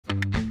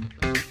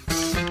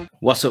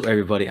What's up,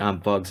 everybody? I'm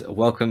Bogz.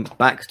 Welcome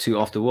back to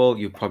Off the Wall.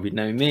 You probably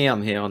know me.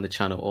 I'm here on the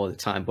channel all the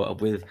time,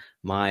 but with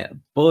my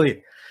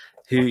boy,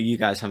 who you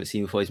guys haven't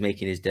seen before. He's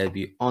making his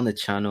debut on the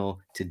channel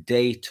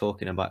today,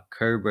 talking about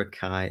Cobra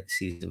Kai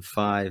season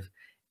 5.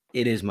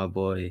 It is my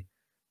boy,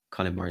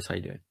 Colin Morris. How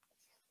you doing,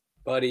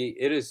 buddy?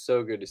 It is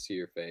so good to see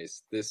your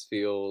face. This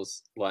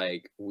feels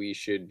like we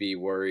should be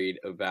worried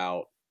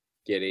about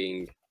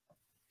getting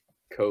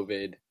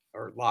COVID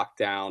or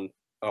lockdown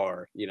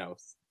or,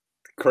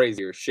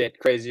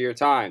 crazier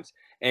times.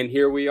 And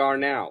here we are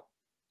now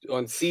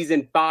on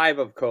season 5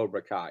 of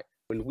Cobra Kai.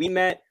 When we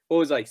met, what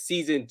was like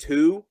season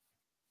 2?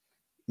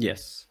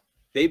 Yes.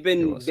 They've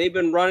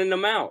been running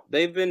them out.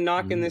 They've been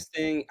knocking this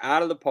thing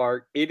out of the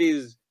park. It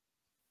is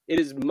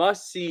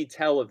must-see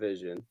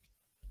television.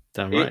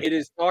 Damn right. It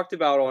is talked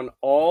about on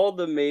all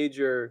the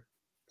major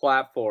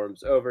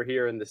platforms over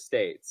here in the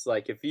States.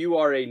 Like, if you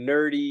are a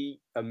nerdy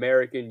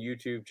American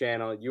YouTube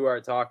channel, you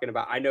are talking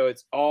about, I know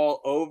it's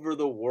all over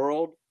the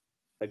world.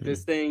 Like,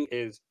 this thing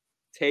is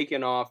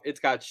taken off.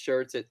 It's got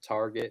shirts at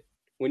Target.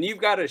 When you've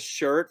got a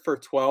shirt for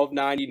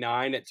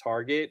 $12.99 at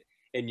Target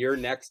and you're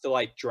next to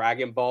like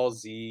Dragon Ball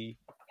Z,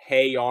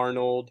 Hey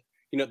Arnold,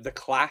 the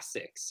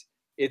classics,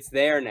 it's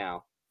there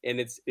now, and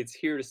it's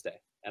here to stay.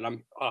 And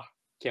I'm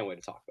can't wait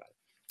to talk about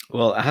it.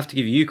 Well, I have to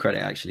give you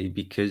credit, actually,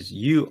 because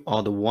you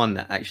are the one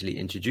that actually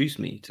introduced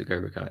me to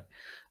Cobra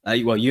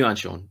Kai. Well, you and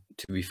Sean,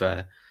 to be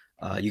fair.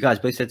 You guys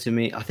both said to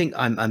me, I think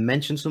I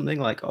mentioned something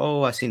like,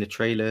 oh, I seen a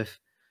trailer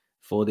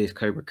for this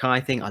Cobra Kai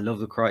thing. I love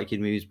the Karate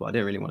Kid movies, but I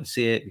didn't really want to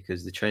see it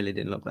because the trailer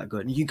didn't look that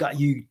good. And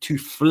you two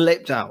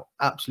flipped out,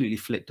 absolutely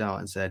flipped out,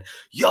 and said,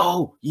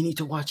 yo, you need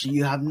to watch it.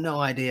 You have no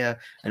idea.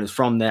 And it was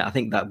from there, I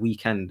think that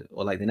weekend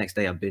or like the next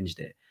day, I binged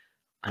it.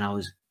 And I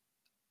was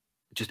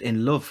just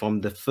in love from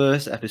the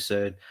first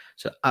episode.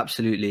 So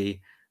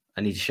absolutely,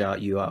 I need to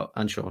shout you out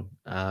and Sean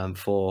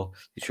for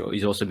sure.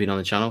 He's also been on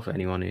the channel for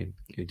anyone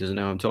who doesn't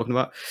know what I'm talking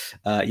about.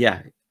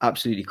 Yeah,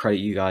 absolutely credit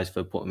you guys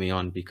for putting me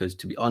on, because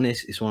to be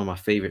honest, it's one of my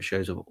favorite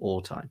shows of all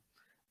time.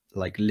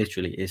 Like,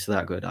 literally, it's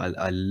that good.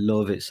 I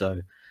love it so.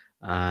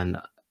 And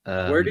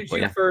where did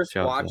you first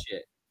watch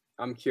it?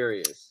 I'm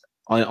curious.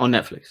 On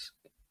Netflix.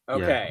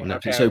 Okay, yeah,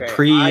 okay, so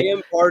okay. I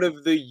am part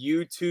of the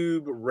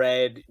YouTube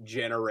Red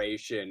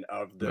generation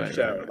of the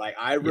show. Right. Like,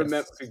 I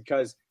remember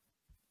because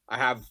I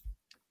have,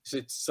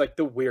 it's like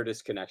the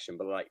weirdest connection,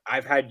 but like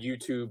I've had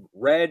YouTube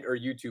Red or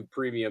YouTube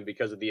Premium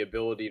because of the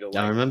ability to like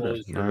I remember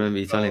you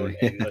telling me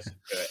and listen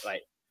to it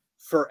like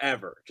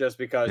forever, just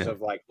because of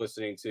like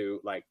listening to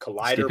like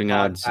Collider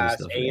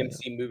podcast,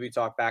 AMC Movie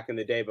Talk back in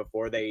the day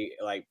before they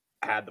like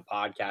had the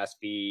podcast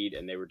feed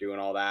and they were doing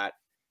all that.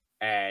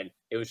 And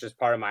it was just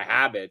part of my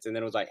habits. And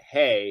then it was like,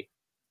 hey,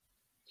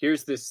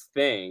 here's this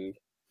thing.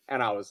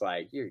 And I was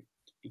like, you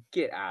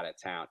get out of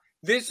town.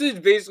 This is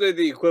basically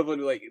the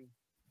equivalent of like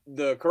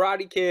the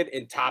Karate Kid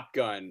and Top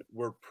Gun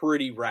were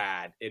pretty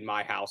rad in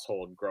my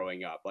household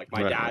growing up. Like,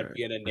 my dad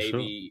being a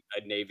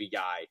Navy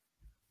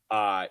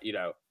guy,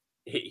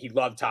 he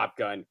loved Top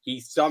Gun. He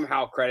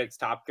somehow credits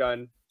Top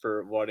Gun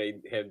for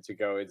wanting him to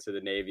go into the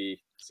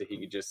Navy so he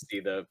could just see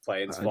the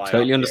planes fly.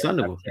 Totally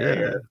understandable.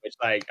 Yeah. Which,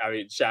 like, I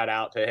mean, shout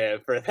out to him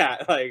for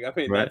that. Like, I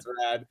mean, that's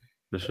rad.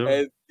 For sure.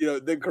 And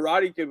the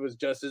Karate Kid was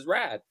just as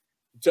rad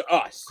to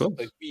us.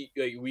 Like,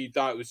 we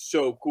thought it was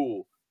so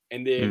cool.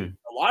 And then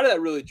a lot of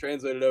that really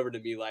translated over to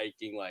me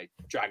liking like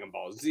Dragon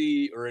Ball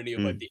Z or any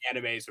of like the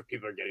animes where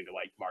people are getting to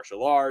like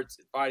martial arts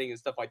and fighting and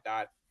stuff like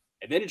that.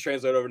 And then it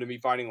translated over to me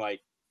finding like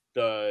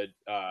the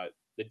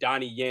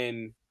Donnie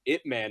Yen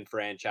Ip Man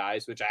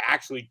franchise, which I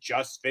actually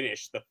just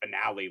finished the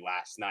finale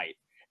last night.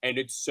 And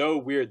it's so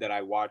weird that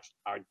I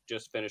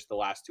just finished the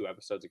last 2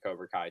 episodes of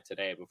Cobra Kai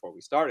today before we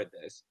started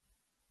this.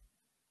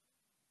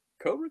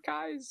 Cobra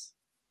Kai's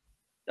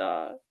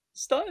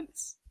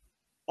stunts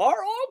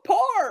are on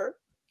par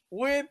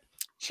with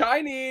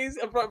Chinese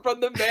from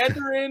the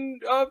Mandarin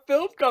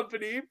film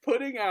company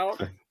putting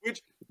out,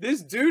 which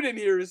this dude in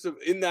here is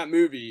in that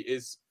movie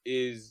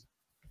is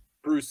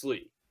Bruce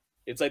Lee.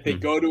 It's like they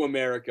go to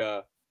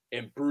America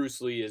and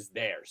Bruce Lee is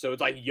there. So it's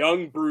like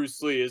young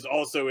Bruce Lee is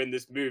also in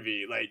this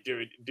movie, like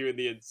doing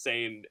the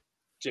insane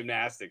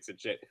gymnastics and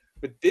shit.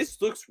 But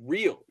this looks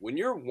real. When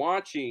you're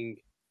watching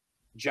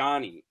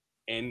Johnny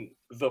and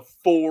the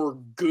 4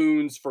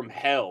 goons from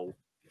hell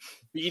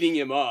beating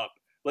him up,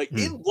 like,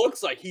 it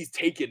looks like he's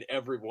taken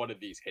every one of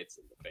these hits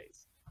in the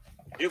face.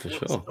 It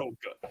looks so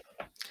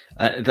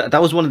good.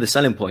 That was one of the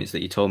selling points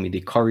that you told me.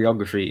 The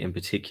choreography in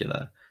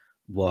particular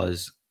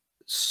was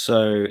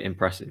so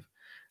impressive.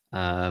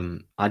 I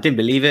didn't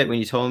believe it when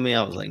you told me.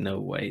 I was like, no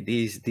way.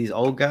 These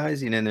old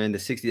guys, they're in the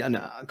 60s. And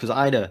because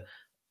Ida,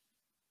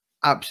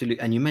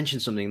 absolutely. And you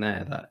mentioned something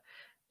there that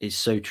is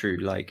so true.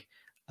 Like,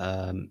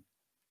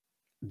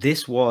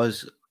 this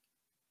was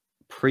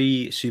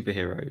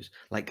pre-superheroes.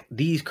 Like,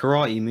 these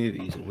karate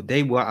movies,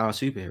 they were our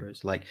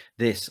superheroes. Like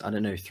this, I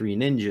don't know, 3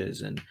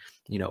 Ninjas and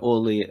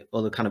all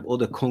the kind of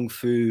other kung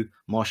fu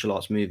martial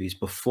arts movies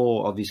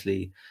before,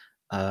 obviously,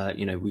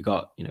 we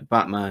got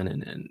Batman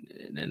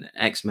and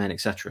X-Men,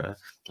 etc.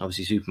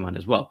 Obviously Superman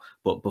as well.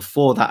 But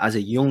before that, as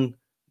a young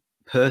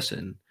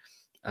person,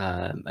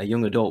 a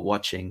young adult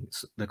watching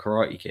the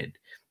Karate Kid,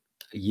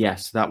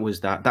 yes, they were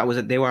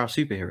our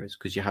superheroes,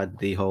 because you had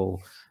the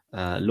whole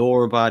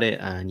lore about it,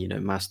 and, you know,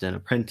 master and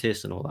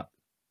apprentice and all that.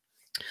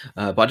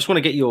 But I just want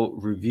to get your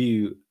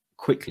review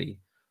quickly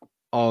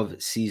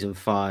of season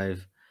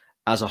 5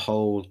 as a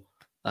whole.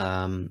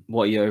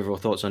 What are your overall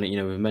thoughts on it? You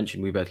know, we've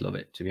mentioned we both love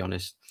it, to be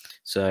honest.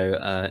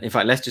 So in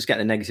fact, let's just get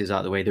the negatives out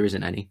of the way. There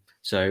isn't any,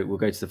 so we'll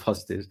go to the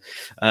positives.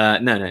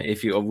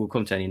 We'll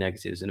come to any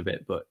negatives in a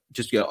bit, but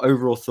just your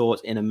overall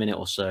thoughts in a minute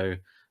or so.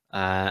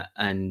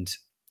 And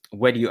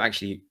where do you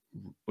actually,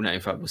 well, no, in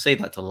fact, we'll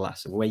save that till the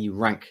last, where you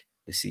rank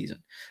the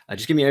season.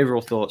 Just give me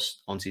overall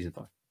thoughts on season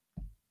 5.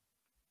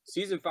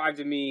 Season 5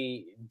 to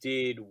me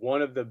did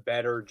one of the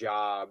better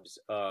jobs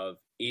of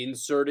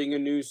inserting a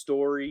new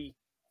story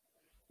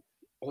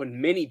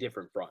on many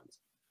different fronts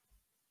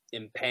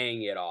and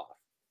paying it off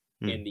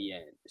in the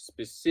end,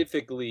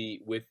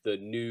 specifically with the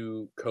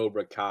new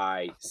Cobra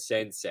Kai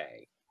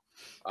sensei,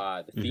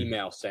 the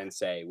female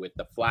sensei, with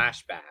the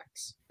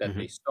flashbacks that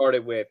they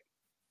started with,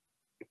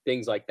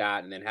 things like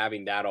that, and then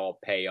having that all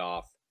pay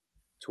off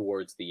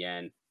towards the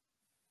end.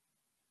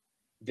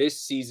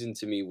 This season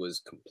to me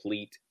was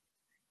complete.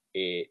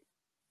 It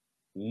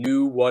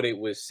knew what it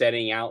was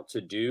setting out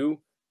to do.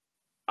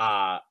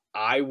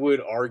 I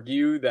would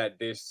argue that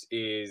this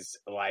is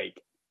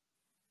like,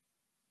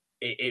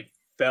 it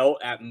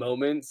felt at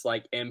moments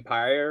like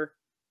Empire,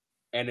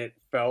 and it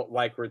felt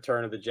like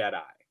Return of the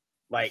Jedi,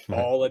 like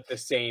all at the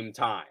same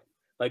time.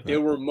 Like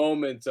there were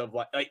moments of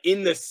like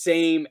in the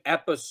same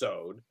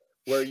episode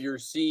where you're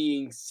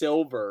seeing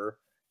Silver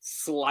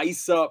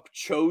slice up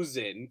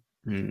Chosen.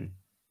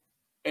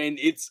 And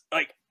it's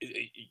like,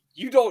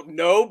 you don't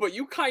know, but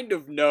you kind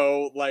of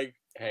know, like,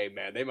 hey,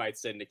 man, they might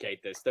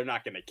syndicate this. They're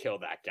not going to kill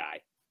that guy.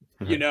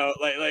 You know,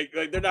 like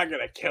they're not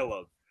going to kill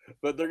him,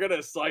 but they're going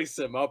to slice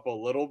him up a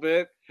little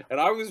bit. And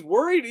I was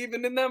worried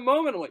even in that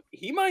moment. I'm like,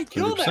 he might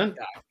kill 100%. That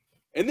guy.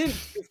 And then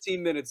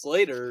 15 minutes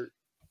later,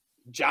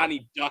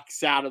 Johnny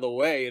ducks out of the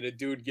way and a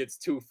dude gets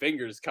 2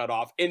 fingers cut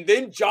off. And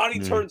then Johnny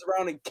turns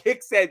around and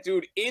kicks that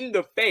dude in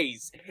the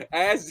face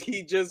as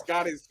he just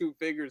got his 2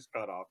 fingers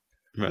cut off.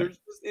 Right. There's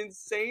just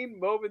insane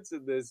moments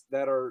in this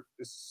that are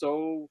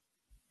so,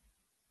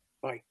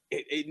 like,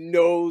 it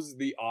knows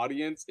the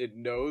audience, it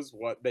knows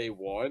what they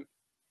want,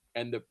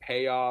 and the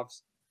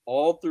payoffs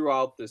all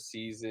throughout the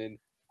season.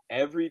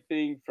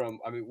 Everything from,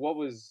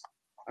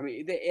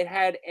 it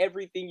had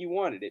everything you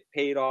wanted. It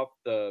paid off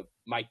the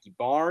Mikey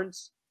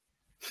Barnes.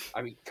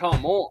 I mean,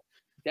 come on.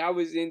 That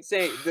was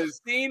insane. The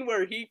scene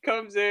where he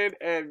comes in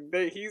and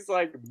he's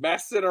like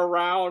messing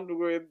around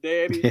with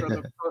Danny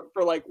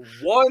for like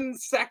 1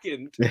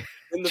 second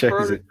in the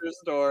furniture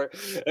store,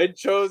 and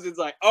Chosen's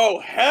like, "Oh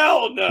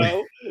hell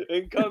no!"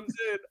 and comes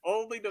in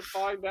only to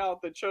find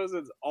out that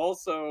Chosen's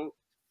also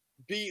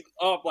beat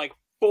up like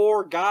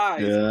 4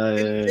 guys,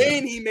 and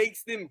then he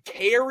makes them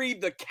carry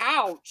the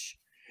couch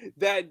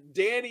that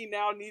Danny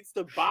now needs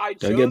to buy.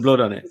 Don't get blood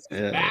on it.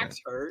 His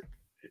back's hurt.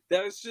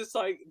 That was just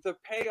like the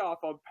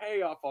payoff on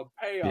payoff on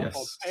payoff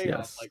on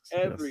payoff. Like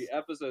every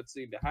episode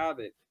seemed to have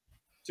it.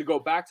 To go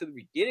back to the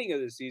beginning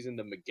of the season,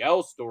 the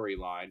Miguel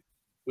storyline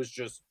was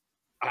just,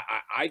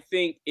 I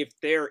think if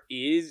there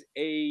is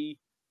a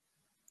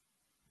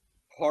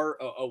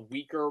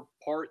weaker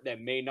part that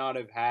may not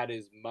have had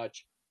as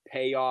much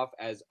payoff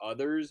as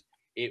others,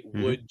 it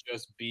would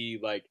just be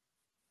like,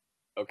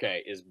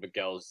 okay, is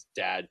Miguel's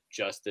dad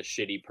just a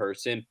shitty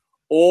person?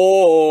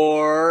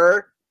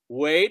 Or,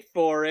 wait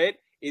for it,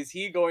 is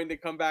he going to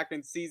come back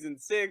in season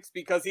 6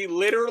 because he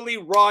literally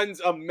runs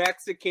a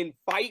Mexican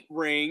fight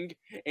ring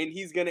and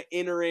he's going to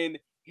enter in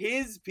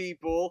his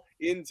people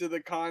into the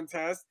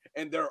contest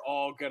and they're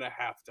all going to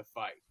have to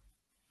fight?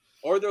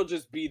 Or they'll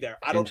just be there.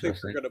 I don't think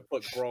they're going to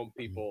put grown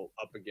people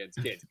up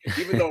against kids,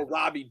 even though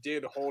Robbie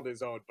did hold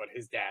his own, but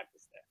his dad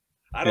was there.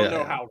 I don't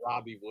know how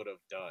Robbie would have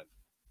done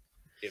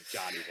if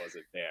Johnny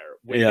wasn't there.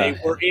 When they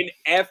were in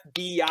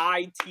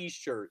FBI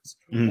t-shirts.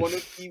 One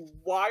of the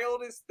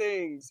wildest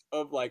things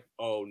of like,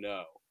 oh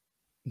no.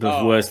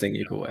 The worst thing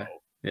you could wear.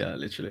 Yeah,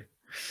 literally.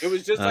 It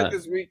was just like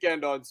this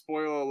weekend on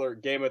Spoiler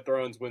Alert Game of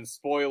Thrones when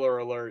Spoiler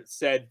Alert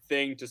said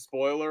thing to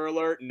Spoiler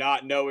Alert,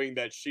 not knowing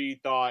that she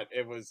thought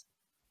it was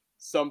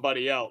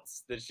somebody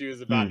else that she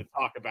was about to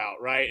talk about,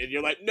 right? And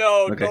you're like,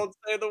 no, don't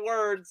say the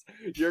words.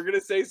 You're going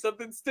to say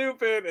something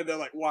stupid. And they're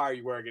like, why are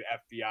you wearing an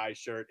FBI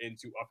shirt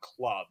into a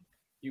club?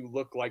 You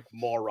look like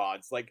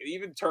morons. Like,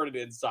 even turn it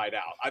inside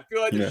out. I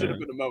feel like there should have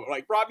been a moment.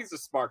 Like, Robbie's a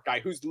smart guy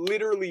who's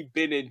literally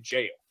been in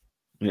jail.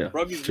 Yeah,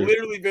 Robbie's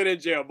literally been in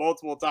jail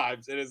multiple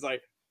times. And it's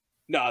like,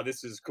 no,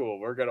 this is cool.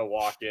 We're going to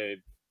walk in.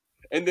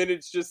 And then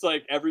it's just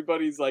like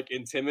everybody's like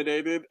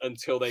intimidated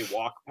until they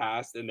walk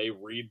past and they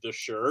read the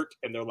shirt.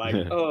 And they're like,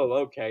 oh,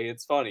 okay,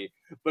 it's funny.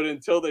 But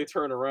until they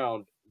turn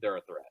around, they're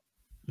a threat.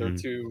 They're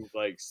 2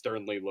 like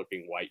sternly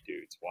looking white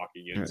dudes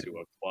walking into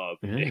a club.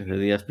 Yeah, they're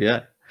the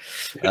FBI.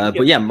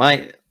 But yeah,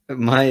 my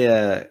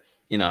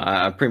you know,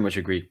 I pretty much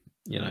agree.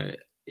 You know,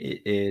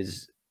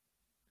 it's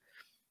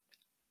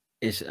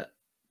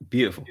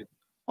beautiful.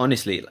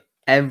 Honestly,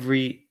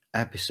 every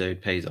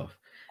episode pays off.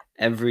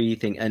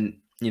 Everything, and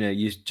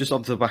you just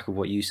off the back of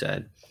what you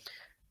said,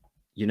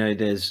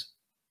 there's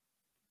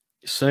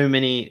so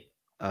many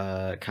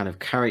kind of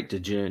character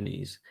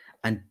journeys,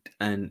 and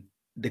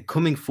they're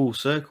coming full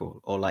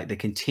circle, or like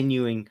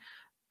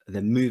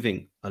they're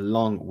moving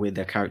along with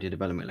their character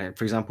development. Like,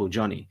 for example,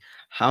 Johnny,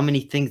 how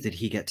many things did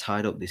he get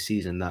tied up this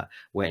season that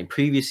where in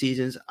previous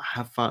seasons I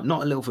have found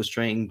not a little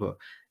frustrating, but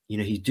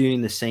he's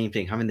doing the same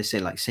thing, having the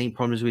same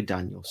problems with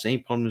Daniel,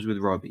 same problems with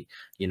Robbie,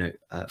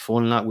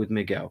 falling out with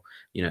Miguel,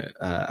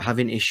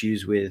 having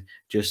issues with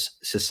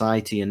just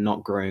society and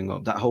not growing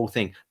up, that whole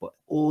thing. But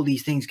all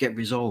these things get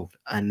resolved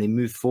and they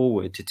move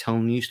forward to tell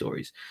new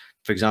stories.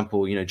 For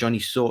example, Johnny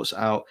sorts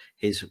out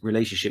his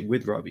relationship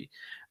with Robbie.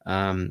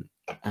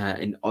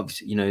 And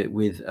obviously,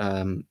 with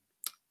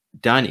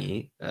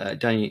Danny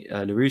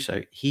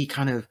LaRusso,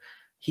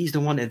 he's the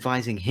one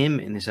advising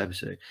him in this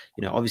episode.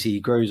 Obviously he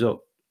grows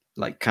up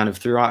like kind of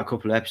throughout a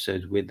couple of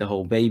episodes with the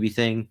whole baby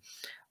thing.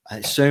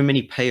 So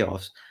many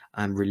payoffs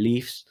and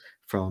reliefs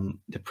from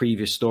the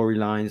previous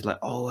storylines, like,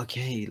 oh,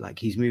 okay, like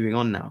he's moving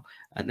on now.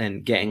 And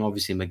then getting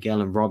obviously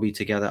Miguel and Robbie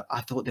together.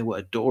 I thought they were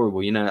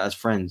adorable, as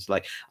friends.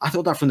 Like, I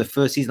thought that from the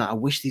first season. Like, I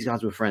wish these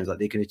guys were friends. Like,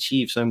 they could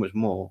achieve so much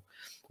more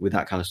with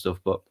that kind of stuff.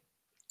 But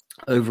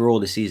overall,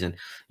 the season,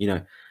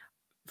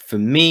 for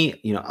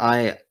me,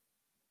 I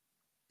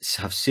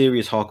have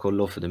serious hardcore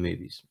love for the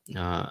movies.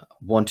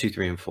 1, 2,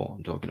 3, and 4.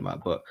 I'm talking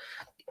about, but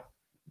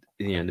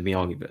the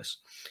Miyagiverse.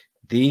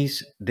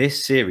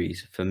 This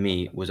series for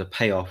me was a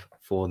payoff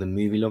for the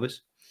movie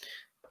lovers.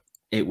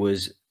 It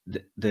was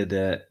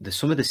the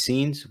some of the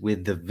scenes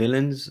with the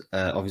villains.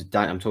 Obviously,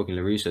 I'm talking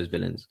LaRusso's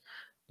villains.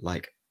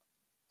 Like,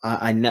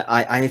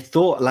 I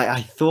thought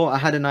I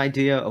had an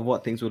idea of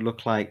what things would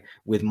look like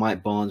with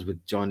Mike Barnes,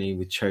 with Johnny,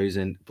 with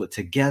Chosen, but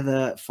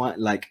together,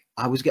 like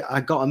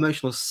I got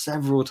emotional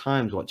several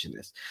times watching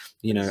this.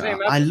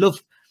 I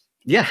love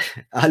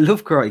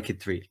Karate Kid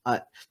 3.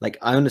 I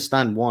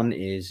understand 1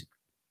 is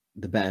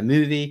the better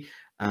movie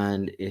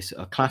and it's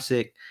a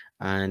classic,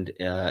 and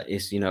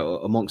it's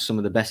amongst some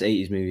of the best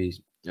 80s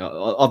movies.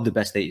 Of the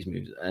best 80s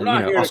movies, and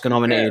Oscar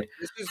nominated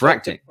for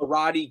acting.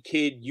 Karate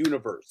Kid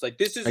universe, like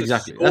this is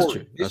exactly a story. That's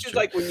true. This is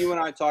like when you and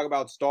I talk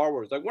about Star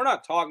Wars. Like, we're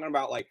not talking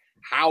about like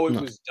how it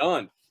was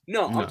done.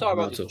 No, I'm talking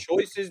about the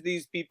choices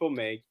these people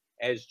make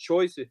as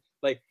choices.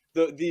 Like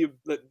the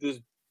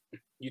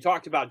you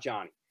talked about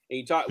Johnny,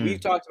 and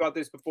we've talked about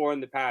this before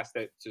in the past,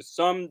 that to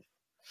some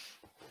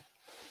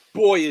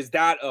boy, is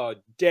that a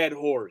dead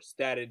horse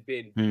that had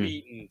been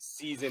beaten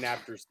season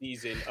after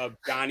season of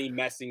Johnny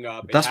messing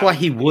up. That's why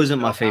he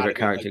wasn't my favorite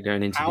character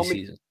going into the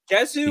season.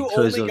 Guess who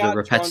because only of got the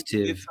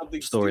repetitive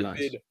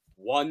storylines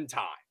one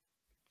time?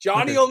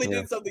 Johnny only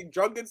did something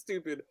drunk and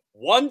stupid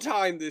one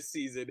time this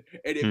season,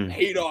 and it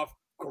paid off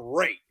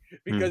great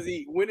because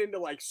he went into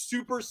like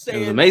Super Saiyan. It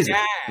was amazing.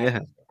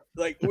 Dad,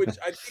 like, which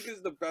I think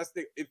is the best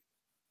thing.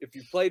 If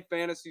you played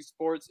fantasy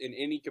sports in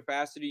any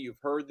capacity,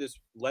 you've heard this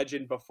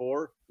legend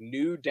before.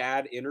 New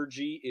dad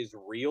energy is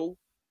real.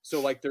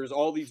 So, like, there's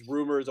all these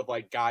rumors of,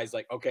 like, guys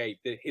like, okay,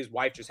 his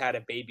wife just had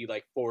a baby,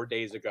 like, 4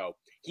 days ago.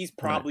 He's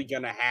probably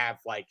going to have,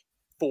 like,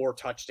 4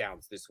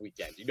 touchdowns this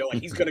weekend. Like,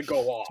 he's going to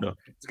go off.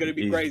 It's going to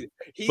be crazy.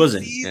 He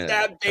sees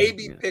that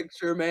baby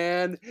picture,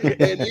 man, and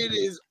it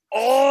is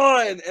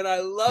on. And I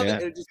love it.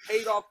 And it just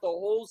paid off the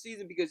whole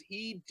season because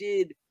he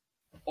did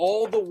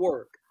all the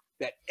work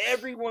that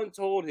everyone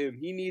told him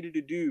he needed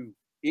to do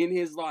in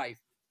his life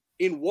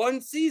in one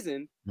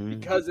season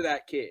because of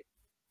that kid.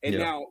 And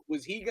now,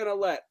 was he going to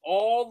let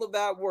all of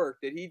that work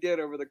that he did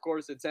over the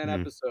course of 10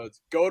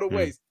 episodes go to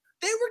waste?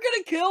 They were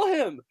going to kill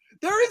him.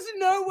 There is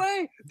no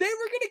way. They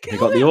were going to kill him.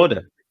 They got the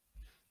order.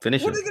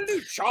 Finish him. What are they going to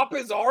do? Chop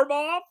his arm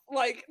off?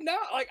 Like, no,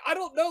 like, I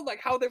don't know, like,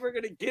 how they were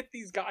going to get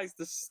these guys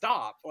to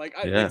stop. Like,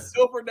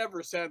 Silver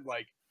never said,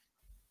 like,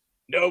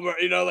 no more,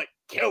 like,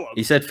 kill him.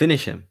 He said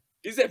finish him.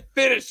 He said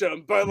finish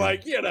him, but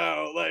like,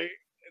 like,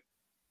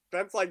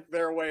 that's like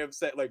their way of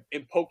saying, like,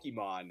 in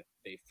Pokemon,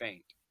 they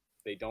faint.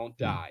 They don't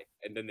die.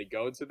 And then they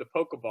go into the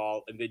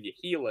Pokeball, and then you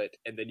heal it,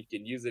 and then you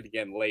can use it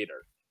again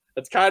later.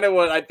 That's kind of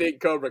what I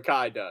think Cobra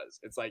Kai does.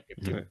 It's like,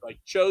 if like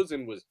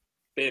Chosen was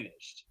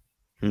finished,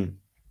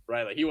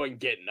 right? Like, he wasn't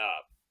getting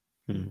up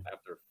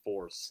after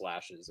 4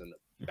 slashes in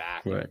the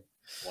back. Right.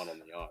 One on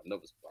the arm.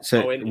 That was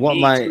so what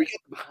knee, my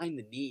behind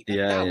the knee.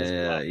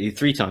 He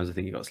 3 times I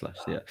think he got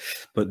slashed.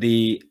 But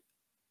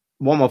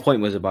what my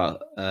point was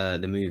about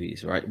the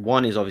movies, right?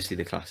 1 is obviously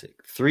the classic.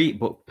 3,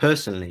 but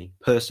personally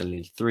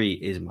 3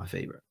 is my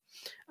favorite.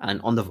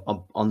 And on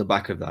the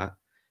back of that,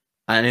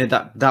 I know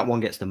that one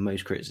gets the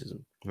most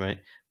criticism, right?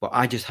 But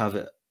I just have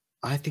it.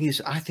 I think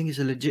it's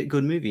a legit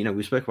good movie.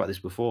 We spoke about this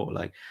before.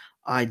 Like,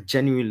 I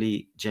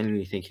genuinely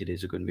think it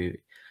is a good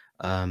movie.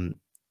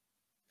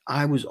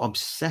 I was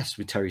obsessed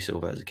with Terry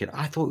Silver as a kid.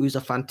 I thought he was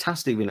a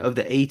fantastic villain of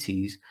the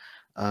 80s.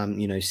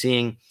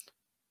 Seeing,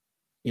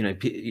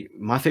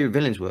 my favorite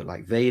villains were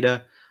like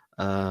Vader,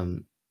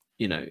 the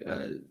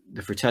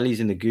Fratellis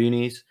in the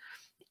Goonies,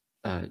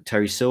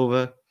 Terry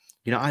Silver.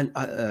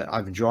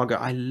 Ivan Drago.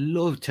 I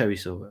love Terry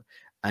Silver.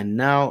 And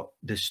now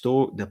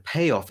the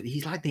payoff,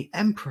 he's like the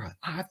emperor.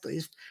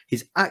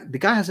 The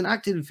guy hasn't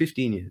acted in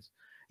 15 years.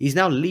 He's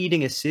now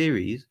leading a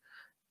series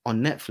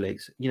on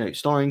Netflix, you know,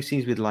 starring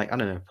scenes with, like, I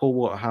don't know, Paul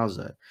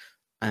Waterhauser,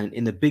 and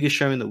in the biggest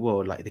show in the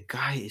world. Like, the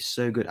guy is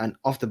so good. And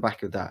off the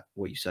back of that,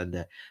 what you said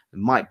there,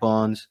 Mike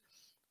Barnes,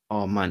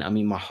 oh man, I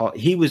mean, my heart,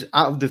 he was,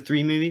 out of the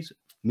 3 movies,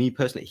 me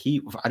personally,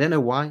 I don't know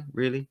why,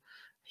 really,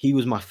 he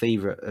was my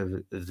favorite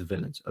of the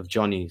villains, of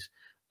Johnny's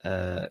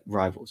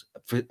rivals.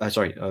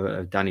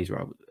 Danny's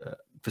rivals.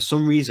 For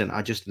some reason,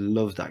 I just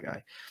love that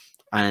guy.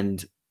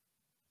 And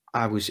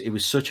it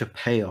was such a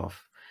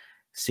payoff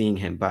seeing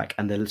him back,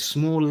 and the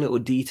small little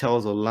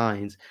details or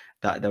lines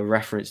that they're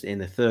referenced in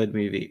the 3rd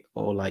movie,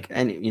 or like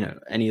any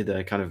of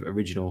the kind of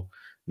original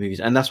movies.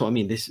 And that's what I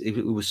mean.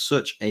 It was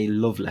such a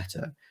love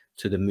letter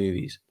to the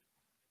movies.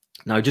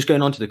 Now, just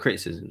going on to the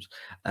criticisms,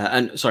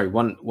 and sorry,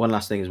 one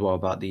last thing as well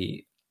about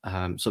the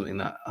something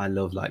that I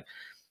love. Like,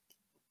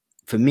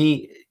 for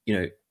me, you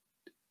know,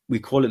 we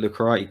call it the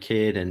Karate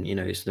Kid, and you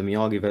know, it's the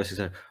Miyagi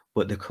versus,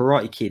 but the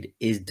Karate Kid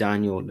is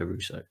Daniel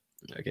LaRusso.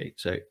 Okay,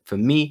 so for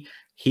me,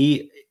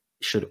 he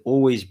should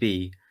always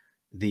be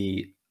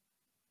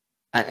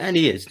and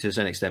he is to a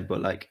certain extent,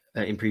 but like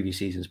in previous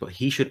seasons, but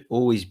he should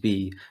always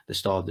be the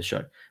star of the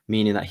show,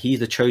 meaning that he's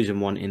the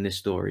chosen one in this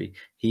story.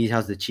 He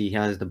has the chi, he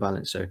has the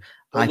balance. So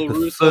I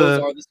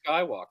prefer, are the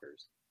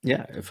Skywalkers.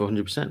 Yeah, for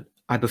 100%.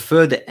 I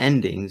prefer the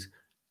endings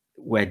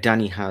where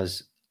Danny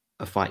has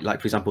a fight,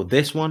 like for example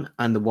this one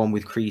and the one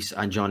with Kreese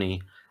and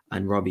Johnny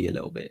and Robbie a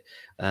little bit.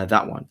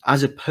 That one,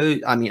 as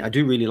opposed, I mean, I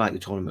do really like the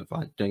tournament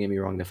fight. Don't get me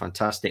wrong, they're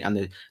fantastic, and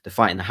the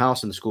fight in the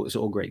house and the school, it's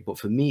all great. But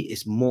for me,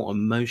 it's more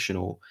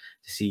emotional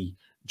to see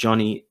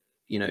Johnny,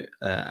 you know,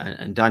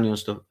 and Daniel and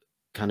stuff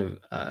kind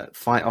of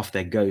fight off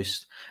their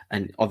ghost,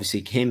 and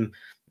obviously him,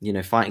 you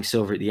know, fighting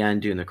Silver at the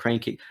end, doing the crane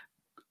kick.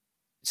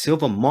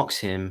 Silver mocks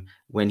him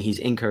when he's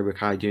in Cobra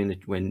Kai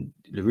when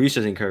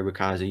LaRusso's in Cobra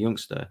Kai as a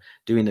youngster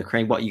doing the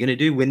crane. What are you going to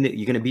do?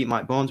 You're going to beat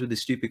Mike Barnes with the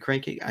stupid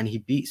crane kick, and he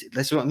beats it.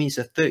 That's what I mean. It's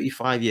a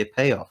 35-year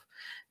payoff.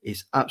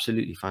 It's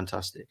absolutely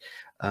fantastic.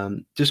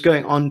 Just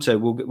going on to,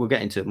 we'll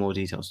get into more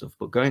detailed stuff,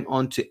 but going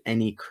on to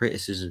any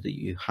criticism that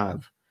you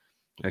have.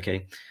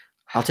 Okay,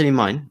 I'll tell you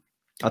mine.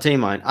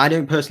 I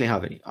don't personally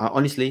have any.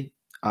 Honestly,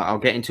 I'll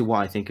get into what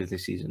I think of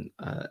this season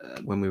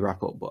when we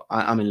wrap up. But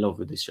I'm in love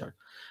with this show.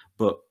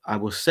 But I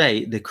will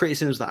say the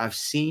criticisms that I've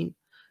seen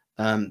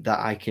that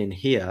I can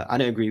hear, I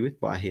don't agree with,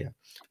 but I hear,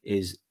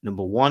 is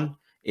number one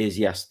is,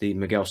 yes, the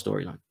Miguel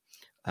storyline.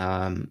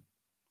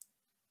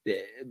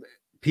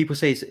 People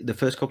say the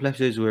first couple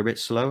episodes were a bit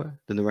slower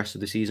than the rest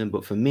of the season,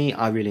 but for me,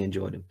 I really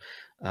enjoyed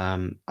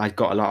them. I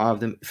got a lot out of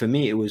them. For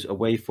me, it was a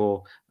way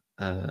for,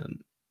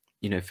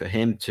 you know, for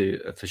him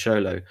for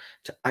Sholo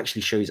to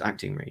actually show his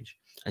acting range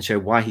and show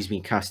why he's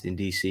been cast in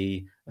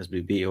DC as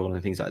Blue Beetle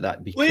and things like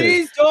that. Because,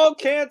 please don't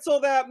cancel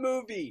that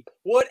movie.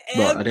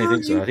 Whatever I don't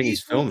think so. I think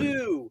he's filming.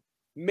 Do,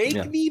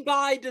 make me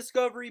buy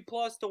Discovery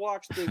Plus to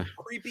watch the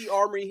creepy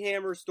Armory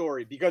Hammer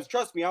story, because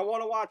trust me, I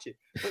want to watch it.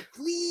 But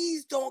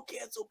please don't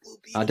cancel Blue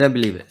Beetle. I don't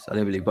believe it. I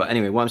don't believe it. But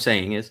anyway, what I'm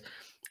saying is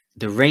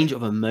the range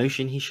of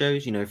emotion he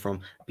shows, you know, from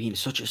being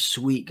such a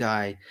sweet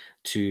guy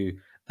to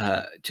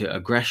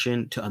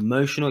aggression to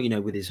emotional, you know,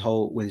 with his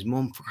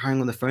mom crying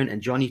on the phone and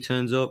Johnny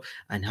turns up,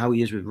 and how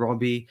he is with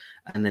Robbie,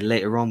 and then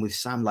later on with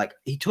Sam, like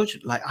he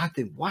touched, like I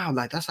think, wow,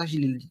 like that's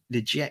actually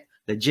legit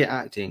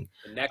acting.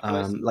 The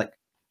necklace. Like,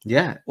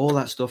 yeah, all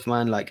that stuff,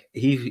 man. Like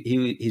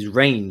his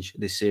range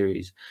this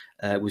series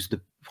was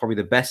probably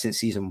the best since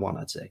season 1,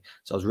 I'd say.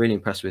 So I was really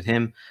impressed with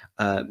him.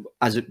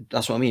 That's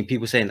what I mean.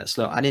 People saying that's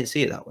slow. I didn't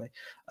see it that way.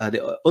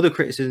 The other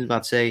criticisms,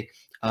 I'd say,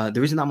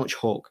 there isn't that much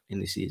Hawk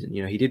in this season.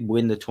 You know, he did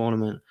win the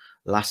tournament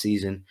last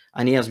season,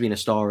 and he has been a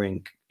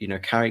starring, you know,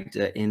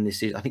 character in this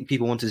season. I think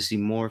people wanted to see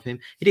more of him.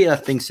 He did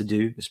have things to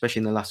do, especially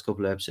in the last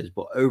couple of episodes,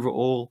 but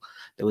overall,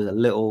 there was a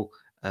little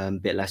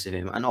bit less of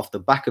him. And off the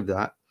back of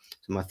that,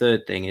 so my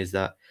third thing is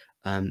that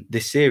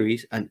this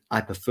series, and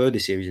I prefer the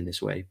series in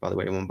this way, by the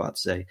way, I'm about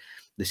to say,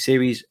 the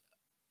series,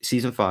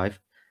 season 5,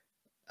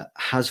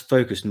 has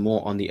focused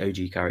more on the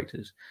OG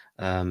characters,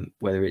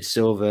 whether it's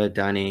Silver,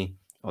 Danny,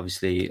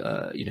 obviously,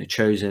 you know,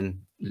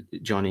 Chosen,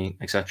 Johnny,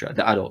 etc.,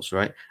 the adults,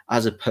 right?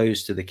 As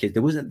opposed to the kids.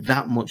 There wasn't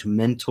that much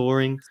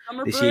mentoring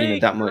this year, you know,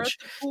 that much.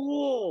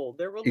 Cool.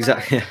 They're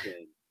exactly.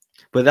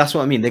 But that's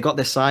what I mean. They got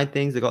their side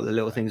things, they got the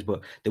little things,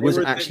 but there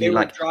wasn't actually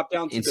like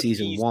in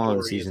season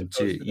 1, season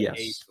 2.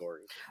 Yes.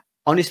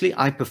 Honestly,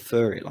 I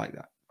prefer it like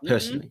that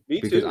personally,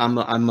 because I'm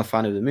a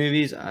fan of the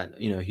movies,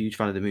 you know, a huge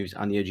fan of the movies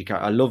and the OG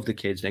character. I love the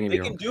kids. They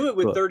can do it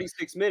with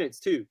 36 minutes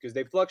too, because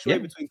they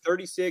fluctuate between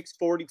 36,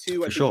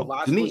 42. For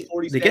sure. For me,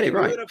 they get it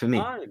right. For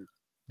me,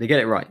 they get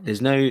it right.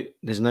 There's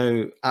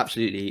no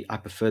absolutely. I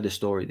prefer the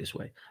story this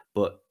way,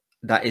 but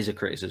that is a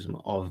criticism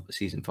of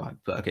season 5.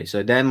 But okay,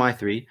 so they're my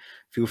 3.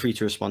 Feel free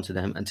to respond to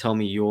them and tell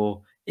me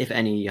if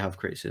any, you have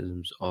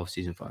criticisms of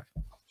season 5.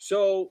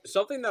 So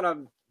something that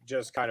I'm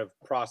just kind of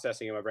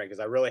processing in my brain, because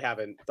I really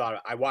haven't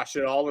thought I watched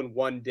it all in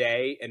one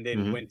day, and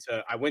then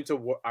I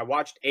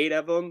watched 8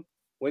 of them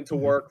went to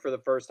work for the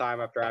first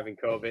time after having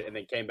COVID, and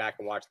then came back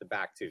and watched the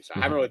back two. So I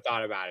haven't really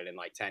thought about it in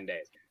like 10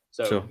 days.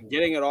 So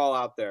getting it all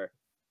out there.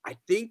 I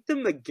think the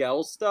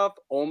Miguel stuff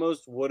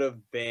almost would have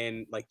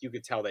been like, you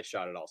could tell they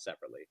shot it all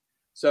separately.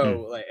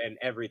 So like, and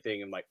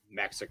everything in like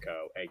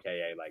Mexico,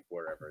 aka like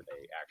wherever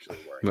they actually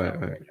were.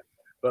 Right.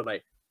 But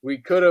like, we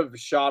could have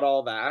shot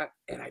all that,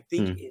 and I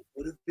think it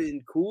would have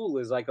been cool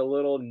as like a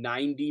little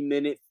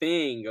 90-minute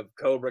thing of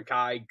Cobra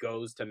Kai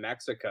goes to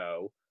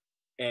Mexico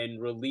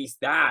and release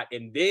that,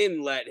 and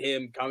then let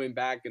him coming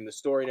back in the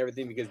story and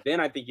everything, because then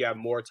I think you have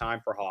more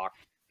time for Hawk.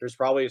 There's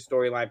probably a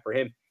storyline for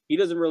him. He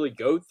doesn't really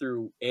go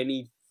through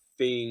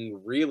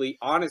anything really,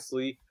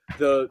 honestly.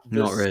 The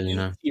not really,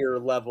 no. tier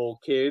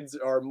level kids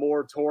are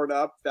more torn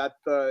up that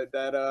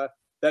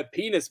that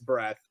penis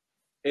breath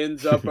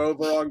ends up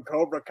over on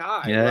Cobra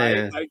Kai, right?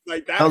 Yeah.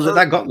 Like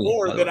that got me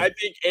more than I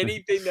think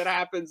anything that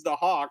happens to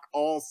Hawk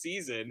all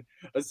season,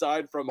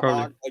 aside from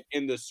Hawk like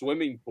in the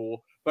swimming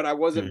pool. But I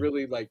wasn't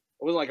really like,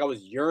 it wasn't like I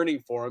was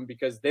yearning for him,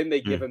 because then they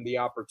give him the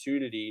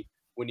opportunity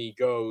when he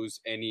goes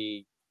and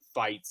he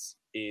fights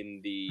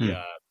in the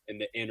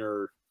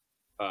inner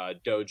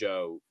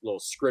dojo little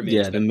scrimmage.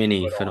 Yeah, the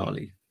mini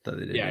finale that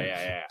they did.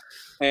 Yeah.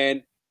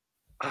 And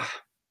I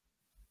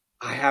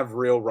have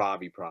real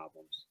Robbie problems.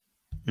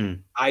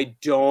 I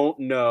don't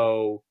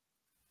know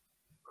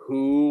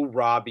who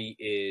Robbie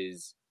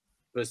is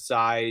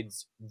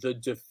besides the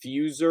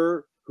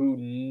diffuser who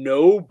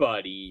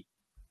nobody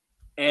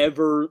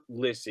ever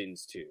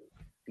listens to.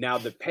 Now,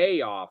 the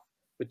payoff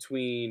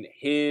between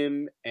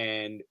him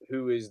and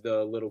who is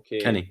the little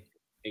kid? Kenny.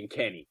 And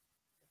Kenny.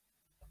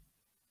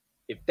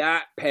 If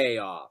that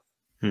payoff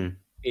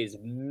is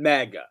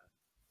mega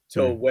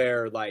to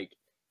where like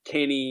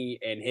Kenny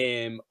and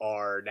him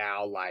are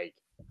now like,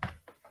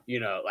 you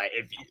know, like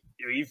if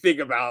you think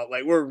about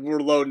like we're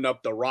loading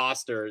up the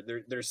roster,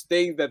 there's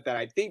things that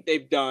I think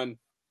they've done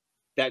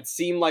that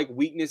seem like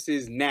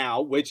weaknesses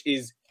now, which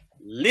is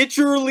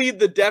literally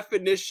the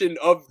definition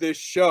of this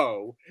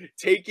show,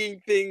 taking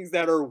things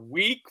that are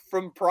weak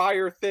from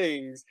prior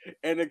things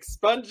and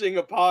expunging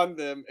upon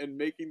them and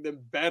making them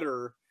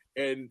better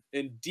and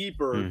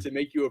deeper to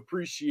make you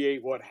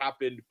appreciate what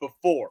happened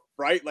before,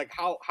 right? Like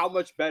how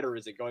much better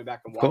is it going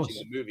back and watching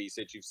the movie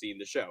since you've seen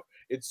the show?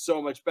 It's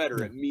so much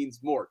better. It means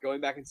more. Going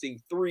back and seeing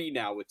 3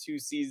 now with 2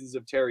 seasons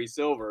of Terry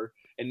Silver,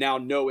 and now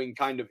knowing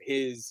kind of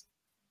his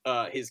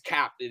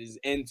cap at his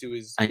end to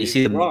his, and you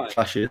see the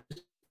flashes,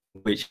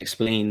 which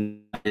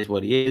explain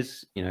what he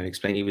is, you know,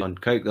 explain he was on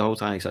coke the whole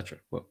time, etc.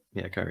 Well,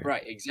 yeah, carry on.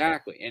 Right,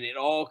 exactly. And it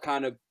all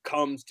kind of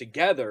comes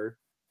together.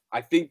 I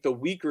think the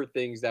weaker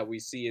things that we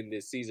see in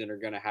this season are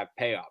going to have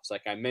payoffs.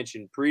 Like I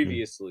mentioned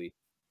previously,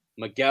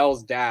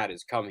 Miguel's dad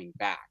is coming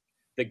back.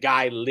 The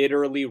guy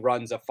literally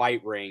runs a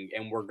fight ring,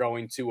 and we're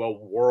going to a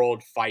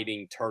world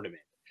fighting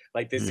tournament.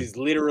 Like this is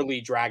literally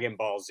Dragon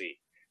Ball Z.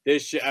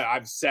 This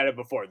I've said it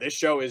before. This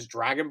show is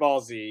Dragon Ball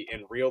Z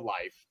in real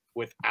life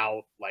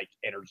without like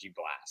energy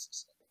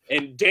blasts.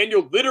 And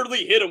Daniel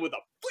literally hit him with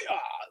a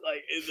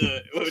like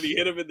when he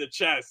hit him in the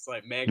chest,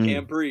 like man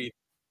can't breathe.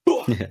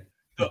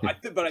 But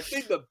I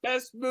think the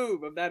best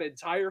move of that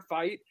entire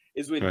fight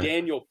is when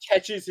Daniel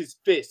catches his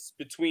fist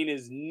between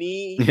his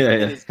knee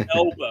and his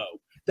elbow.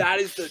 That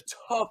is the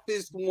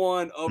toughest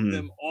one of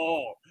them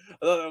all.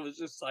 I was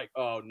just like,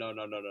 oh, no.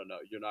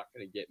 You're not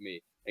going to get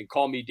me. And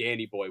call me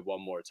Danny Boy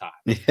one more time.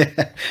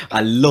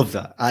 I love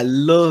that. I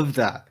love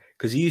that.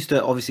 Because he used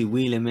to obviously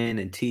wheel him in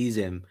and tease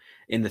him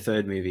in the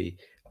 3rd movie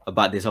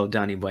about this old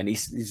Danny Boy. And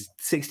he's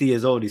 60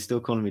 years old. He's still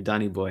calling me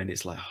Danny Boy. And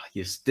it's like, oh,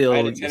 you're still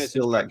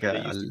that guy.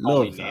 I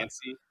love that.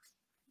 Nancy.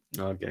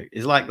 Okay,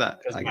 it's like that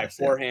because my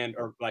forehand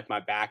or like my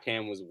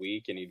backhand was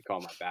weak, and he'd call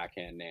my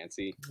backhand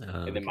Nancy,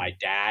 and then my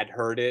dad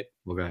heard it,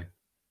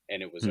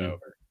 and it was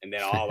over. And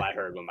then all I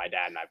heard when my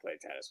dad and I played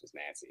tennis was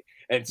Nancy,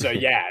 and so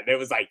it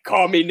was like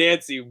call me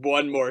Nancy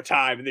one more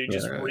time, and then you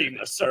just ream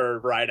a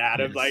serve right at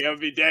him. Like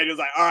Daniel's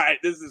like, all right,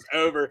 this is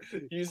over.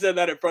 You said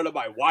that in front of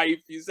my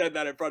wife. You said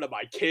that in front of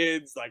my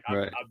kids. Like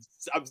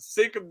I'm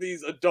sick of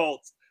these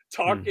adults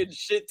talking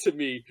shit to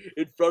me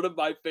in front of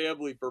my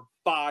family for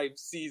 5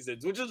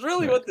 seasons, which is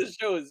really what this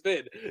show has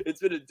been. It's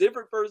been a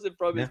different person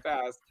from his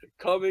past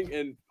coming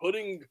and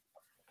putting,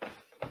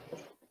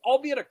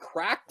 albeit a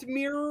cracked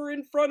mirror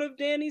in front of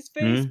Danny's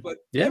face, but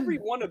every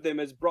one of them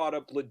has brought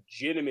up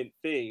legitimate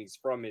things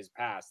from his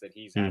past that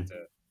he's had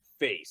to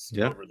face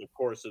over the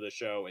course of the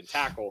show and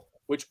tackle,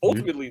 which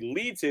ultimately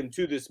leads him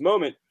to this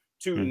moment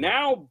to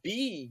now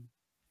be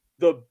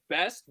the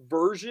best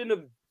version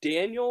of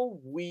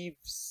Daniel we've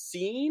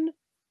seen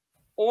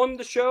on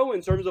the show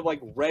in terms of like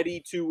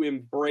ready to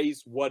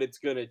embrace what it's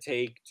gonna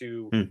take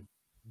to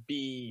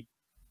be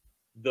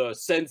the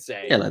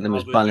sensei. Yeah, like the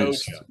most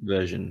balanced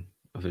version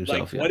of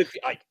himself. Like, what if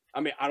I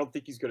mean, I don't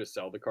think he's gonna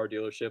sell the car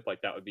dealership.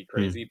 Like that would be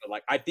crazy. But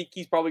like I think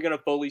he's probably gonna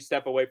fully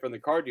step away from the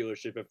car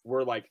dealership if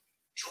we're like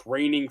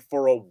training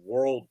for a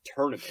world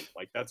tournament.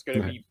 Like that's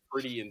gonna be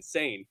pretty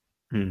insane.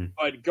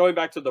 But going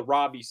back to the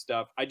Robbie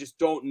stuff, I just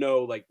don't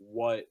know like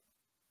what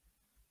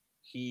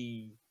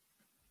he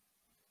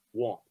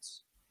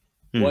wants.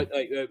 What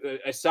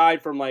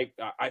aside from like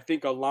I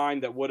think a line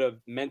that would have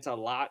meant a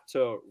lot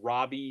to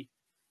Robbie,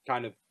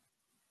 kind of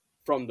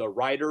from the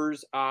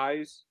writer's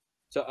eyes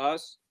to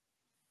us,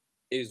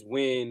 is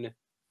when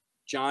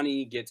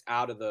Johnny gets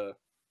out of the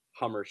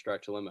Hummer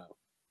stretch limo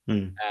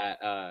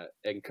at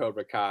in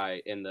Cobra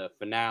Kai in the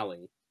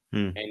finale,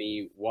 and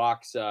he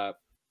walks up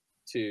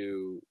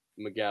to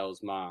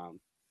Miguel's mom,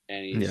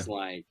 and he's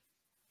like,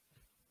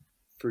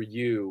 "For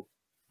you,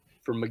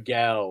 for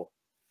Miguel,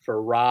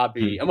 for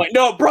Robbie." I'm like,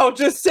 "No, bro,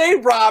 just say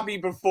Robbie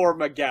before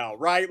Miguel,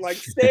 right? Like,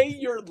 say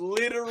your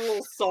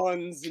literal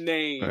son's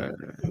name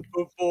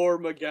before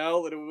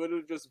Miguel, and it would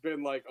have just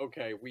been like,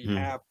 okay, we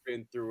have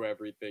been through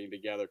everything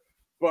together."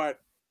 But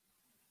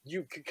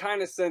you could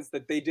kind of sense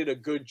that they did a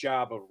good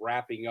job of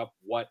wrapping up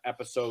what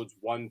episodes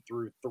 1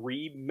 through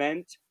 3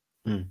 meant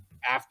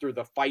after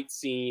the fight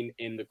scene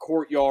in the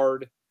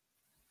courtyard.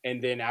 And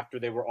then after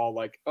they were all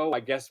like, "Oh, I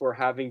guess we're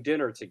having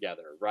dinner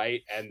together,"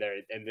 right? And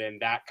then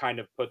that kind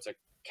of puts a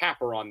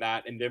capper on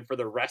that. And then for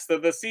the rest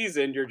of the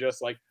season, you're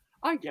just like,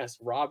 "I guess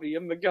Robbie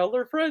and Miguel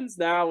are friends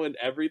now, and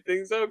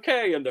everything's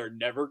okay, and they're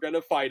never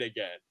gonna fight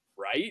again,"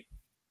 right?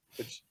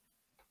 Which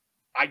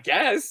I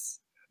guess,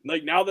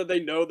 like, now that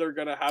they know they're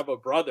gonna have a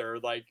brother,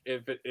 like,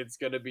 if it's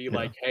gonna be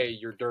like, "Hey,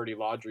 your dirty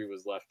laundry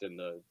was left in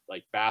the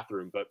like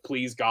bathroom, but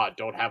please God,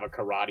 don't have a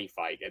karate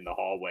fight in the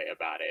hallway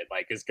about it,"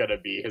 like, it's gonna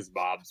be his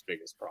mom's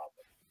biggest problem.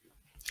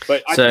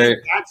 But I think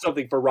that's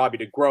something for Robbie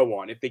to grow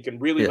on. If they can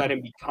really let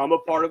him become a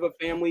part of a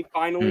family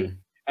finally,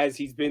 as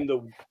he's been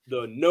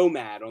the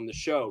nomad on the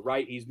show,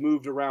 right? He's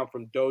moved around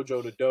from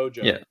dojo to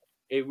dojo.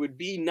 It would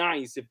be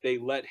nice if they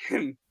let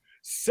him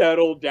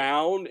settle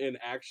down and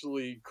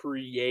actually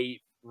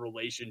create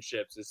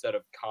relationships instead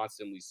of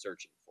constantly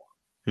searching for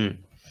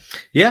them.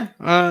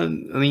 I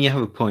mean, you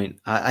have a point.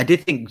 I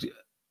did think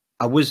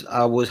I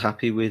was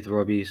happy with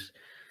Robbie's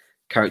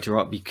character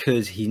arc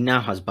because he now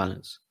has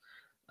balance,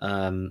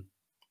 to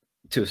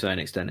a certain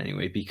extent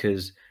anyway,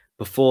 because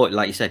before,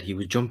 like you said, he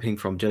was jumping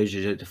from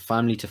dojo to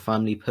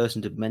family,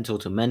 person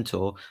to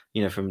mentor,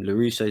 you know, from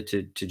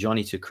LaRusso to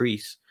Johnny to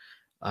Kreese.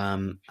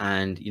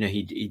 And you know,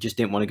 he just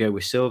didn't want to go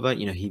with Silver.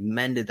 You know, he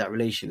mended that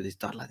relationship with his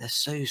dad. Like, they're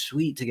so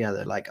sweet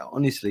together. Like,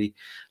 honestly,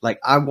 like,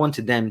 I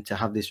wanted them to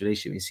have this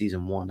relationship in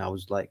season 1. I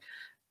was like,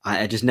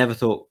 I just never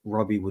thought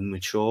Robbie would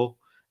mature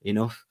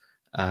enough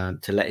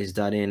to let his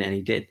dad in, and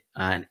he did.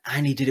 And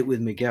he did it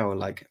with Miguel.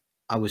 Like,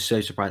 I was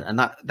so surprised. And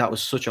that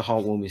was such a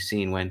heartwarming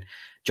scene when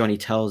Johnny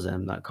tells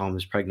them that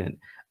Karma's pregnant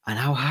and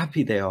how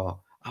happy they are.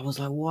 I was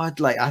like, what?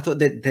 Like, I thought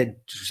they'd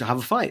just have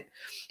a fight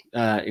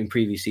in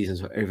previous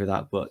seasons over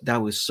that, but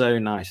that was so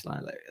nice.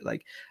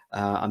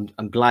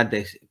 I'm glad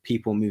there's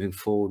people moving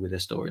forward with their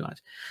storylines.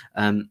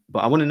 But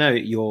I want to know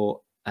your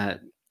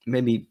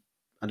maybe,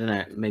 I don't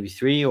know, maybe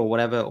 3 or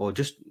whatever, or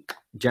just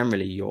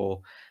generally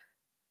your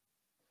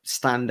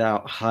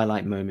standout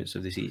highlight moments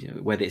of the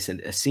season, whether it's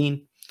a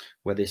scene,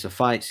 whether it's a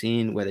fight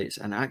scene, whether it's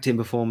an acting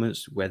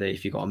performance, whether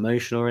if you got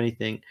emotional or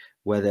anything,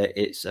 whether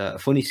it's a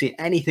funny scene,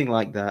 anything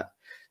like that.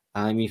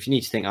 I mean, if you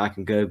need to think, I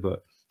can go,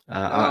 but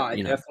I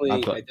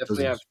definitely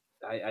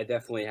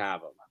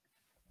have them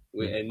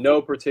in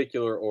no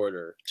particular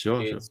order.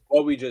 It's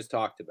what we just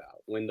talked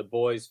about when the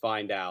boys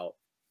find out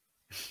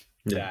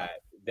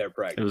that they're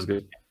pregnant. It was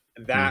good.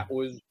 That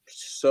was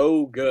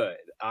so good.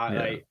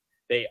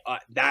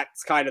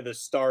 That's kind of the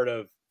start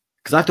of,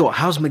 because I thought,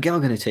 how's Miguel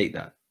going to take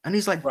that? And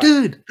he's like,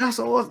 dude, that's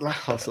awesome. I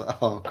was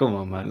like, oh, come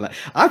on, man. Like,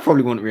 I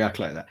probably wouldn't react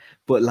like that,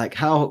 but like,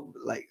 how,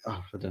 like,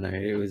 oh, I don't know.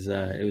 It was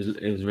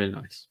really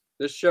nice.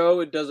 The show,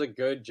 it does a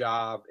good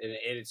job, and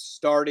it's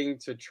starting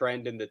to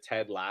trend in the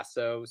Ted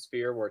Lasso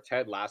sphere, where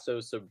Ted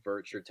Lasso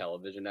subverts your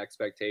television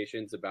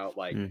expectations about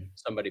like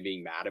somebody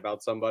being mad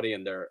about somebody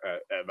and they're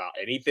about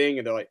anything,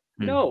 and they're like,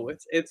 no,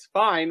 it's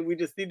fine. We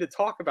just need to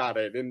talk about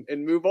it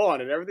and move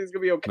on, and everything's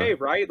gonna be okay,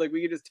 right? Like,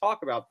 we can just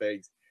talk about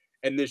things.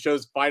 And this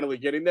show's finally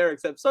getting there,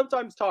 except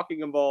sometimes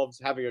talking involves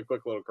having a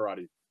quick little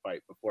karate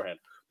fight beforehand,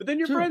 but then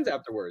you're friends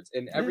afterwards,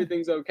 and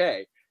everything's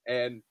okay.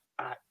 And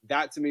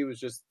that to me was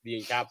just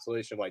the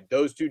encapsulation of like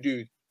those two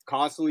dudes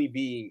constantly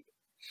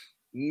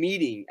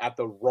meeting at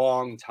the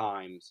wrong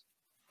times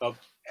of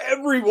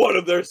every one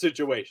of their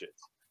situations.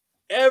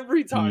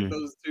 Every time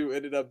those two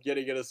ended up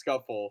getting in a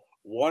scuffle,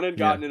 one had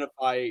gotten in a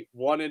fight,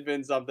 one had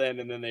been something,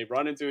 and then they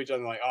run into each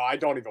other and like, oh, I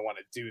don't even want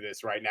to do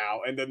this right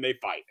now. And then they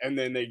fight, and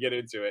then they get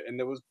into it. And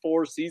there was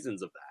 4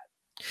 seasons of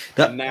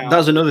that. That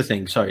was another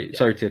thing. Sorry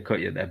to cut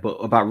you there, but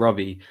about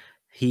Robbie,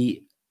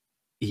 he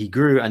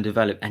grew and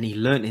developed, and he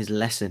learned his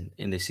lesson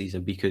in this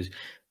season, because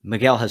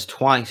Miguel has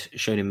twice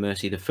shown him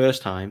mercy. The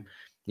first time,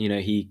 you know,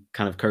 he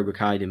kind of Cobra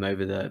Kai'd him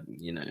over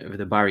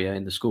the barrier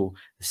in the school.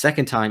 The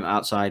second time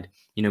outside,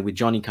 you know, with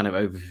Johnny kind of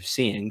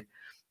overseeing,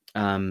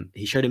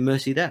 he showed him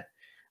mercy there.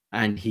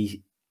 And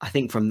I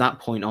think from that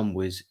point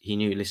onwards, he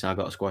knew, listen, I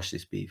got to squash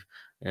this beef.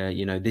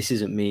 You know, this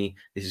isn't me.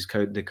 This is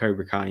the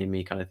Cobra Kai in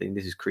me kind of thing.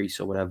 This is Kreese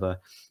or whatever.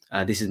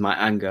 This is my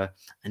anger.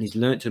 And he's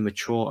learned to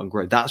mature and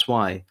grow. That's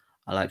why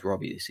I liked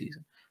Robbie this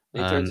season. He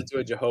turns into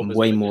a Jehovah's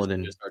way Witness more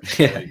than just starts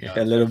killing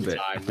a little every bit.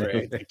 time,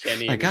 right?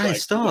 Kenny Like, was guys, like,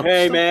 stop!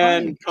 Hey stop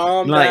man, fighting.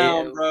 calm Like,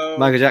 down, bro.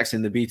 Michael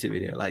Jackson, the Beat It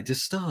video, like,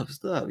 just stop,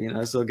 you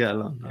know, still get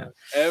along. Yeah.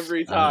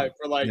 Every time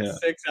for like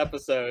 6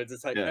 episodes,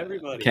 it's like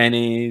everybody.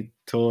 Kenny,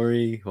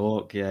 Tori,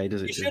 Hawk, yeah, he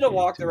does it. He should have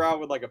walked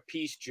around with like a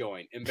peace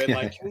joint and been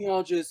like, "Can we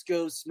all just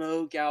go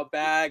smoke out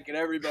back and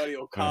everybody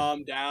will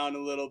calm down a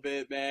little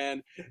bit,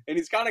 man?" And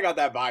he's kind of got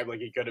that vibe, like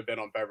he could have been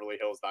on Beverly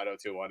Hills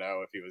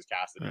 90210 if he was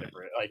casted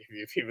different, like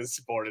if he was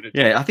supported.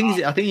 I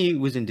think he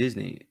was in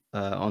Disney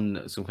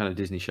on some kind of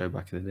Disney show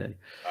back in the day.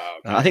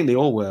 Okay. I think they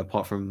all were,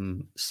 apart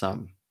from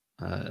Sam.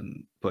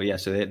 But yeah,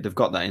 so they've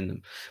got that in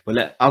them.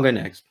 But I'll go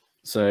next.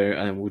 So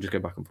and we'll just go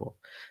back and forth.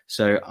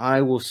 So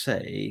I will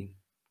say,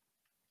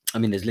 I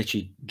mean, there's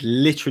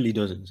literally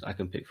dozens I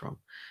can pick from,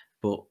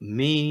 but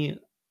me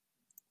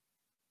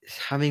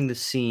having the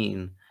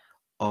scene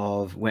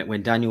of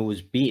when Daniel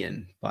was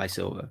beaten by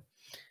Silver,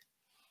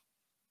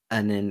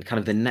 and then kind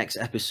of the next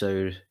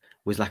episode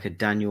was like a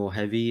Daniel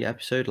heavy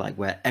episode, like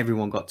where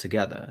everyone got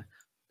together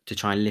to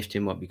try and lift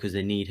him up because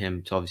they need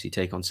him to obviously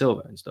take on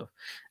Silver and stuff.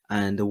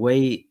 And the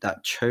way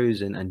that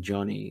Chosen and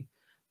Johnny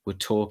were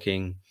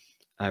talking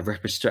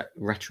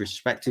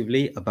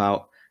retrospectively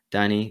about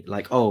Danny,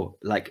 like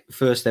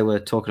first they were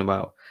talking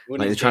about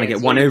like they're trying to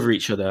get one over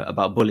each other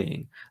about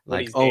bullying,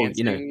 like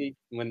you know,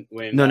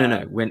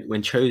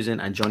 when Chosen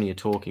and Johnny are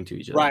talking to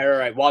each other,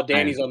 right, while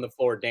Danny's on the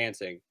floor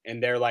dancing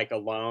and they're like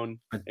alone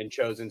and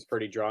Chosen's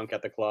pretty drunk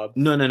at the club.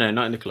 No,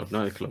 not in the club,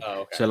 Oh,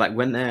 okay. So like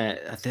when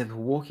they're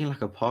walking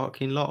like a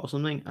parking lot or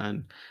something,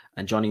 and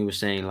Johnny was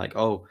saying like,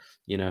 oh,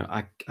 you know,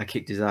 I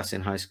kicked his ass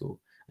in high school,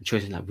 and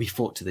Chosen like, we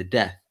fought to the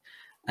death,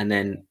 and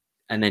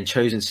then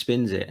Chosen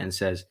spins it and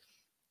says,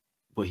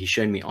 but he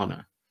showed me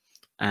honor,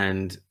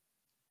 and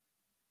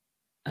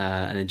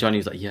then Johnny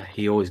was like, yeah,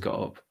 he always got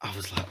up. I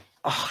was like,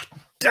 oh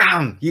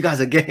damn, you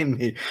guys are getting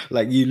me.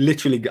 Like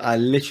I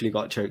literally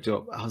got choked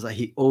up. I was like,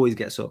 he always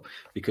gets up,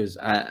 because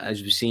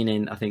as we've seen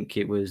in, I think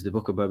it was the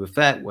Book of Boba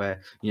Fett,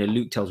 where, you know,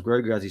 Luke tells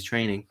Grogu as he's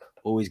training,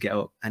 always get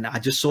up. And I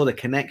just saw the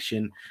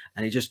connection,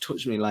 and it just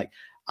touched me. Like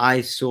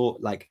I saw,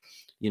 like,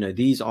 you know,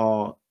 these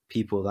are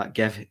people that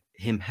gave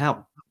him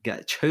hell.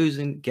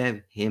 Chosen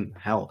gave him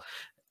hell.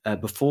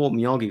 Before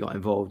Miyagi got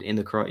involved in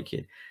the Karate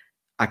Kid,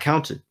 I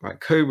counted, right?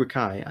 Cobra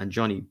Kai and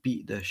Johnny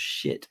beat the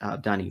shit out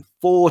of Danny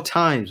 4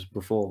 times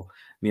before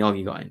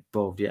Miyagi got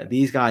involved. Yeah,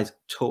 these guys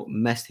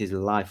messed his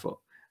life up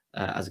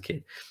as a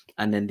kid.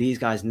 And then these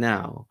guys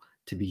now,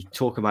 to be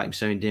talking about him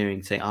so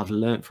endearing, saying, I've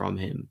learned from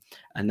him.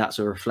 And that's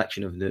a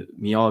reflection of the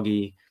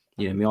Miyagi,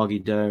 you know,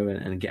 Miyagi-Do,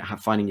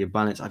 and finding your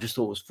balance. I just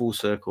thought it was full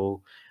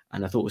circle.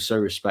 And I thought it was so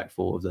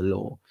respectful of the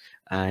law.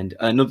 And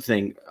another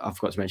thing I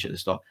forgot to mention at the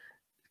start,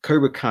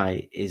 Cobra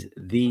Kai is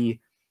the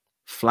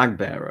flag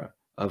bearer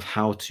of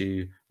how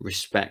to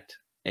respect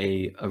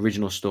a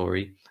original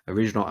story,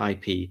 original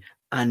IP,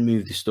 and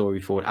move the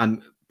story forward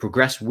and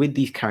progress with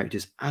these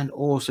characters, and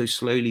also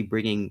slowly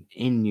bringing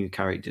in new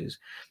characters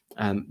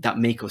that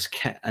make us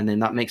care, and then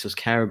that makes us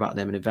care about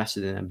them and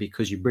invested in them,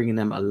 because you're bringing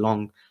them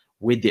along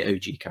with the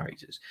OG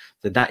characters.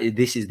 So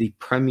this is the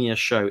premier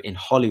show in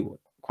Hollywood,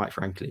 quite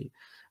frankly,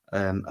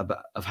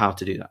 of how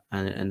to do that,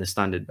 and the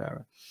standard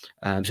bearer.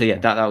 So yeah,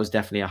 that was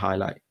definitely a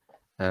highlight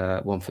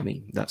one for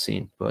me, that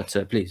scene. But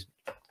please.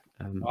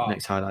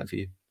 Next highlight for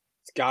you.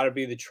 It's got to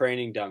be the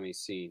training dummy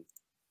scene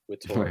with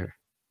Tori.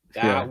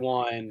 That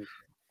one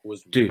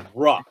was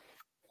rough.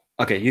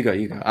 Okay, you go.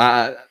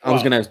 I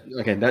was gonna.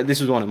 Okay, this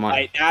was one of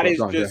mine. That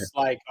is just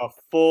like a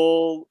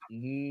full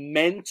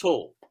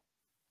mental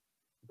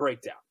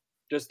breakdown,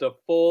 just a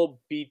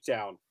full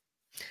beatdown.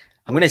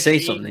 I'm gonna say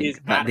something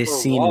that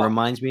this scene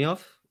reminds me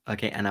of.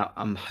 Okay, and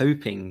I'm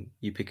hoping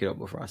you pick it up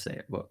before I say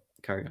it, but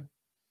carry on.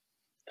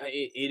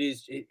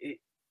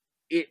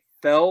 It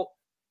felt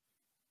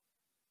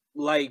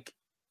like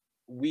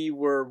we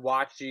were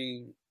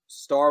watching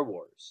Star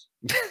Wars.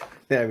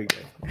 There we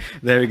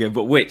go.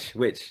 But which,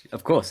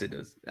 of course it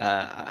does.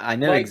 I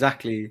know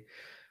exactly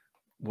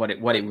what it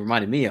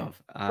reminded me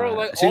of. Bro,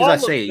 like, as soon as I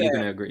say it, you're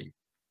gonna agree.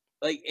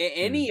 Like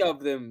any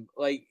of them,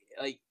 like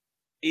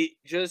it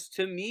just,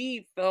 to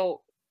me,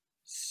 felt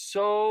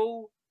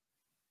so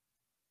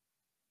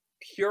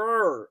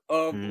pure.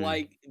 Of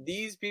like,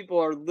 these people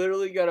are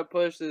literally gonna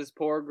push this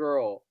poor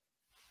girl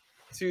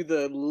to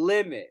the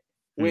limit.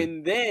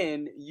 When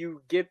then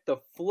you get the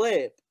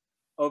flip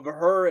of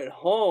her at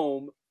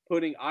home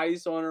putting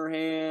ice on her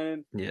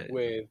hand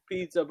with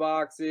pizza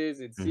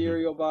boxes and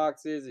cereal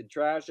boxes and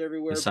trash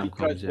everywhere,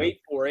 because wait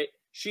for it,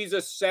 she's a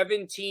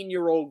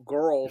 17-year-old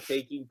girl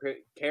taking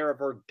care of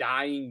her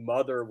dying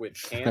mother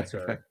with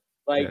cancer.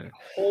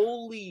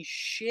 Holy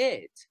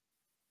shit.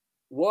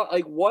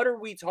 What are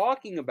we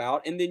talking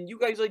about? And then you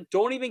guys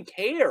don't even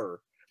care.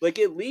 Like,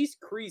 at least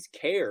Kreese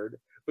cared,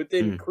 but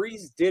then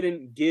Kreese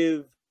didn't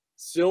give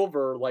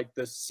Silver like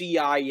the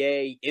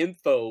CIA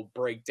info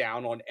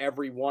breakdown on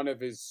every one of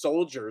his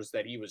soldiers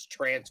that he was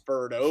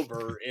transferred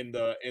over in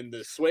the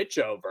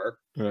switchover.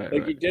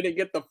 Like he didn't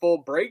get the full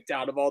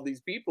breakdown of all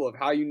these people of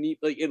how you need,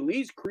 like at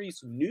least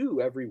Kreese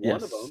knew every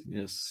one of them.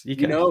 Yes,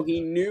 you know,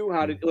 he knew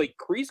how to, like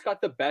Kreese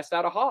got the best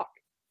out of Hawk.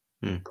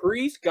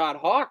 Kreese got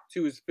Hawk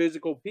to his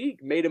physical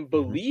peak, made him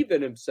believe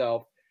in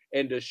himself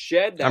and to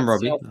shed that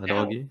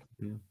self-doubt.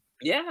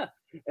 Yeah,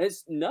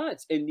 it's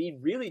nuts. And he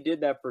really did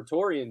that for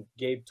Tori and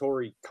gave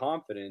Tori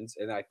confidence.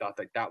 And I thought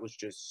like that was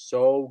just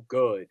so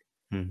good.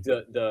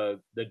 The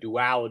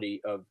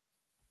duality of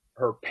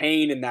her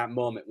pain in that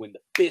moment when the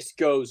fist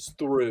goes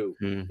through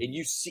and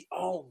you see,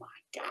 oh my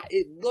God,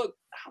 it looked,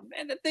 oh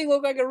man, that thing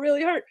looked like it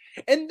really hurt.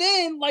 And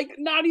then like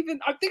not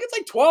even, I think it's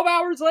like 12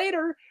 hours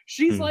later,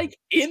 she's like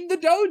in the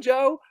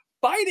dojo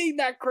fighting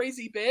that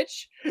crazy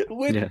bitch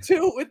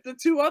with the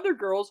two other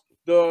girls.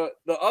 The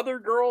other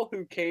girl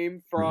who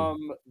came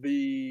from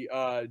the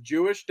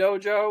Jewish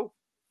dojo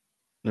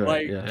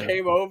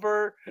came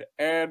over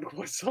and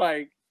was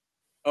like,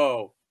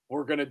 oh,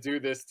 we're gonna do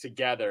this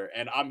together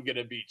and I'm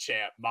gonna be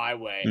champ my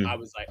way. I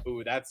was like,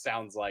 ooh, that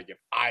sounds like if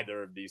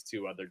either of these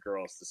two other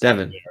girls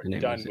decide they're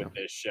done with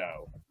this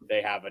show,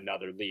 they have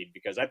another lead,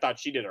 because I thought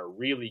she did a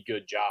really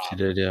good job. She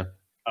did,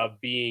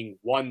 of being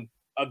one,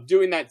 of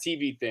doing that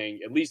TV thing,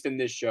 at least in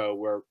this show,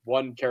 where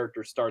one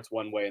character starts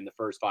one way in the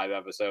first 5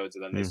 episodes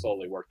and then they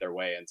slowly work their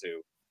way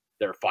into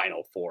their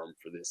final form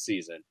for this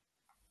season.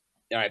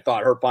 And I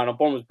thought her final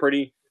form was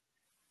pretty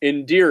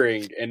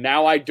endearing. And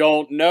now I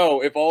don't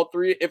know if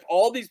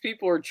all these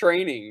people are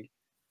training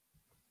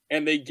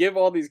and they give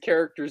all these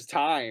characters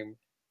time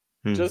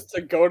just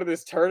to go to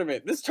this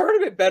tournament. This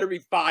tournament better be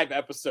 5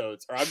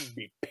 episodes or I'm gonna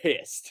be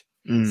pissed.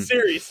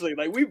 Seriously,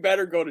 like we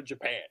better go to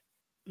Japan.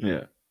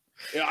 Yeah.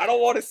 You know, I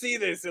don't want to see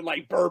this in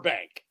like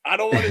Burbank. I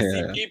don't want to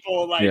see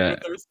people like with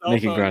their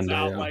cell phones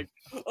out, like,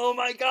 oh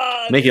my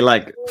God. Make it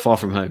like Far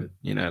From Home,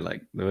 you know,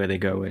 like the way they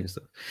go away and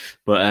stuff.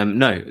 But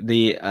no,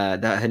 the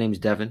that her name's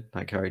Devon,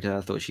 that character.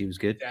 I thought she was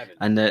good. Devon.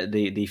 And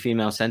the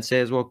female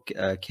sensei as well,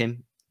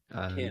 Kim.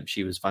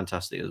 She was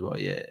fantastic as well.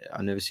 Yeah,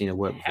 I've never seen her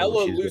work before.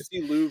 Hella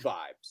Lucy Liu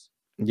vibes.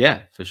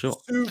 Yeah, for sure.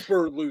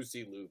 Super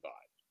Lucy Liu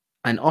vibes.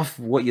 And off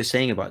what you're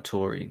saying about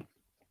Tori,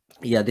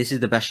 yeah, this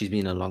is the best she's been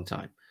in a long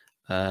time.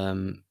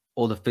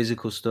 All the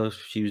physical stuff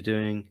she was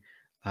doing,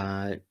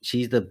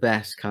 she's the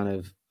best kind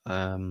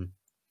of,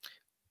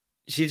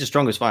 she's the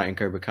strongest fighter in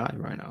Cobra Kai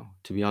right now,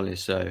 to be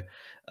honest. So,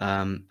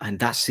 and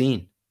that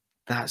scene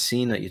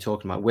that you're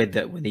talking about, with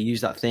that, when they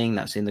use that thing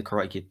that's in the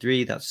Karate Kid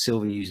 3, that's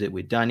Silver used it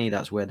with Danny.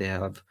 That's where they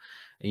have,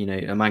 you know,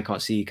 a man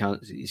can't see,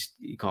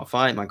 you can't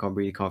fight, man can't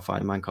breathe, you can't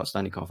fight, a man can't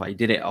stand, you can't fight. He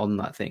did it on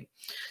that thing.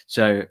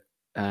 So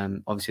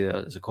obviously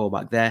there's a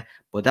callback there,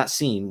 but that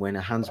scene when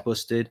her hand's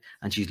busted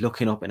and she's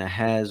looking up and her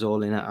hair's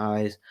all in her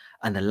eyes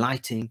and the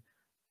lighting.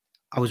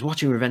 I was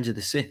watching Revenge of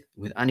the Sith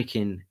with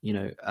Anakin, you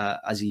know,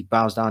 as he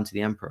bows down to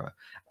the Emperor,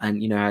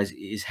 and you know, as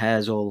his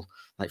hair's all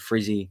like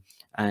frizzy,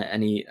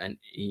 and he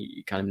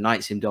kind of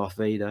knights him Darth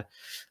Vader.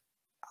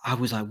 I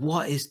was like,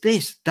 what is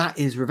this? That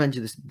is Revenge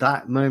of the Sith.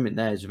 That moment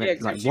there is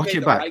like, watch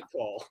it back.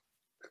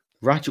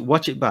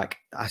 Watch it back.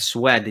 I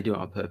swear they do it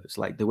on purpose.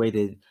 Like the way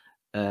they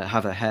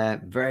have her hair,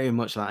 very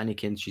much like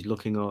Anakin. She's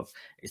looking up.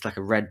 It's like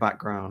a red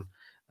background.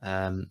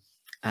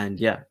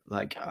 And yeah,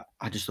 like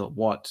I just thought,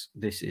 what,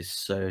 this is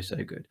so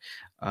good.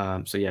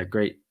 So yeah,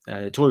 great.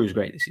 Tori was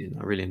great this season.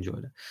 I really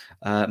enjoyed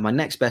it. My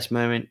next best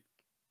moment,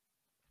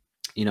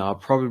 you know, I'll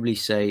probably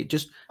say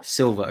just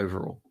Silver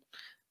overall.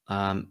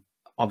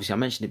 Obviously I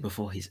mentioned it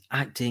before, his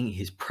acting,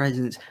 his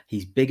presence,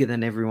 he's bigger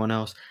than everyone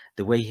else.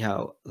 The way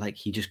how like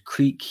he just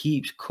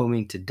keeps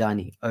coming to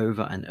Danny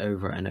over and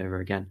over and over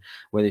again,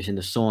 whether it's in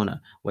the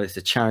sauna, whether it's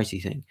the charity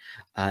thing.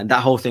 And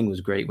that whole thing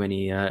was great when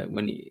he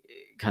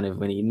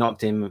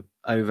knocked him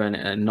over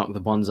and knocked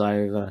the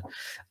bonsai over,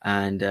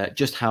 and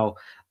just how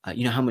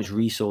you know how much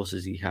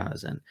resources he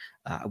has, and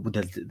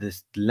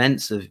the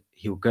lengths of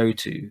he'll go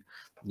to,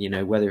 you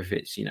know, whether if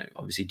it's, you know,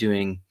 obviously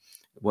doing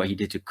what he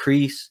did to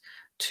Kreese,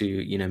 to,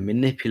 you know,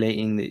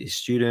 manipulating his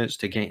students,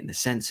 to getting the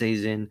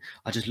senseis in.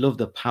 I just love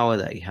the power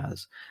that he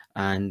has,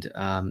 and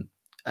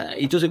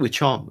he does it with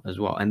charm as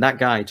well. And that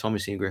guy,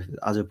 Thomas Ian Griffith,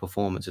 as a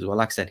performance as well,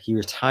 like I said, he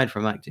retired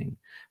from acting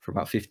for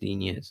about 15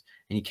 years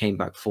and he came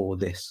back for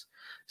this.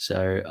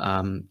 So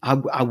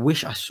I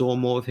wish I saw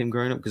more of him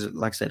growing up, because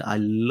like I said, I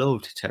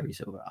loved Terry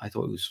Silver. I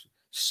thought it was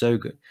so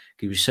good.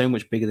 He was so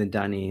much bigger than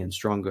Danny and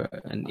stronger,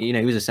 and you know,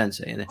 he was a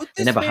sensei, and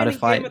they never had a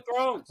fight,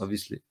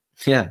 obviously.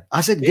 Yeah,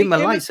 I said give him a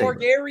lightsaber.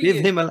 Give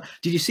him a.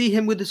 Did you see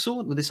him with the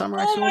sword, with the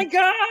samurai sword? Oh my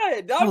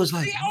God! I was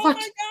like, oh what?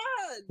 My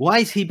God! Why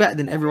is he better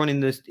than everyone in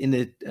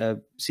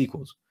the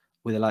sequels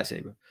with a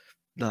lightsaber,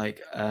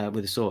 like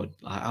with a sword?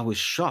 I was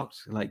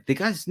shocked. Like, the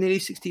guy's nearly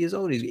 60 years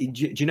old. Do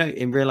you know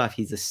in real life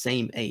he's the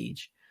same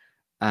age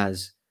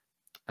as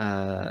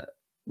Ralph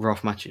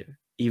Macchio,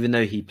 even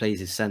though he plays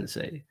his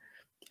sensei.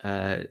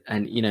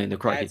 And you know, in the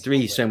Karate Kid 3,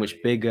 he's so much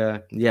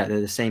bigger. Yeah, they're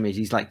the same age.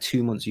 He's like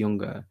 2 months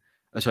younger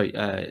sorry,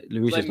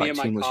 Laruso's like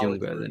 2 months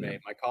younger than him.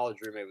 My college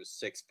roommate was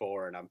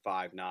 6'4" and I'm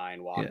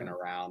 5'9", walking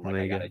around like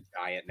I got a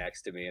giant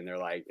next to me, and they're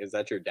like, "Is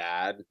that your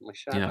dad?" I'm like,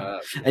 "Shut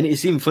up." And it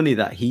seemed funny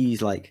that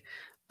he's like,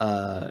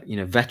 you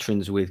know,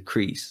 veterans with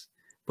Kreese,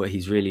 but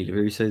he's really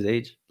Laruso's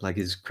age. Like,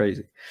 it's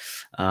crazy.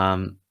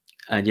 And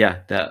yeah,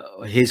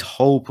 his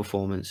whole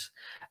performance,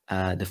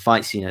 the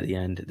fight scene at the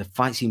end, the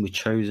fight scene with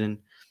Chosen,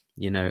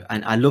 you know,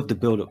 and I love the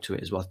build up to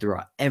it as well.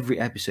 Throughout every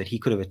episode, he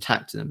could have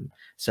attacked them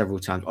several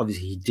times.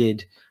 Obviously, he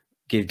did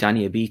give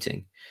Danny a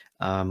beating,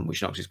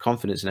 which knocks his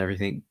confidence and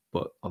everything.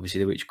 But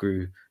obviously, which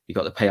grew, he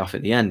got the payoff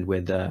at the end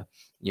with,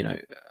 you know,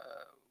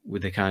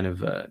 with the kind of,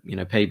 you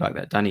know, payback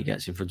that Danny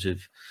gets in front of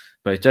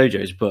both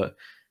dojos. But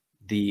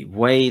the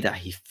way that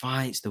he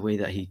fights, the way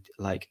that he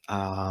like,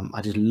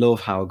 I just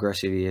love how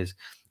aggressive he is.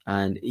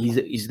 And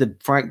he's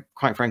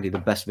quite frankly, the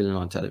best villain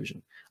on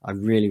television. I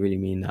really, really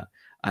mean that.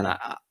 And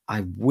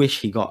I wish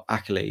he got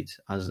accolades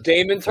as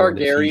Daemon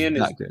Targaryen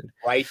is good.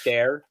 Right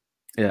there.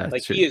 Yeah,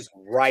 like he is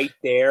right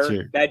there.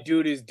 True. That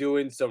dude is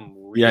doing some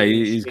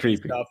really he's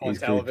creepy stuff on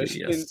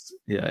television. Creepy, yes.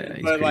 Yeah,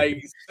 but creepy.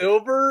 Like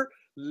Silver,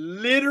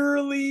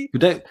 literally.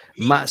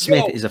 Matt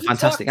Smith is a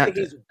fantastic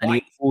actor, and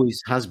he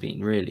always has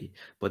been, really.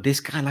 But this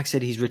guy, like I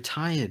said, he's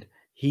retired.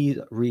 He's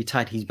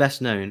retired. He's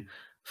best known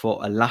for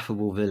a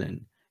laughable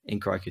villain in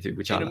Karate 3,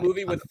 which in a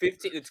movie with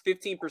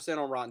 15%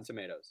 on Rotten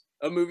Tomatoes.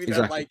 A movie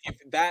that like if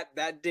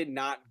that did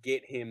not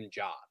get him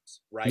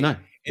jobs, right? No,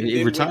 and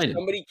he retired.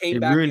 Somebody came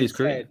back and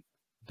said,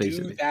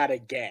 "Do that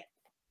again."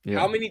 Yeah.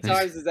 How many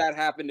times does that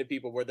happen to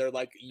people where they're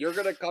like, "You're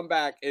gonna come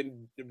back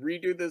and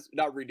redo this,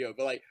 not redo it,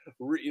 but like,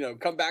 you know,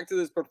 come back to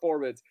this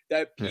performance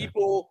that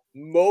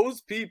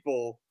most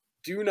people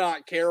do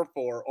not care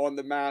for on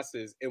the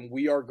masses, and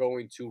we are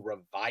going to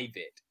revive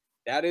it."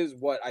 That is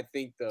what I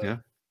think the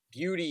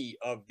beauty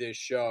of this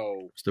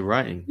show. It's the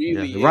writing.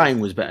 Really the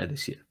writing was better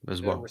this year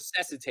as well.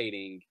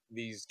 Resuscitating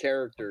these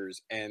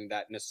characters and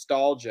that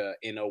nostalgia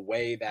in a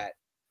way that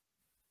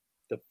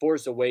The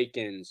Force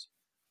Awakens,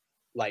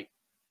 like,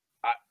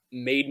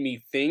 made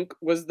me think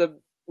was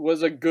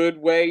a good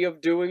way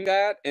of doing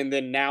that, and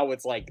then now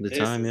it's like this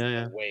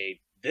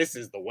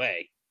is the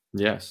way.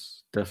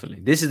 Yes,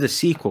 definitely. This is the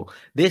sequel.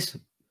 This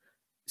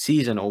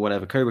season or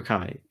whatever, Cobra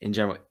Kai in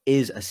general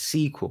is a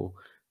sequel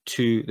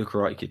to the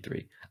Karate Kid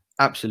 3.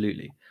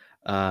 Absolutely.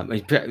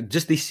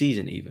 Just this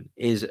season even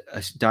is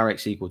a direct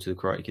sequel to the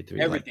Karate Kid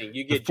 3. Everything like,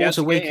 you get, Force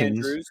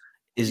Awakens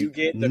is you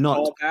get the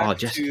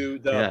callback to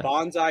the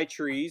bonsai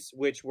trees,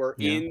 which were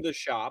in the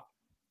shop.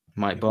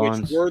 Mike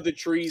Barnes, which were the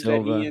trees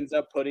Silver, that he ends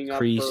up putting up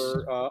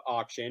for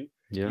auction.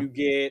 Yeah. You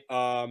get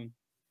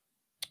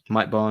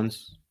Mike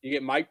Barnes. You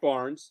get Mike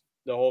Barnes,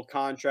 the whole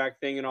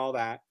contract thing and all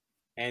that.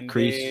 And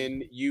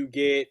then you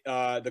get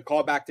the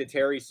callback to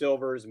Terry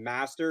Silver's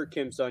master,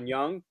 Kim Sun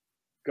Young,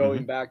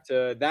 going back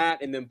to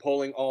that, and then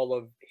pulling all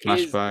of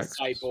his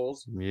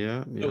disciples.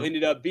 Yeah. So it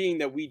ended up being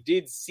that we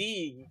did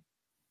see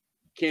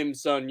Kim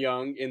Sun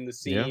Young in the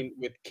scene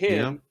with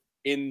Kim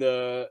in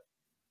the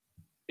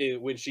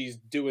when she's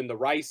doing the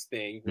rice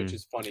thing, which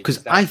is funny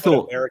because I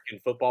thought American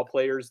football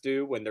players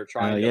do when they're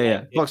trying to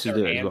get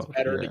their hands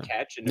better to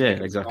catch and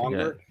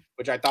stronger,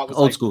 which I thought was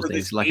old like, school for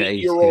things, this like an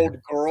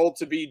 8-year-old girl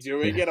to be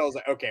doing it. I was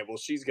like, okay, well,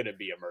 she's gonna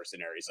be a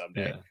mercenary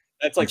someday.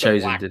 That's like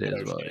Chosen did it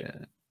as well.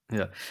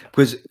 Yeah,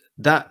 because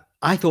that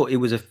I thought it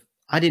was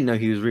I didn't know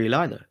he was real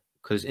either,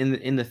 because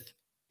in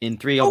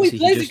 3 obviously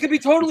he just could be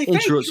totally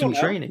interrupts some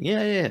training.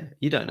 Yeah,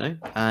 you don't know,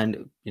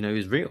 and you know he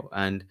was real.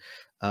 And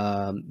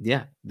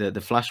the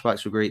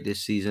flashbacks were great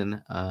this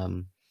season,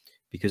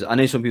 because I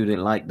know some people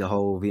didn't like the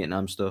whole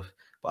Vietnam stuff,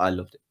 but I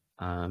loved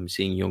it.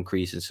 Seeing young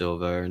Kreese and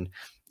Silver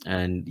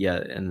and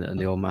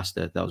the old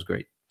master, that was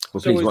great.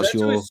 Well, so please, is that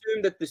to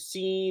assume that the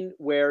scene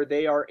where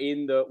they are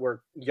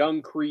where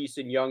young Kreese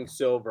and young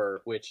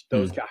Silver, which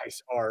those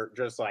guys are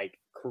just like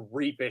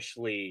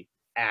creepishly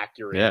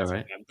accurate. Yeah,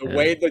 right. The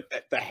way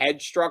that the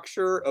head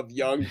structure of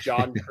young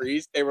John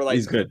Kreese, they were like,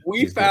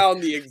 we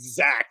found the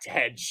exact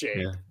head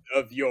shape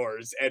of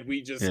yours, and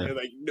we just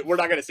like, we're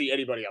not gonna see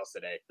anybody else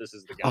today. This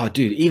is the guy. Oh,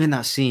 dude, even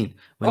that scene.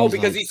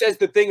 Because he says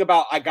the thing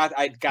about I got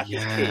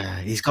this kid.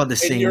 He's got the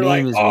same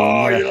name as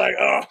me. You're like,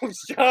 oh,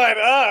 shut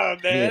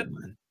up,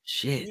 man.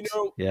 Shit. You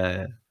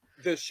know,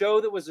 the show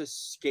that was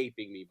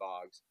escaping me,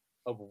 Bogz,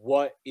 of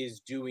what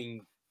is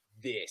doing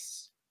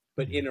this,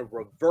 but in a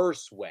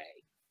reverse way,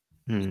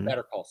 is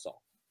Better Call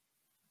Saul.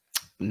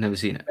 Never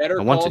seen it. Better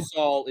Call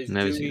Saul is the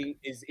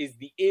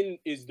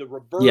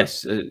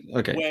reverse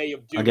way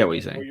of doing I get what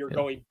you're saying. Where you're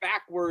going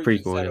backwards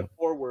instead of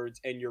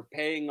forwards, and you're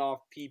paying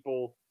off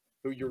people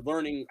who you're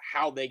learning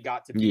how they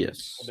got to be able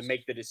to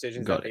make the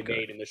decisions that they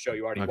made in the show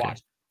you already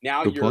watched.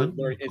 Now you're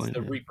learning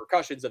the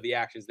repercussions of the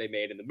actions they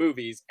made in the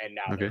movies, and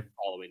now they're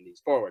following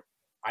these forward.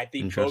 I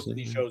think both of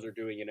these shows are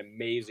doing an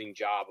amazing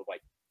job of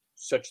like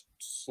such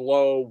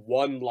slow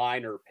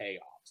one-liner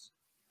payoffs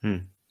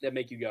that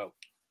make you go,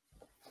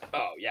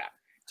 "Oh yeah."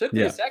 Took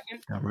me a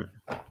second. So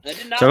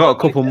I got a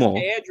couple more.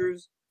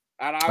 Andrews,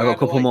 I got a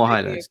couple more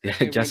highlights.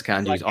 Jessica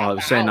Andrews. Oh, it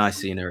was so nice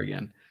seeing her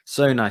again.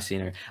 So nice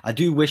seeing her. I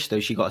do wish though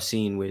she got a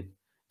scene with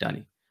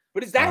Danny.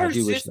 But is that her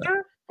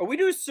sister? Are we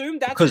to assume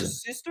that's her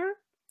sister?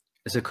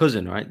 It's a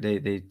cousin, right?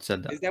 They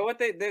said that. Is that what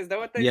they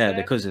yeah, said?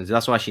 they're cousins.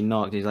 That's why she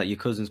knocked. He's like, your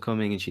cousin's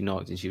coming, and she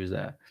knocked, and she was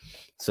there.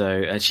 So,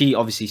 and she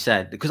obviously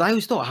said, because I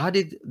always thought, how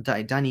did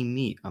Danny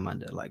meet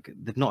Amanda? Like,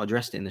 they've not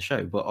addressed it in the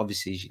show, but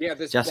obviously,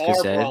 this Jessica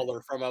bar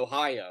brawler from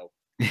Ohio.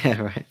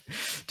 Yeah, right.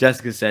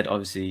 Jessica said,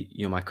 obviously,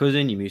 you're my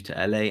cousin. You moved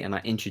to LA, and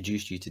I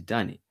introduced you to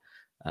Danny.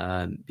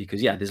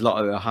 Because there's a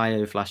lot of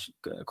Ohio flash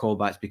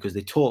callbacks because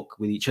they talk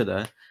with each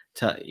other.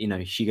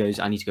 She goes,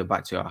 I need to go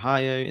back to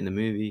Ohio in the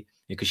movie.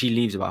 Because she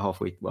leaves about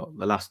halfway, well,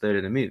 the last third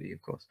of the movie,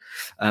 of course.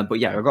 But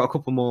yeah, I've got a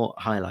couple more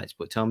highlights,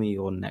 but tell me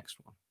your next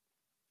one.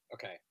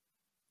 Okay.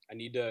 I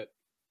need to... Okay.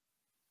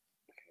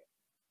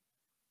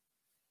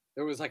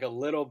 There was like a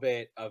little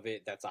bit of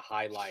it that's a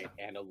highlight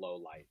and a low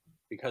light.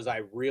 Because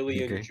I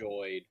really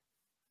enjoyed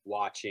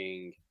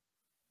watching...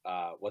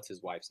 what's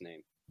his wife's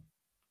name?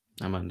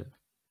 Amanda.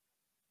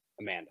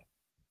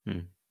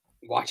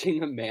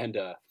 Watching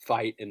Amanda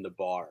fight in the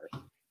bar.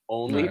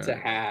 Only to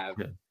have...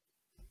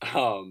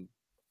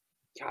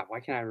 God, why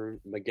can't I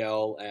remember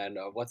Miguel and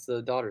what's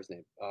the daughter's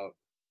name?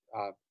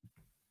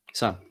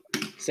 Sam.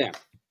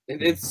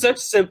 It's such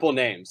simple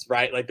names,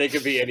 right? Like they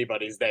could be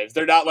anybody's names.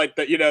 They're not like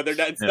they're not.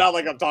 It's not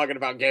like I'm talking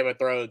about Game of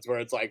Thrones where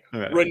it's like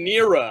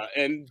Rhaenyra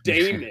and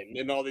Daemon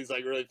and all these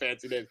like really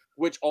fancy names,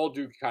 which all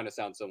do kind of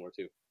sound similar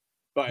too.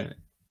 But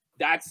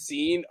that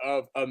scene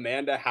of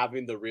Amanda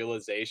having the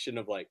realization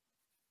of like,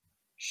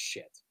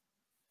 shit.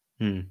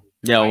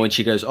 Yeah, when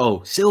she goes,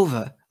 "Oh,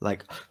 silver!"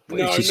 Like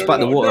she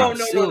spat the water out.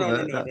 No.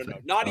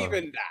 Not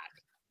even that.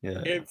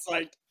 Yeah, it's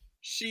like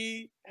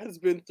she has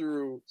been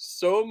through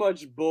so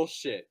much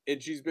bullshit,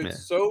 and she's been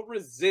so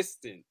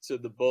resistant to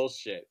the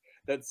bullshit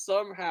that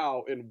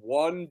somehow in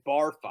one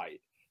bar fight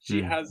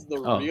she has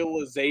the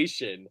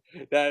realization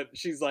that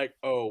she's like,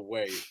 "Oh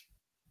wait,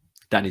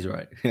 Danny's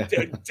right.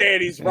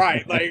 Danny's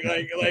right. Like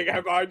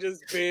have I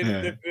just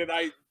been? And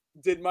I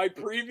did my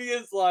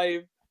previous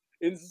life."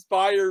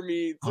 Inspire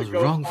me to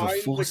go find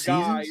the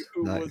guy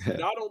who was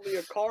not only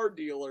a car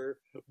dealer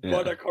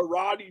but a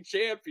karate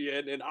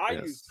champion, and I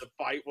used to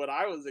fight when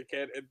I was a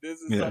kid, and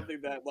this is something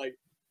that like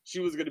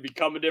she was going to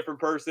become a different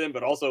person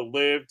but also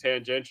live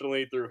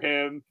tangentially through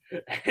him,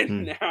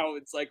 and now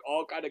it's like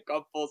all kind of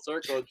come full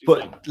circle.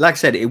 But like I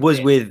said, it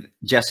was with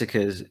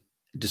Jessica's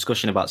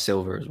discussion about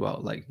Silver as well.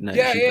 Like no,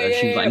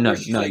 she was like no,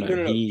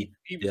 he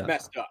was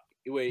messed up.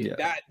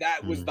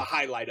 That was the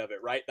highlight of it,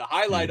 right? The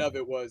highlight of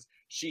it was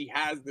she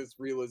has this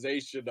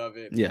realization of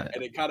it,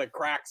 and it kind of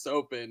cracks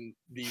open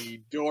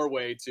the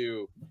doorway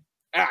to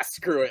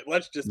screw it,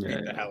 let's just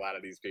beat the hell out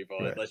of these people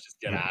and let's just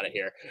get out of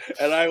here.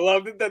 And I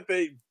loved it that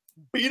they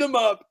beat them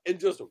up and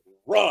just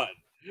run.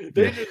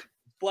 They just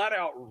flat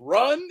out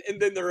run,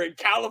 and then they're in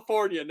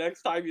California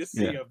next time you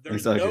see them.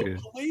 There's no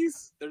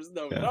police, there's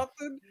no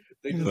nothing.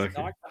 They just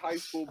knock the high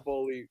school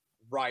bully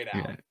right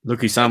out.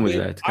 Lucky Sam was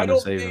there to kind of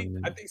save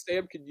him. I think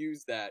Sam could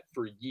use that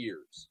for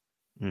years.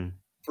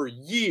 For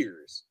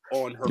years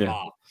on her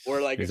mom.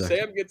 Or like if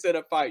Sam gets in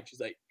a fight, she's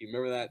like, you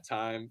remember that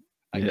time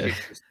I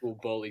kicked the school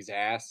bully's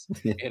ass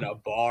in a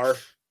bar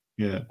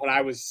when I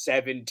was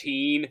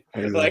 17?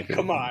 Like,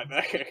 come on.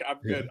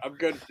 I'm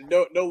good.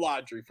 No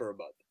laundry for a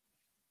month.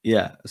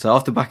 Yeah. So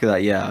off the back of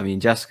that, I mean,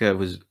 Jessica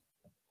was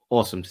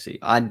awesome to see.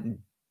 I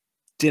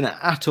didn't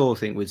at all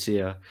think we'd see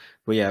her,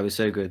 but it was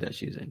so good that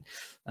she was in.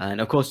 And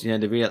of course,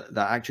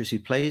 that actress who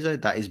plays her,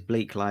 that is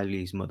Blake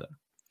Lively's mother,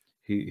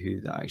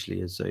 who that actually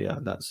is. So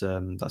that's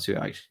who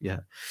actually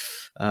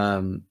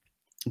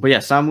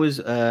but Sam was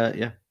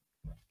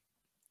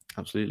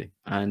absolutely.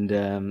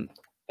 And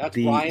that's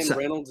Ryan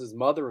Reynolds'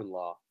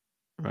 mother-in-law,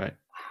 right?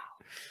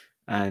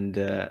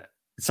 And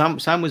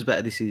Sam was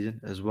better this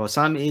season as well.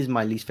 Sam is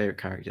my least favorite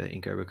character in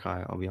Cobra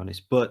Kai, I'll be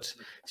honest, but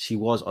she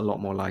was a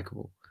lot more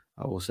likable,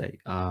 I will say.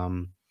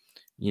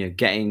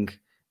 Getting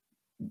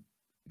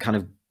kind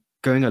of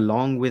going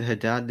along with her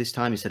dad this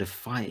time instead of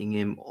fighting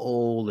him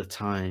all the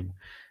time.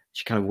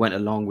 She kind of went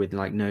along with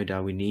like, no,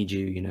 Dad, we need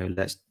you.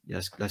 Let's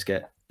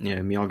get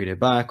Miyagi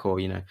back, or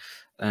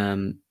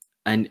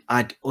and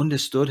I'd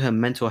understood her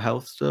mental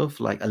health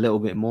stuff like a little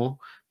bit more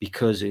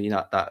because of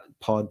that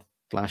pod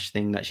flash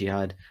thing that she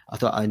had. I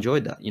thought I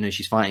enjoyed that.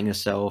 She's fighting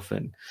herself,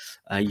 and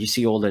you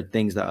see all the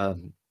things that are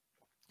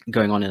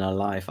going on in her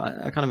life.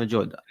 I kind of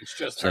enjoyed that. It's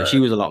just so she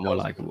was a lot more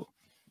likable.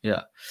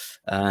 Yeah.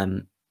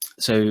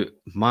 So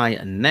my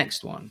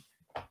next one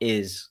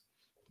is,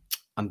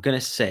 I'm gonna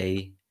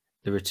say,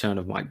 the return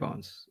of Mike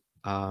Barnes.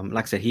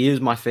 Like I said, he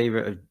is my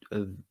favorite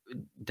of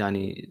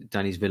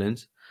Danny's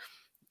villains,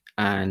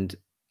 and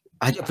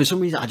for some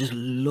reason I just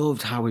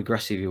loved how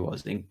aggressive he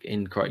was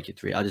in Karate Kid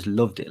 3. I just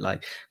loved it,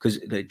 like, because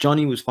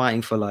Johnny was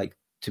fighting for like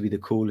to be the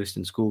coolest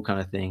in school kind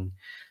of thing,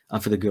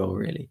 and for the girl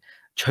really.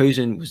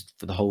 Chosen was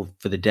for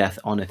the death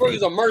honor thing. He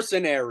was a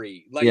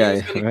mercenary, like he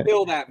was gonna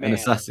kill that man, an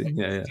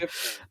assassin.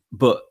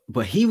 But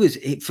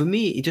for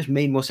me, it just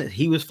made more sense.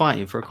 He was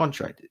fighting for a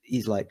contract.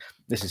 He's like,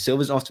 listen,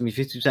 Silver's after me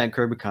 50%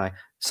 Cobra Kai.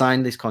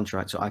 Sign this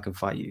contract so I can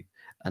fight you,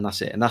 and that's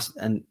it.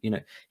 And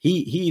he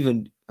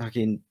even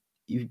fucking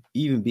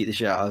even beat the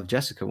shit out of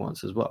Jessica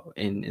once as well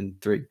in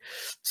 3.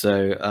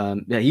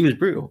 So yeah, he was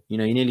brutal. You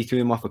know, he nearly threw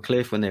him off a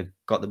cliff when they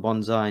got the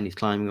bonsai and he's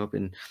climbing up.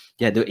 And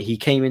yeah, he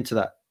came into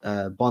that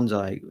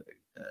bonsai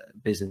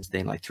business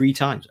thing like 3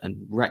 times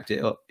and wrecked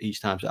it up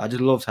each time. So I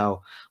just loved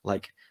how,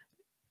 like,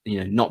 you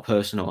know, not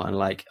personal and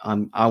like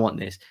I want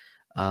this.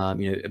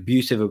 You know,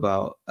 abusive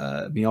about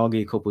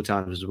Miyagi a couple of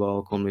times as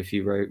well, calling me a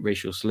few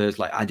racial slurs.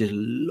 Like, I just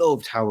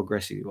loved how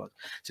aggressive he was.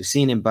 So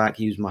seeing him back,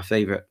 he was my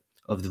favorite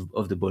of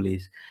the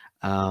bullies.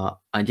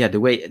 And yeah, the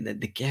way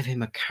they gave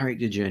him a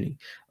character journey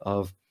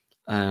of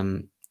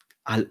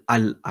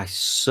I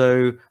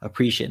so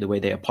appreciate the way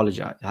they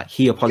apologize. Like,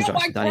 he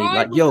apologized to Danny,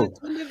 like, yo,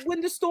 when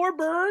the store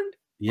burned.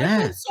 Yeah,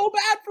 I felt so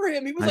bad for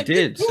him. He was like,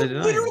 did. "You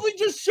literally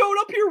just showed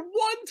up here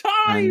one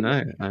time.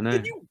 I know.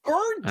 And you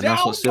burned down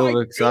that's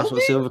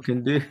what Silver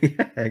can do.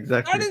 Yeah,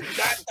 exactly.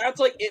 That's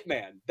like Ip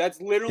Man.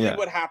 That's literally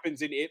what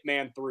happens in Ip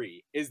Man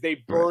 3. Is they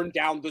burn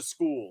down the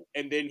school,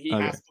 and then he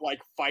has to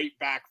like fight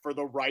back for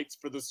the rights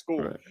for the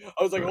school.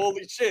 I was like,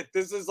 holy shit!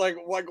 This is like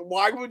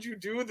why would you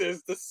do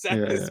this to set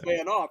this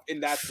man off?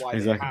 And that's why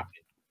they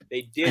happened.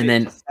 They did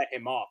it to set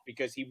him off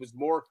because he was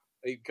more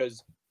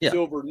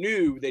Silver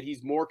knew that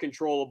he's more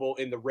controllable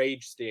in the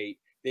rage state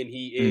than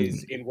he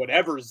is in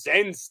whatever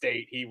Zen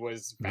state he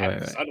was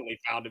suddenly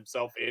found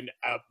himself in,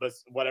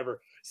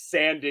 whatever,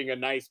 sanding a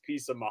nice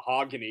piece of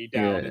mahogany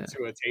down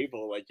into a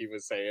table, like he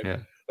was saying.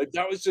 Like,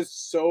 that was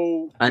just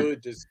so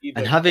good to see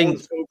the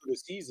course over the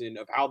season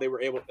of how they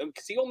were able,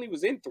 because he only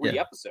was in 3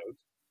 episodes.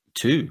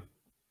 2.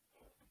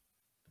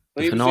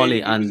 The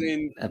finale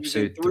and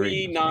episode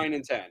 3, 9,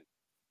 and 10.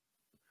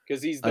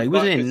 Because he's the,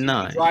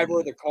 the driver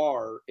of the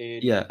car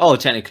in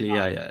technically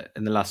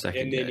in the last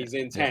second, and then he's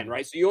in 10,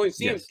 right? So you only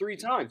see him 3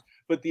 times,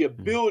 but the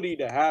ability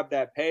to have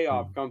that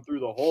payoff come through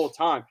the whole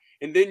time,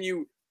 and then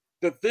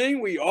the thing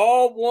we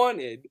all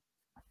wanted,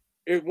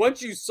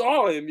 once you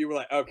saw him, you were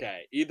like,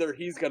 okay, either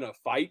he's gonna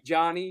fight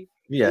Johnny,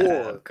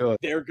 or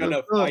they're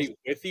gonna fight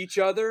with each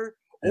other,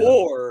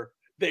 or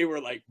they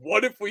were like,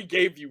 what if we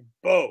gave you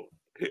both?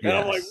 And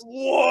I'm like,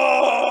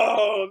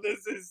 whoa,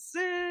 this is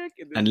sick.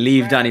 And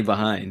leave Danny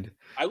behind.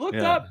 I looked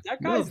up. That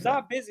guy's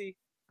not busy.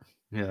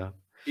 Yeah.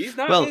 He's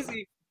not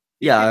busy.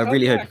 I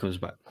really hope he comes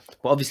back.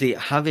 But obviously,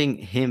 having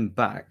him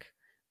back,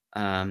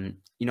 you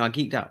know, I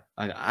geeked out.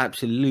 I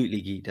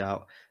absolutely geeked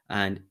out.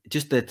 And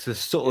just the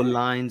subtle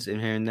lines in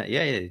here and there.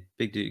 Yeah,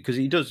 big dude. Because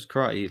he does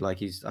karate.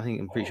 Like,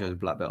 I'm pretty sure he's a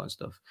black belt and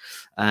stuff.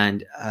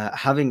 And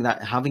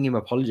having him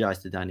apologize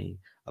to Danny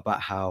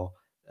about how,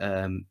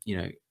 you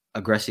know,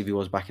 aggressive he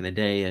was back in the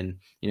day, and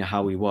you know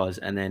how he was,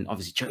 and then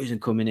obviously Chosen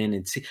coming in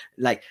and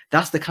like,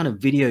 that's the kind of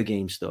video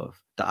game stuff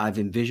that I've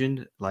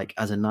envisioned, like,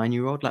 as a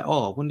 9-year-old. Like,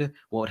 oh, I wonder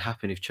what would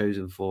happen if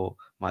Chosen fought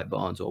Mike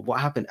Barnes, or what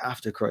happened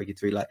after Karate Kid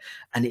 3, like,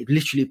 and it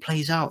literally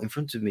plays out in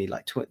front of me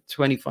like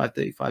 25,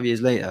 35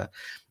 years later.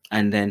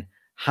 And then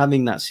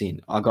having that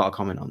scene, I got a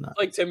comment on that,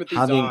 like Timothy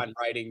Zahn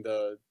writing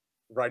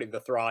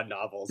the Thrawn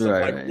novels,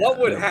 what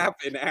would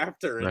happen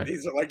after, and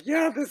these are like,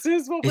 this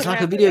is what it's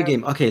like a video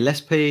game. Okay,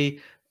 let's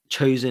play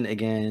Chosen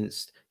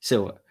against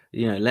Silver,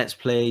 you know, let's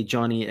play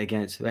Johnny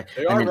against, they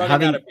are running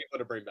out of people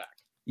to bring back.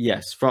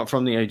 Yes,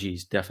 from the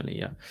OGs,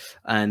 definitely,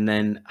 and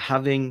then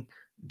having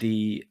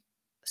the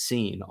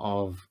scene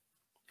of,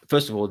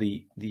 first of all,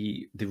 the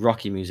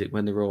Rocky music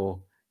when they're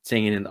all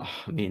singing, and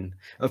I mean,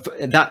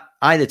 that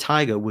Eye the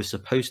Tiger was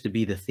supposed to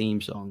be the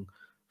theme song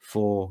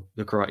for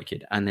the Karate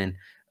Kid, and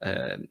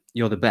then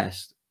You're the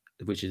Best,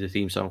 which is the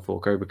theme song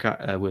for Cobra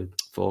Kai,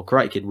 for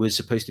Karate Kid, was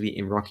supposed to be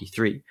in Rocky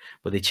 3,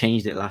 but they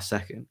changed it last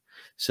second.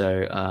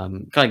 So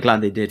kind of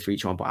glad they did for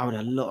each one. But I would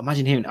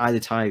imagine hearing Eye the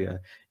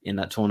Tiger in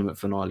that tournament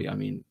finale. I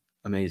mean,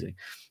 amazing.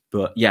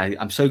 But yeah,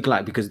 I'm so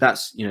glad, because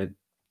that's, you know,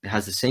 it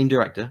has the same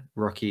director,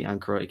 Rocky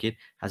and Karate Kid,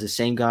 has the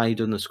same guy who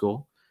done the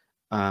score.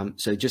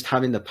 So just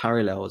having the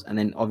parallels, and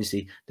then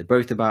obviously they're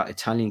both about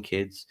Italian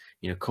kids,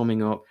 you know,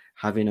 coming up,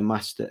 having a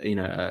master, you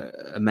know,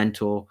 a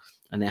mentor,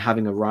 and then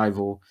having a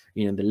rival.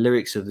 You know, the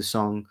lyrics of the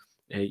song,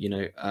 you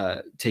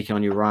know, taking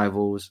on your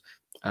rivals,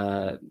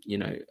 you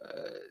know,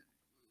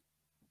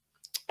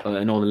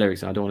 and all the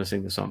lyrics. And I don't want to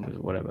sing the song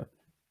or whatever,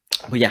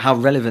 but yeah, how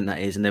relevant that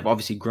is. And they've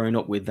obviously grown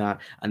up with that,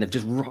 and they've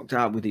just rocked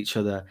out with each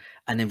other.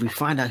 And then we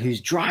find out who's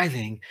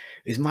driving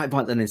is Mike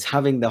Barnes, and it's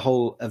having the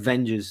whole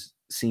Avengers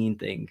scene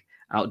thing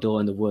outdoor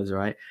in the woods,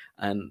 right?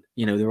 And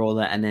you know, they're all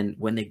there. And then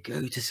when they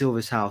go to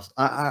Silver's house,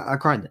 I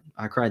cried then.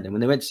 I cried then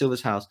when they went to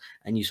Silver's house,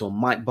 and you saw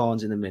Mike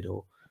Barnes in the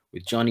middle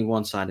with Johnny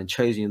one side and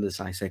Chosen on the other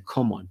side. I said,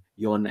 "Come on,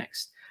 you're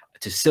next."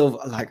 To Silver,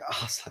 like,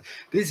 oh,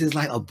 this is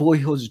like a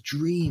boyhood's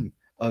dream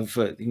of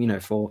you know,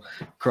 for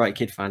Karate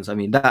Kid fans. I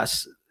mean,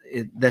 that's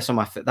on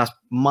my, that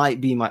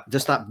might be my,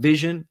 just that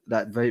vision,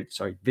 that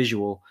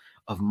visual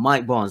of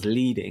Mike Barnes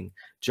leading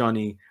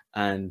Johnny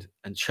and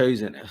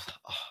Chosen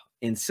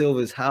in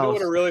Silver's house. You know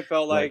what it really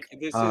felt like?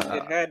 This is,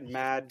 it had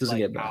mad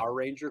like Power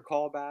Ranger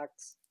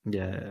callbacks.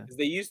 Yeah,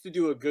 they used to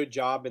do a good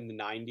job in the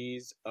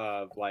 90s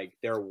of like,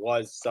 there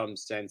was some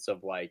sense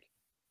of like,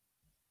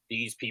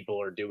 these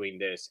people are doing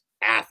this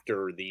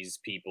after these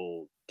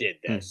people did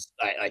this,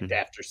 like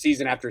after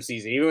season,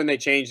 even when they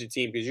changed the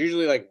team, because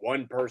usually like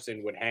one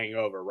person would hang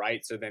over,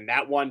 right? So then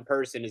that one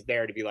person is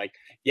there to be like,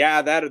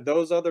 yeah,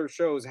 those other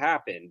shows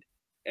happened,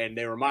 and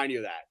they remind you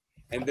of that.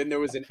 And then there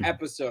was an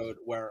episode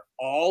where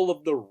all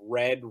of the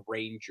Red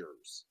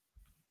Rangers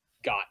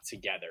got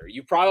together.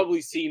 You've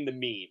probably seen the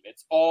meme.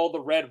 It's all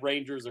the Red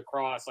Rangers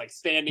across, like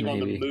standing on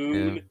the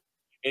moon. Yeah.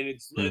 And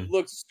it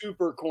looks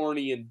super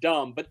corny and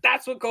dumb, but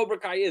that's what Cobra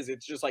Kai is.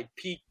 It's just like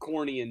peak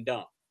corny and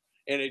dumb.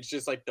 And it's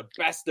just like the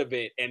best of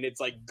it. And it's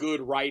like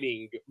good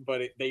writing,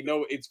 but they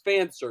know it's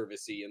fan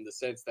servicey in the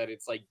sense that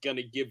it's like going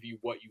to give you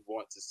what you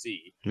want to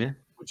see. Yeah.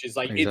 Which is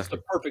like, it's the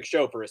perfect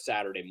show for a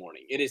Saturday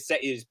morning. It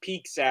is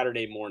peak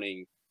Saturday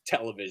morning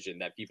television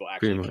that people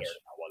actually cared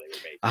about while they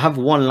were making. I have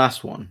one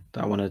last one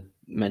that I want to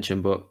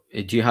mention, but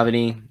do you have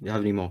any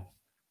more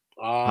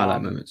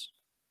highlight moments?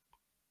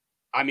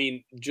 I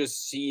mean,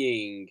 just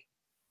seeing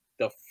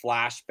the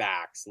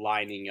flashbacks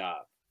lining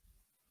up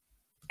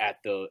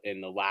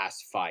in the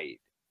last fight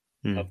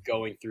of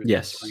going through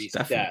the 3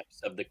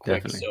 steps of the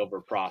Quicksilver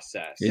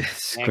process.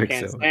 Yes, man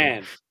can't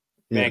stand,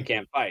 man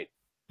can't fight.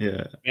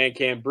 Yeah, man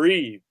can't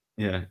breathe.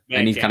 Yeah,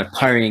 and he's kind of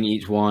parrying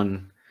each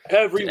one.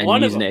 Every and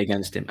one using of them. it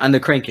against him, and the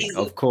cranking.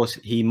 Of course,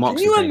 he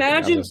mocks. Can you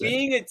imagine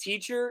being a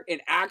teacher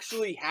and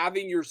actually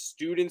having your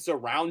students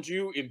around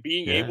you and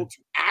being able to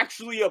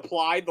actually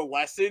apply the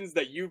lessons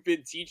that you've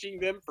been teaching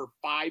them for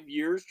 5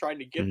 years, trying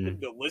to get them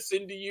to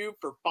listen to you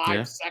for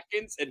 5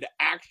 seconds and to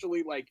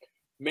actually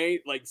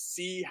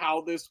see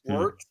how this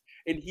works?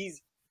 And he's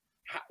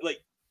like,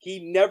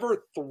 he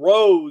never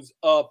throws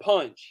a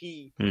punch.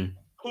 He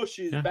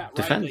pushes back,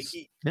 defense.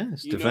 Right? Like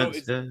it's defense.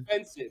 It's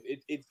defensive.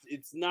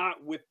 It's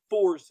not with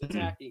force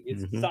attacking.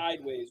 It's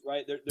sideways,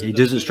 right? He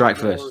doesn't strike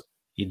first.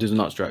 He does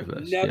not strike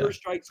first. Never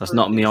strikes That's first.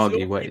 not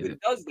Miyagi way. Even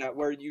does that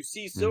where you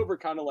see Silver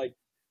kind of like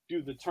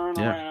do the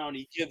turnaround.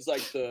 He gives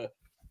like the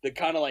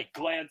kind of like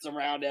glance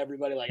around to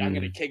everybody, like I'm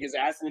gonna kick his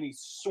ass, and then he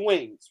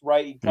swings,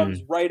 right? He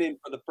comes right in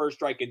for the first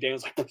strike, and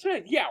Daniel's like,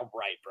 yeah,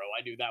 right, bro.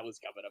 I knew that was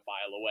coming a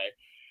mile away.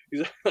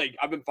 He's like,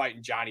 I've been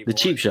fighting Johnny. The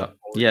cheap shot.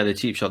 Yeah, the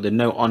cheap shot. The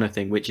no honor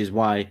thing, which is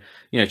why,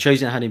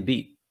 Chosen had him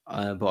beat.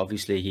 But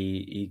obviously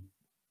he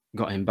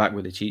got him back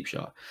with a cheap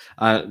shot.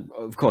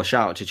 Of course,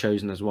 shout out to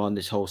Chosen as well in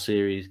this whole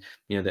series.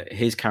 That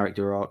his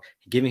character arc,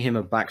 giving him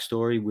a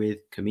backstory with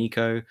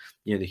Kamiko,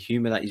 the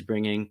humor that he's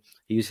bringing.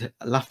 He was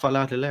laugh out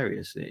loud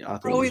hilarious. I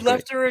thought he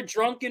left her a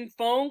drunken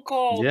phone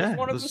call. Yeah,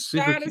 one of the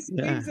saddest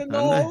things in the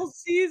whole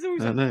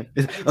season. I know.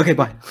 Okay,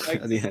 bye.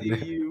 Like to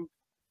see you.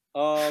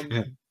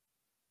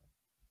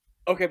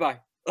 Okay, bye.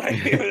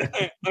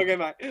 Okay,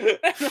 bye.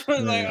 I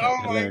was like, oh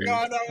my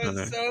god, that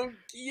was so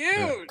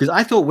cute. Because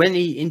I thought when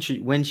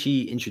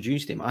she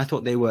introduced him, I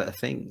thought they were a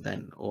thing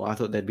then, or I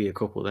thought they'd be a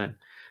couple then.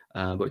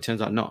 But it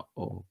turns out not.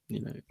 Or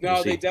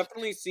no, they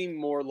definitely seem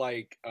more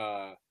like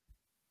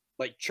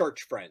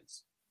church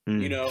friends.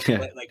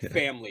 Like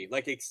family,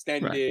 like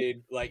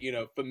extended, like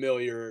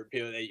familiar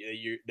people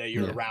that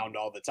you're around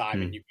all the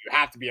time, and you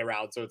have to be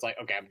around. So it's like,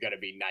 okay, I'm gonna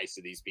be nice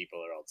to these people,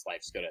 or else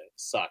life's gonna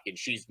suck. And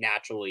she's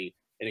naturally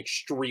an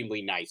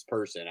extremely nice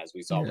person, as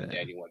we saw when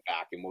Danny went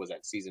back. And what was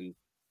that, season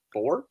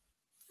 4?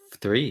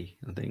 3,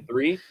 I think.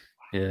 3?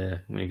 Yeah,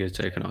 when he goes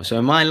taken off.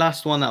 So my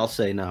last one that I'll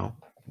say now,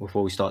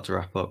 before we start to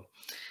wrap up,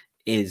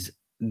 is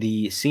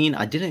the scene.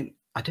 I don't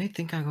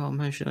think I got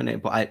emotional on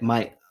it, but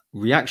my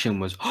reaction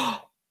was,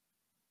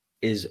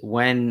 is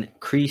when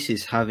Kreese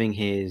is having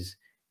his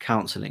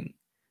counseling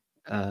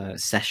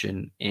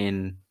session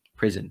in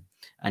prison,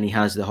 and he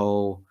has the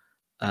whole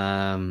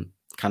kind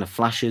of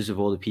flashes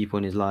of all the people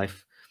in his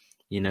life.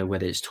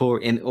 Whether it's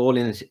Tori in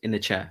the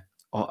chair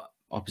or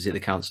opposite the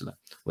counselor,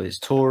 whether it's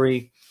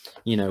Tori,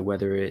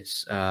 whether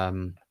it's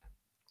a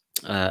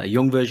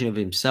young version of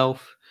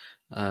himself,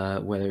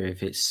 whether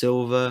if it's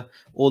Silver,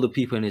 all the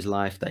people in his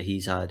life that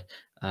he's had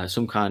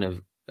some kind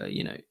of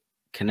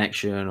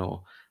connection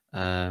or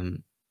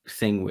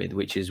thing with,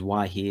 which is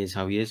why he is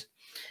how he is.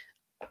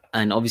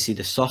 And obviously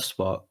the soft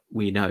spot,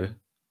 we know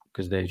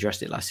because they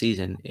addressed it last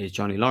season, is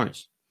Johnny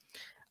Lawrence.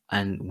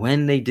 And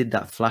when they did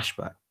that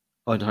flashback,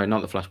 oh, sorry,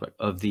 not the flashback,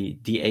 of the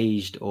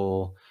de-aged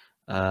or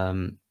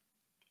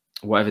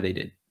whatever they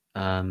did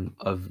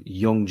of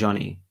young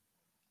Johnny,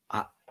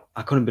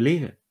 I couldn't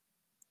believe it.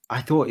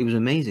 I thought it was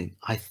amazing.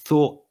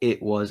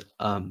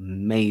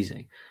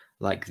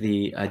 Like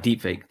the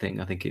deepfake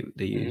thing, I think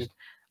they used.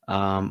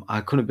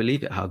 I couldn't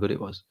believe it, how good it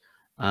was.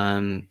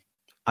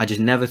 I just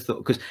never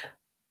thought, because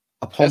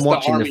upon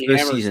watching the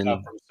first season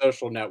from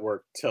Social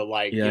Network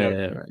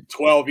to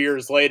 12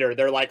 years later,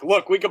 they're like,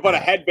 look, we could put a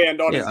headband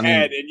on his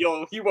head and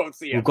you won't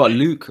see him. We've got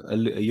Luke, a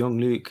young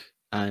Luke,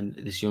 and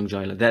this young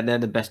Johnny. They're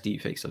the best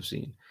deepfakes I've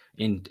seen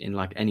in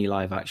like any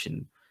live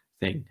action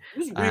thing. It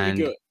was really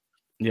good.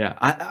 Yeah,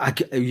 I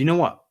you know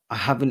what?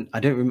 I've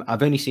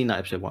only seen that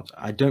episode once.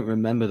 I don't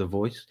remember the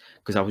voice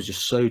because I was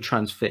just so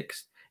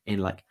transfixed in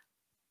like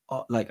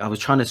I was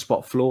trying to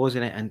spot flaws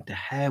in it, and the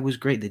hair was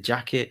great, the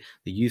jacket,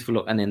 the youthful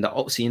look, and then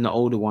seeing the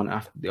older one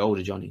after the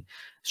older Johnny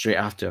straight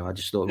after, I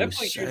just thought it was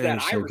so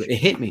good. It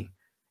hit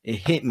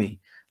me.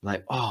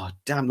 like, oh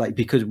damn, like,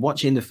 because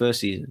watching the first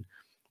season,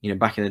 you know,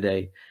 back in the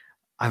day,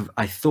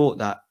 I thought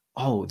that,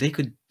 oh, they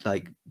could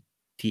like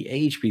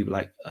de-age people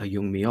like a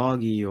young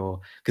Miyagi, or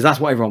because that's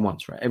what everyone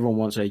wants, right? Everyone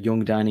wants a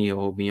young Danny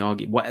or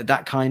Miyagi, what,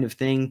 that kind of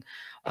thing,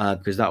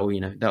 because that will,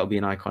 you know, that will be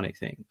an iconic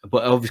thing.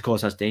 But of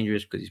course, that's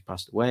dangerous because he's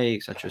passed away,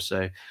 etc.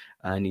 So,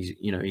 and he's,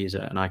 you know, he's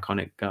an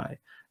iconic guy.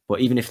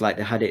 But even if like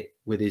they had it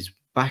with his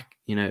back,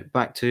 you know,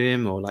 back to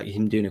him, or like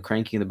him doing a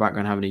cranky in the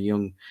background, having a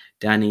young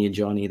Danny and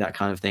Johnny, that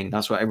kind of thing,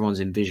 that's what everyone's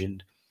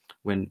envisioned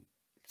when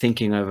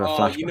thinking of a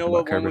flashback you know about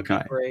what one Cobra would be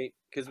Kai. great?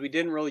 Because we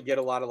didn't really get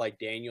a lot of like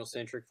Daniel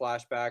centric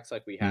flashbacks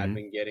like we had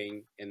been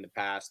getting in the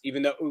past,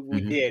 even though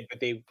we did,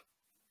 but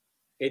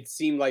it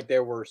seemed like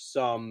there were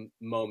some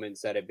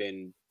moments that had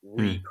been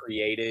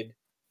recreated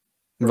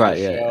for the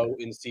show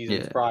in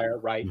seasons prior,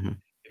 right?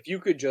 If you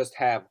could just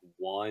have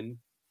one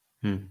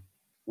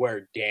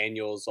where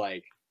Daniel's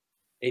like,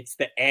 it's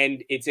the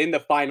end, it's in the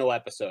final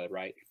episode,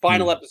 right?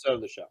 Final episode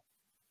of the show.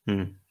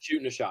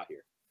 Shooting a shot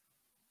here.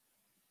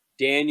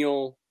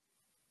 Daniel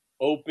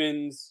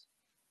opens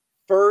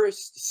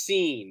first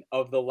scene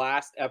of the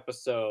last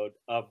episode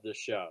of the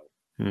show.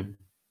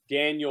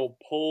 Daniel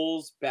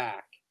pulls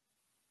back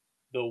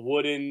the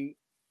wooden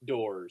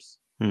doors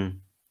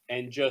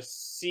and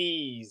just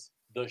sees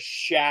the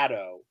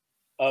shadow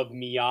of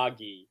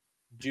Miyagi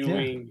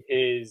doing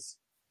his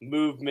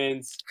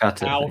movements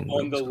out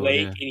on the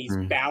lake, and he's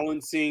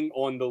balancing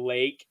on the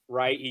lake,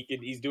 right?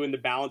 He's doing the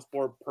balance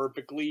board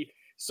perfectly.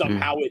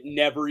 Somehow it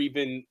never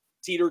even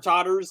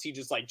teeter-totters. He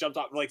just like jumps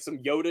off like some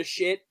Yoda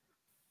shit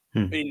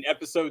in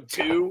episode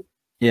 2.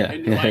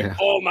 And you're like,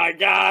 oh my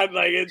god,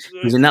 like it's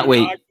because in that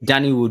way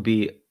Danny would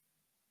be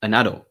an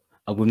adult.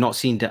 We've not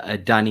seen a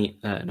Danny,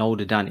 an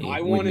older Danny.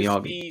 I want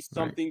to see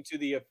something to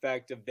the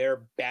effect of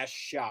their best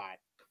shot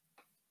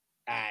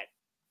at,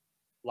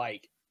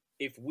 like,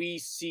 if we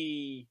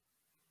see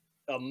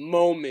a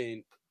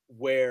moment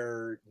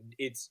where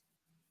it's,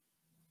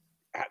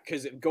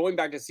 because going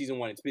back to season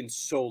 1, it's been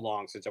so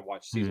long since I've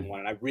watched season 1,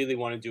 and I really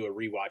want to do a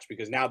rewatch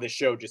because now this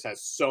show just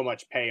has so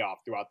much payoff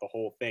throughout the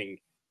whole thing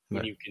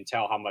when you can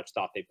tell how much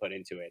thought they put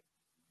into it.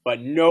 But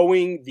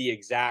knowing the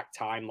exact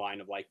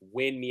timeline of like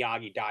when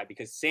Miyagi died,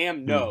 because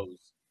Sam knows.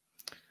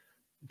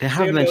 They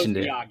have mentioned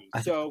it.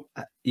 So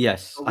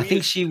yes, I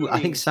think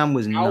Sam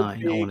was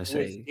 9. I want to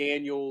say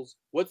Daniel's.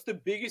 What's the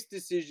biggest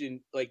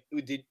decision? Like,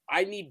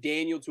 I need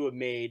Daniel to have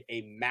made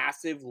a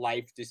massive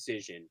life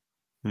decision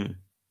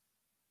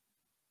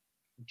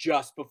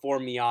just before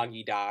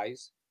Miyagi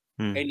dies,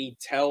 and he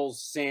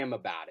tells Sam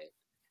about it,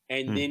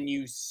 and then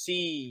you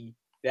see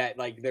that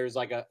like there's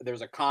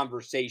a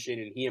conversation,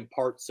 and he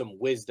imparts some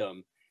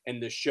wisdom,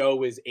 and the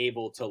show is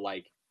able to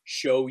like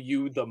show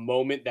you the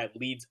moment that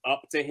leads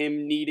up to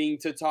him needing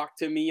to talk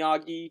to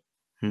Miyagi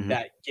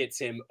that gets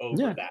him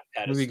over that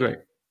pedestal. That'd be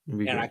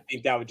great. I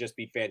think that would just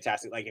be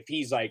fantastic. Like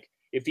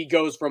if he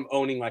goes from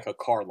owning like a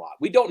car lot,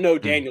 we don't know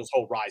Daniel's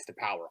whole rise to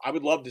power. I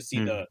would love to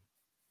see the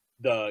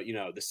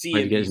CMB,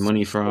 where he gets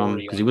money from,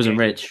 because he wasn't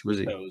rich, was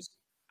he?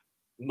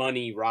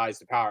 Money rise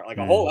to power, like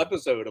a whole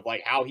episode of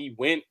like how he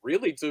went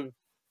really to.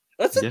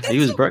 That's a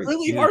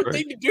really hard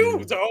thing to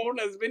do, to own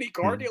as many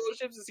car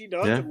dealerships as he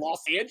does in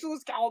Los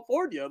Angeles,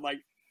 California. Like,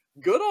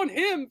 good on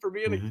him for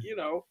being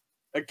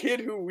a kid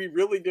who we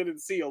really didn't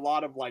see a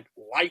lot of like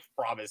life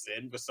promise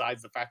in,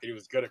 besides the fact that he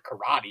was good at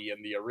karate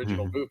in the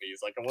original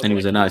movies. Like, and he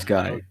was a nice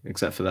guy,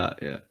 except for that,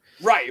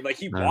 right? Like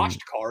he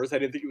washed cars. I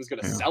didn't think he was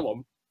going to sell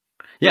them.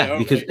 Yeah,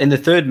 because like, in the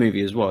third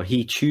movie as well,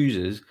 he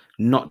chooses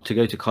not to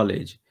go to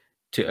college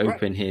to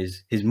open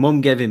his mum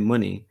gave him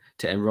money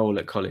to enroll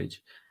at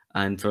college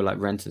and for like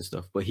rent and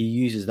stuff, but he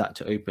uses that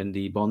to open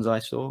the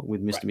bonsai store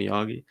with Mr.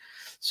 Miyagi.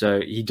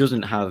 So he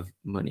doesn't have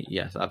money.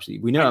 Yes,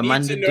 absolutely. We know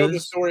Amanda does. The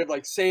story of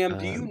like, Sam,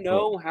 do you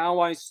know how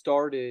I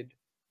started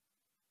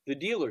the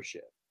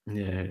dealership?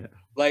 Yeah.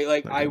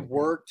 Like I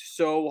worked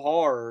so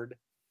hard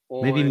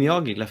on... Maybe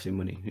Miyagi left him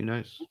money. Who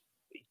knows?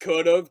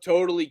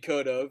 Totally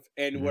could have.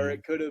 And where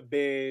it could have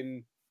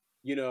been,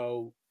 you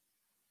know,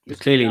 he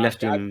clearly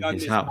left him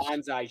his house.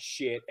 Bonsai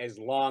shit as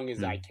long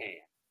as I can.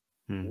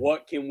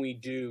 What can we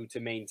do to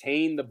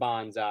maintain the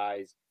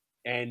bonsais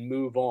and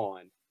move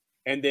on?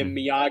 And then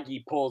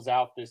Miyagi pulls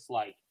out this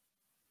like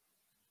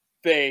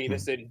thing,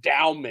 this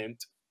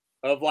endowment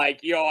of like,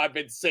 yo, I've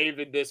been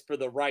saving this for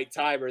the right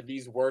time. Are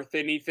these worth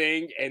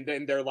anything? And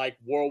then they're like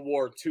World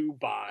War II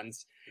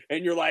bonds.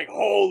 And you're like,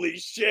 holy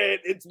shit,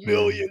 it's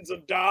millions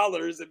of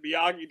dollars. And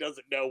Miyagi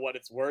doesn't know what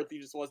it's worth. He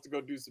just wants to go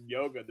do some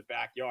yoga in the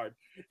backyard.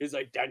 He's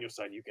like,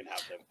 Daniel-san, you can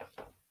have them.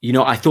 You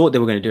know, I thought they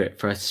were going to do it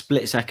for a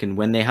split second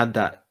when they had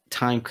that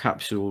time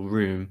capsule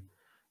room,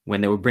 when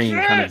they were bringing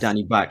kind of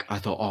Danny back. I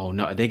thought, oh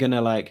no, are they going to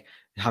like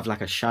have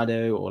like a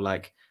shadow, or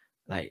like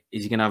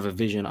is he going to have a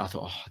vision? I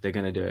thought, oh, they're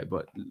going to do it,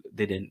 but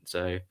they didn't.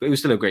 So, but it was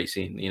still a great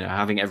scene, you know,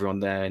 having everyone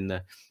there in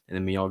the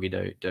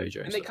Miyagi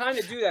dojo. And they kind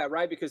of do that,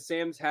 right? Because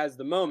Sam has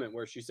the moment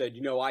where she said,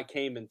 you know, I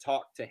came and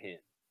talked to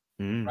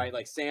him, right?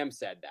 Like Sam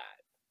said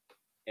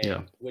that,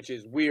 and, which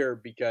is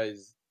weird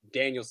because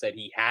Daniel said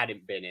he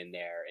hadn't been in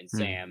there, and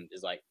Sam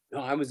is like, no,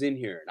 I was in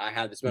here and I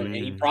had this moment,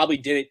 and he probably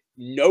didn't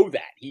know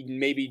that. He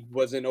maybe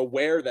wasn't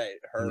aware that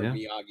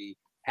Miyagi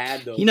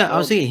had those. I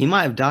was thinking he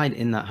might have died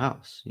in that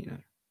house,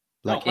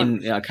 like in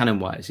 100%. canon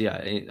wise,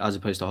 as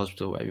opposed to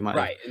hospital where you might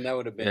right, and that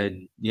would have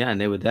been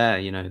and they were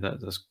there,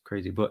 that's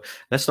crazy. But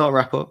let's start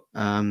wrap up.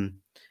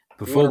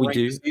 Before we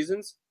do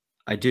seasons,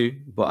 I do,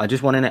 but I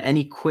just want to know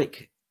any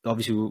quick.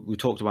 Obviously, we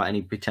talked about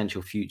any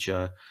potential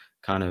future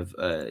kind of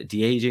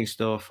de-aging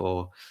stuff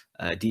or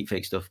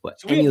deepfake stuff, but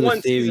so any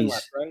other theories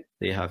left, right?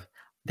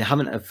 They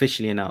haven't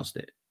officially announced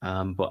it.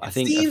 But I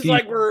think seems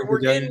like we're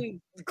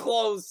getting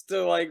close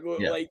to like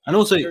and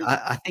also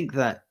I think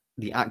that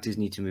the actors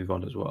need to move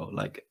on as well.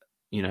 Like,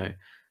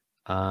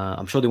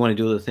 I'm sure they want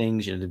to do other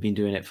things. They've been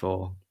doing it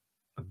for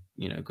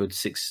a good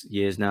 6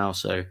 years now.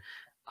 So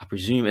I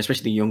presume,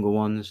 especially the younger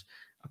ones,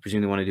 I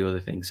presume they want to do other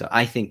things. So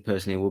I think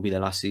personally it will be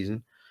their last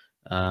season.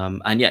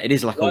 And it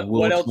is like a world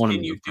what else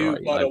tournament. Can you do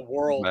but a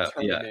world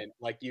tournament?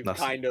 Like you've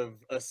kind of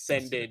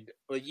ascended.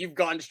 Like you've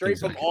gone straight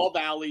from All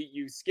Valley,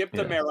 you skipped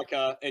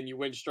America, and you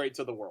went straight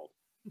to the world.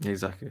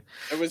 Exactly.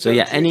 It was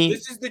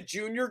this is the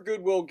Junior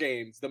Goodwill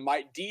Games, the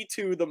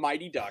D2, the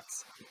Mighty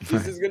Ducks.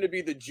 This is going to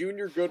be the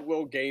Junior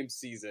Goodwill Games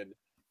season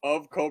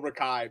of Cobra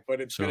Kai, but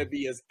it's going to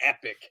be as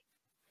epic.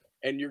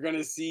 And you're going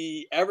to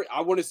see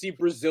I want to see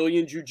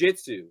Brazilian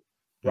Jiu-Jitsu,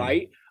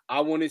 right?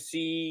 I want to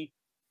see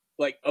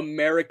like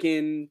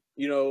American,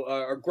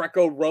 or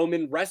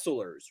Greco-Roman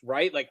wrestlers,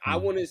 right? Like I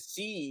want to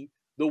see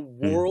the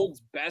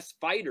world's best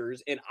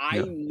fighters, and I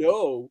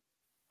know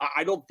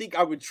I don't think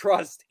I would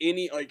trust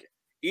any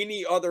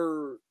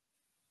other,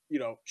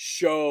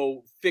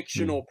 show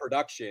fictional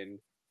production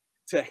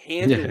to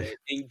handle it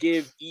and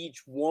give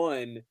each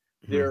one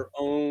their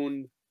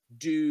own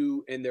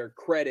due and their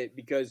credit,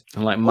 because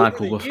like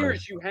Michael over the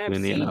years you have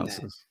seen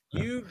that.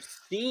 You've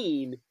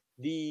seen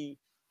the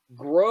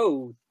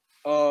growth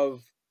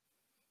of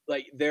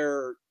like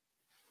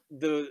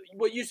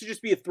what used to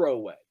just be a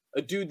throwaway,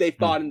 a dude they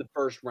fought in the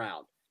first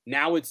round.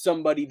 Now it's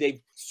somebody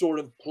they've sort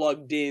of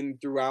plugged in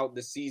throughout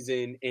the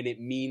season, and it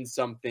means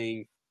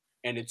something,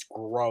 and it's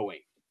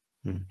growing,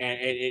 and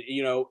it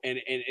and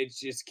it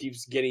just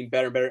keeps getting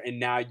better and better. And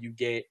now you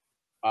get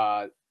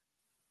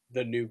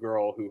the new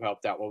girl who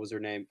helped out. What was her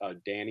name?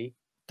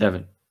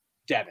 Devin.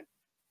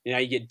 Now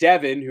you get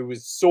Devin, who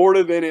was sort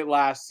of in it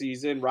last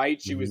season,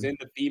 right? She was in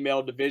the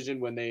female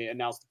division when they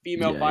announced the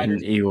female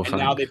fighters, and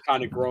now they've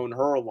kind of grown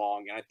her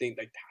along. And I think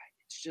that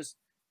it's just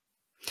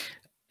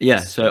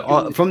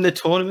So from the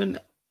tournament,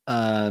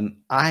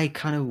 I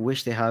kind of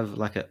wish they have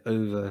like an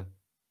over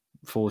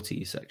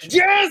 40 section.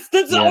 Yes,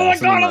 that's oh my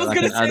god, I was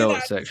gonna say adult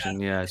that.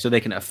 section, so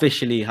they can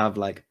officially have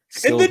like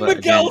silver. And then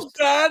Miguel's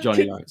dad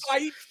Johnny can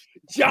fight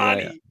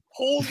Johnny.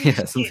 Holy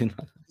something like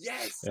that.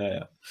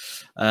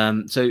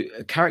 Yes. So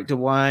character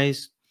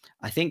wise,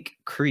 I think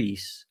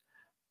Kreese.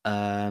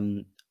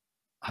 I'm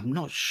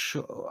not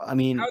sure. I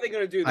mean, how are they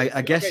going to do this?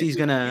 I guess he's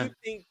gonna.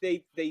 Do you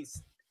think they?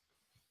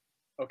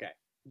 Okay.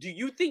 Do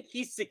you think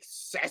he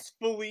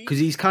successfully? Because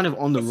he's kind of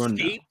on the run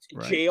now,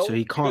 right? Jail, so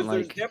he can't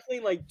there's definitely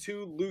like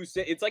two loose.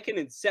 It's like an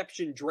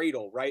Inception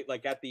dreidel, right?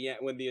 Like at the end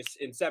when the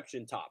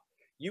Inception top.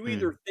 You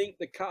either think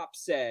the cop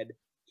said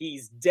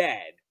he's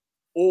dead,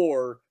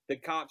 or the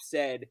cop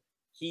said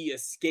he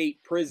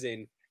escaped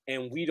prison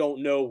and we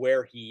don't know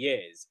where he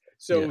is.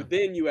 So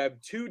then you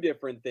have two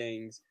different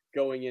things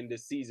going into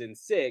season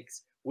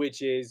 6,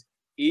 which is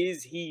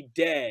he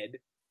dead?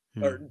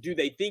 Or do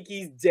they think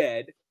he's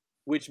dead?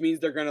 Which means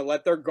they're going to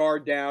let their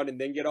guard down and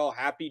then get all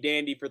happy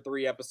dandy for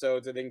 3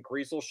 episodes, and then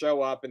Kreese will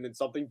show up and then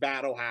something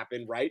bad will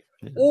happen, right?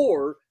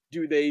 Or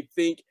do they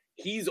think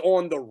he's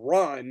on the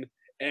run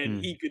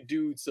and he could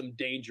do some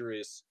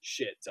dangerous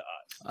shit to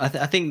us?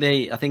 I think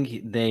they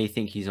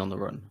think he's on the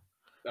run.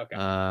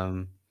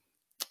 Okay.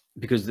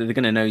 Because they're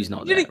gonna know he's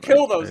not there. He didn't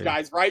kill those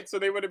guys, right? So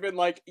they would have been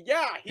like, he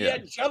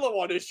had Jello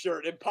on his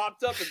shirt and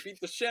popped up and beat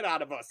the shit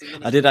out of us. And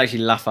then I did actually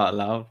laugh out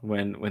loud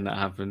when that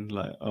happened.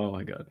 Like, oh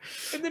my god.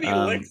 And then he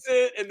licks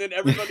it, and then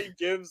everybody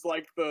gives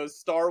like the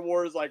Star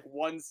Wars like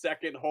 1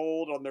 second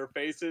hold on their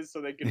faces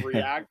so they can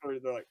react. Or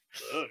they're like,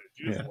 did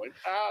you just lick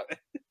that?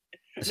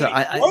 So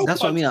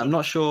that's what I mean. I'm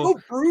not sure. So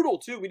brutal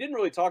too. We didn't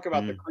really talk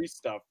about the Kreese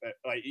stuff.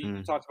 Like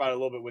you talked about it a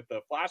little bit with the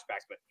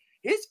flashbacks, but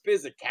his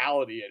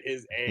physicality at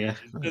his age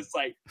is just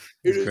like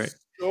it is great.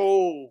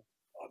 So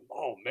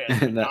oh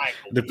man,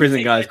 the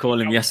prison guys call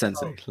him Yes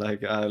Sensei.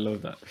 Like I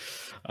love that.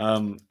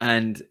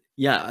 And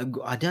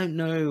I don't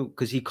know,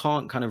 because he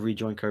can't kind of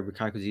rejoin Cobra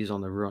Kai because he's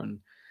on the run.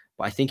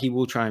 But I think he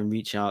will try and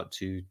reach out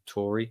to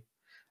Tori,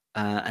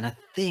 and I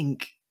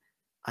think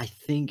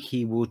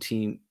he will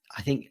team.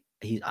 I think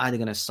he's either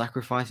going to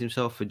sacrifice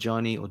himself for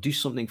Johnny or do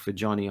something for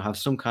Johnny or have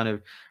some kind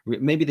of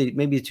maybe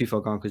they're too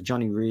far gone because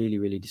Johnny really,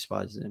 really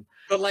despises him.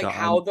 But like, So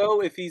how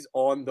though if he's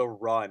on the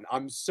run?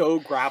 I'm so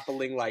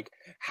grappling. Like,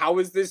 how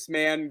is this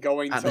man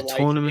going at to the like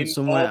tournament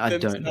somewhere? involve I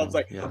don't know. themselves?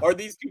 Like, Yeah. are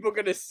these people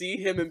going to see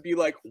him and be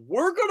like,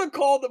 "We're going to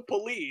call the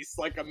police"?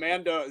 Like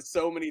Amanda,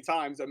 so many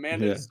times,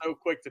 Amanda is so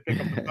quick to pick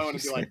up the phone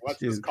and be like, "Let's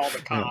just call the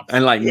cops,"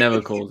 and like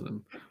never calls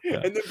them.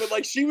 Yeah. And then, but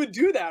like, she would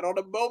do that on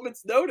a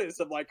moment's notice.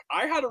 Of like,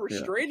 I had a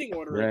restraining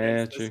order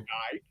against this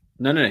guy.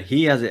 No,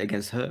 he has it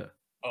against her.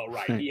 Oh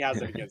right, he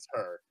has it against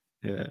her.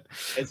 Yeah,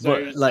 and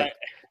so but like,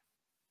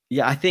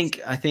 yeah, I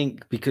think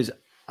because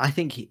I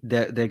think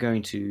they're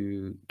going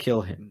to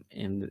kill him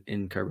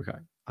in Cobra Kai.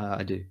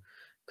 I do,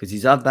 because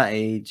he's at that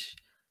age.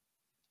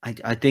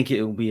 I think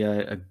it will be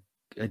a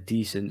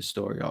decent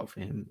story arc for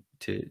him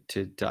to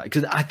die,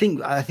 because I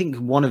think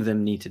one of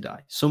them need to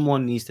die.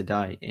 Someone needs to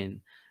die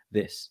in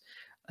this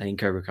in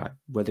Cobra Kai,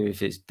 whether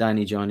if it's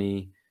Danny,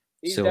 Johnny,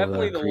 he's Silver,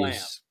 definitely the lamb.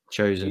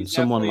 Chosen, he's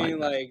someone like that.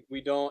 Like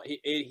we don't.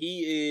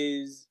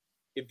 He is.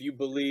 If you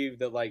believe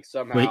that, like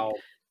somehow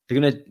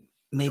they're gonna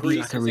maybe Kreese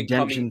like a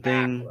redemption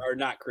thing, or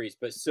not Kreese,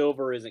 but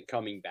Silver isn't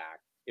coming back.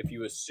 If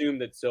you assume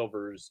that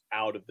Silver's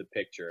out of the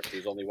picture, if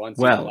there's only one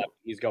season left,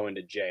 he's going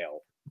to jail.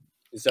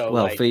 So,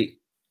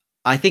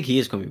 I think he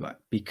is coming back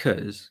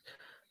because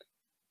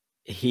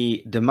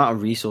the amount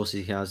of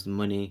resources he has, the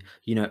money,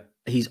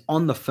 he's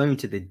on the phone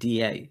to the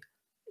DA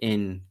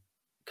in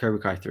Cobra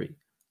Kai 3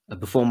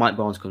 before Mike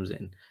Barnes comes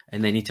in,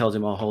 and then he tells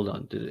him, "Oh, hold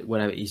on,"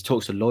 whatever. He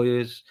talks to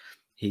lawyers.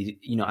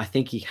 I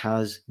think he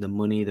has the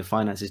money, the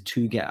finances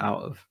to get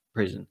out of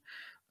prison.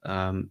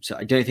 So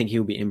I don't think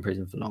he'll be in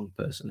prison for long.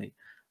 Personally,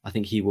 I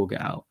think he will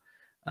get out.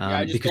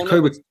 I just don't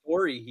know what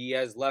story he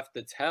has left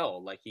to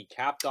tell. Like he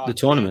capped off the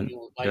tournament.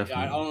 Like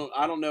I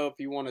don't know if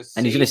you want to.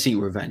 And he's going to seek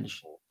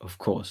revenge. Of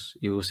course,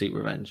 he will seek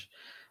revenge.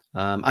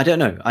 I don't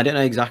know. I don't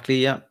know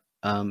exactly yet.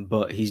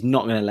 But he's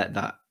not going to let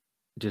that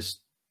just.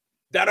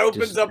 That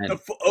opens up the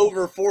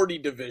over 40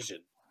 division.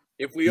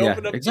 If we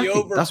open up the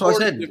over, that's what I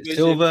said. Division,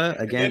 Silver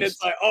against. Then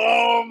it's like,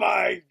 oh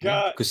my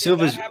god, because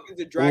Silver's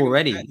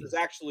already. There's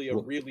actually a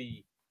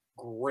really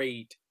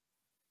great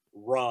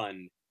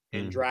run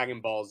in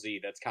Dragon Ball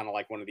Z. That's kind of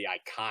like one of the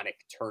iconic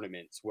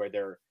tournaments where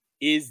there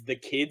is the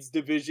kids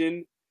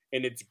division,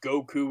 and it's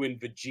Goku and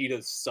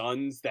Vegeta's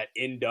sons that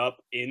end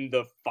up in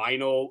the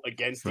final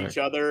against each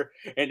other,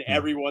 and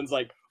everyone's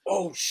like,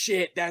 "Oh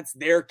shit, that's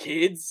their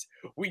kids.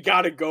 We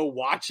gotta go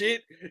watch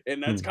it,"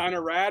 and that's kind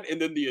of rad.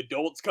 And then the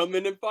adults come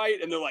in and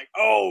fight, and they're like,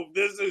 "Oh,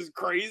 this is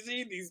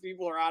crazy. These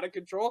people are out of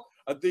control."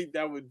 I think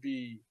that would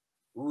be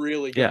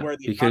really good. Where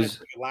they kind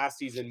of last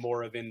season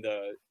more of in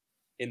the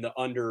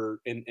under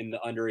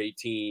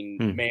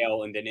 18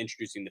 male, and then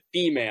introducing the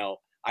female.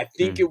 I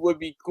think it would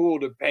be cool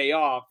to pay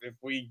off if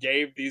we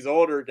gave these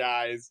older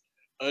guys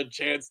a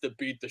chance to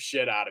beat the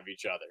shit out of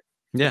each other.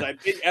 Yeah, I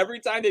think every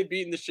time they've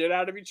beaten the shit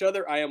out of each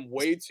other, I am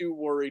way too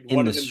worried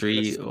one of them is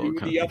going to sue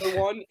the other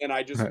one, and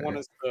I just want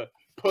us to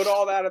put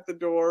all that at the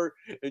door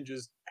and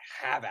just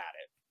have at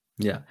it.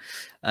 Yeah,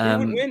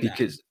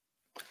 because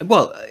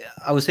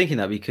I was thinking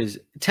that because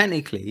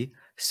technically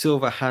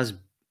Silver has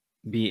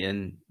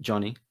beaten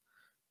Johnny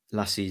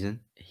last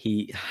season.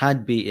 He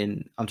had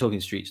beaten, I'm talking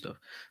street stuff,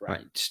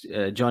 right?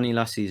 Johnny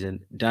last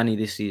season, Danny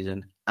this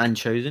season, and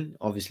Chosen.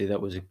 Obviously,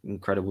 that was an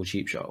incredible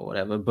cheap shot or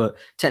whatever, but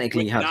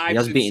technically he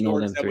has beaten all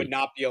them three. That would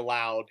not be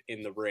allowed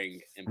in the ring.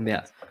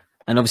 Yeah,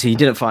 and obviously he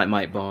didn't fight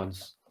Mike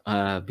Barnes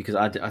because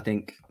I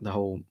think the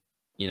whole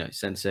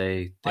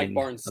sensei thing, Mike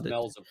Barnes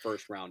smells a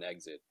first round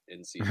exit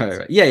in season.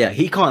 Right. Yeah,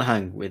 he can't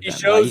hang with. He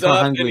shows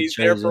up and he's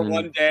there for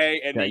one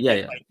day, and he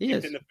gets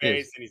kicked in the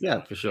face, and he's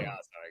like, for sure. Yeah,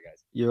 sorry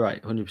guys. You're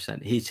right,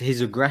 100%.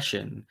 His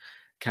aggression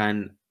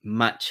can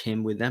match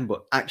him with them,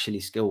 but actually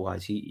skill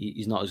wise,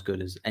 he's not as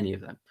good as any of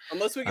them.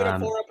 Unless we get a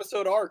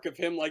 4-episode arc of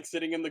him like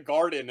sitting in the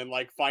garden and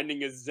like finding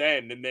his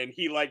zen, and then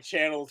he like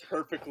channels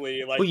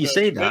perfectly like. Well, you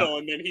say that,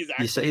 and then he's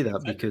you say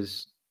that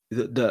because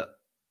the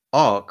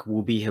arc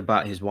will be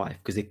about his wife,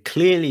 because they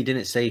clearly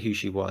didn't say who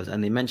she was,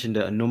 and they mentioned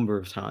it a number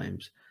of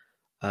times.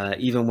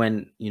 Even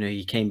when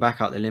he came back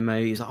out the limo,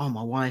 he's like, "Oh,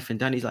 my wife," and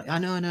Danny's like, "I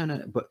know,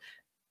 no," but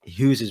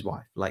who's his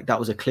wife? Like that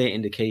was a clear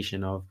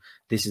indication of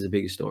this is a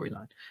bigger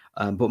storyline.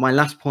 But my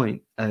last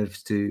point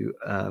as to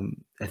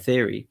a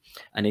theory,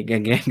 and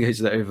again goes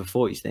to the over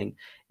 40s thing,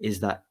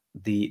 is that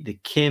the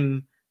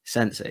Kim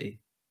sensei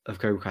of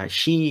Cobra Kai,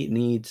 she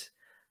needs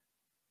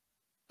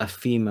a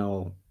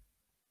female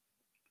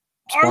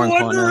sparring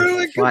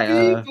partner,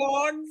 fighter.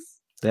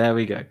 There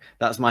we go.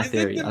 That's my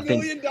theory. I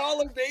think $1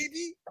 million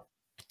baby.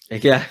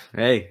 Yeah.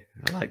 Hey,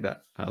 I like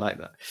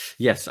that.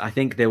 Yes, I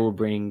think they will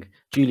bring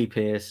Julie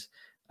Pierce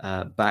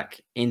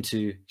back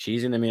into.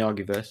 She's in the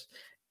Miyagi-verse,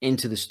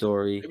 into the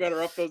story. They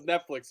better up those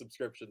Netflix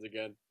subscriptions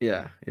again.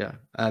 Yeah.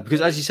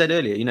 Because as you said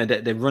earlier,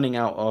 they're running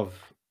out of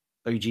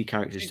OG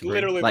characters to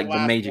bring, like the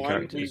major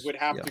characters. We would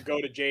have to go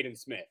to Jaden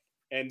Smith.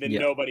 And then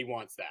nobody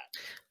wants that.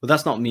 Well,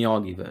 that's not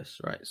Miyagi-verse,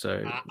 right?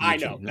 So I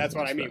know. That's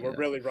what I mean. We're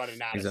really running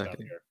out of stuff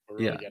here. We're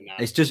really getting out.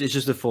 It's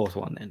just the fourth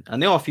one then.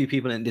 And there are a few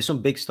people, and there's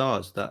some big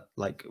stars that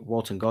like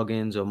Walton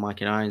Goggins or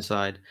Mike and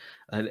Ironside.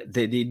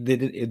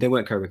 They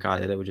weren't Cobra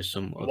Kai. They were just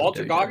some.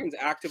 Walter Goggins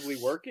actively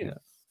working. Yeah.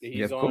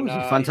 He's on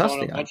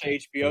fantastic. He's on a bunch of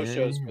HBO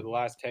shows for the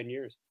last 10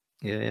 years.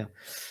 Yeah.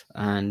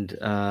 And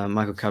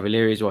Michael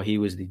Cavalieri as well. He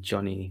was the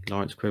Johnny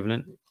Lawrence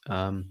equivalent.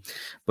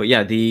 But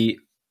yeah,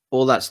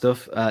 all that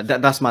stuff.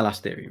 That's my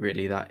last theory,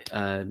 really. That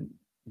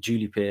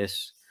Julie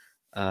Pierce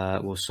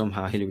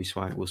Hilary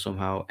Swank will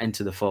somehow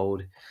enter the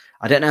fold.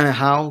 I don't know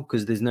how,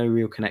 because there's no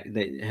real connect.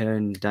 Her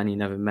and Danny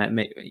never met,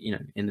 you know,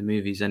 in the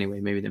movies anyway.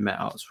 Maybe they met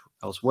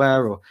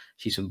elsewhere, or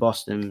she's from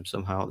Boston.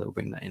 Somehow they'll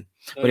bring that in.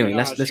 So but anyway,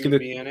 let's give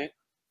it. In it?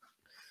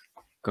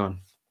 Go on.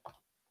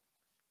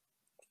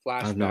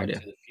 Flashback to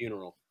the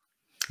funeral.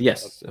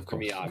 Yes, of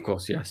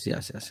course.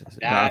 Yes.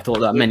 I've thought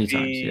that many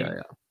times.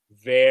 Yeah.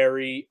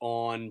 Very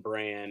on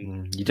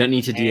brand. You don't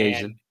need to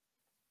de-age them.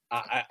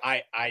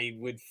 I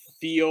would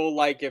feel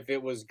like if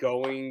it was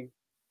going,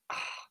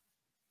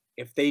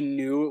 if they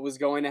knew it was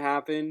going to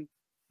happen,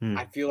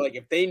 I feel like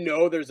if they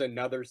know there's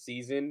another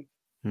season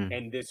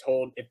and this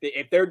whole,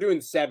 if they're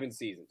doing 7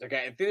 seasons,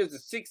 okay, if there's a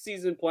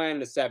 6-season plan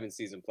and a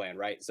 7-season plan,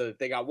 right? So if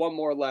they got one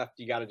more left,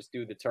 you got to just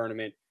do the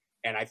tournament.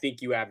 And I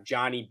think you have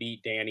Johnny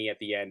beat Danny at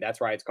the end. That's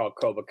why it's called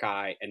Cobra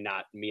Kai and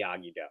not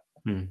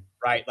Miyagi-Do,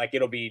 right? Like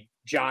it'll be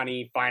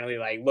Johnny finally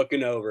like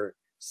looking over,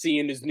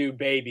 seeing his new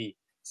baby,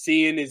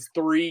 seeing his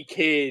 3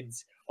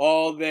 kids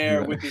all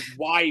there with his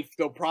wife.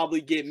 They'll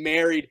probably get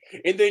married.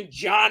 And then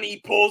Johnny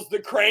pulls the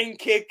crane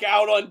kick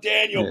out on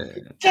Daniel.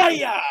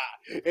 Yeah.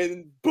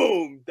 And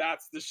boom,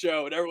 that's the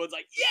show. And everyone's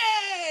like,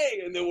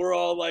 yay! And then we're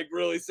all like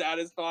really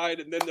satisfied.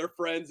 And then they're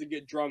friends and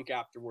get drunk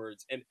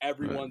afterwards. And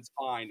everyone's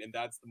fine. And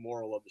that's the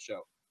moral of the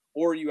show.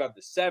 Or you have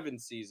the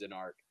 7-season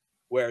arc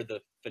where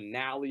the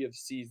finale of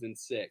season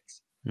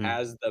 6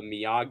 has the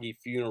Miyagi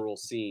funeral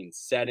scene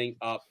setting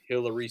up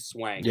Hilary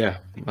Swank.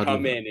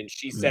 Come in and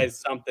she says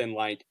something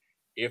like,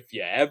 if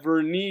you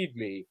ever need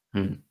me,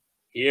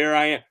 here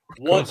I am.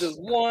 Just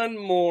one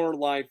more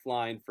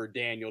lifeline for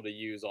Daniel to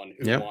use on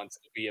who wants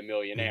to be a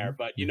millionaire.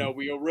 But, you know,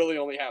 we really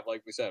only have,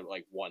 like we said,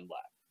 like 1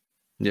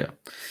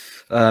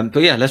 left.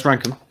 But yeah, let's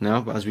rank them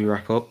now as we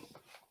wrap up.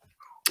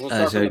 We'll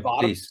start from the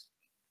bottom. Please.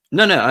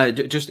 No,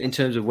 just in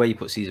terms of where you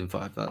put season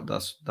 5.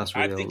 That's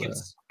real. I think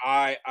it's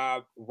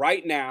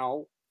right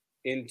now,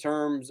 in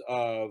terms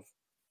of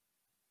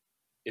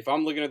if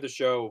I'm looking at the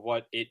show,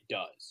 what it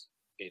does.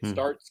 It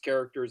starts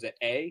characters at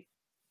A.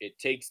 It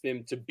takes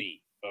them to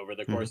B over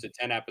the course of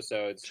 10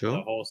 episodes. The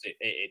whole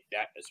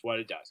that is what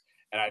it does.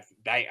 And I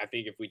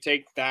think if we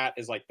take that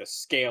as like the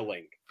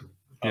scaling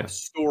of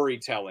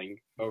storytelling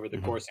over the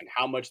course and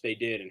how much they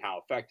did and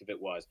how effective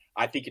it was,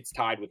 I think it's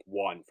tied with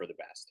 1 for the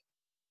best.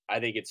 I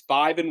think it's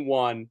 5 and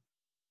 1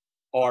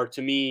 are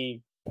to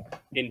me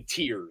in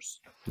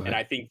tiers, and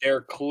I think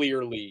they're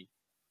clearly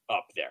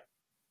up there.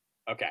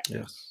 Okay.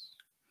 Yes.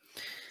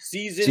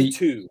 Season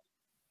 2.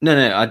 No,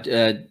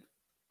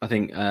 I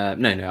think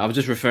no. I was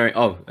just referring.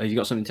 Oh, have you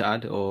got something to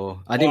add,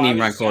 or I didn't mean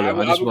rank order.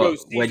 I just go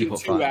where do you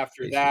put 5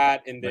 after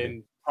that, and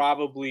then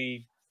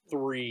probably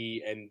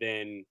 3, and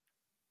then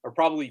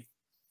probably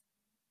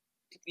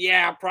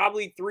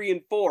 3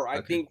 and 4.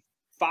 I think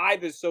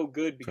 5 is so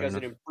good because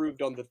it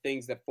improved on the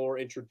things that 4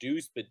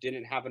 introduced, but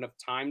didn't have enough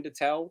time to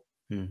tell,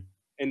 and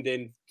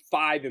then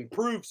 5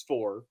 improves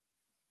 4.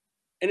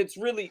 And it's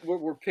really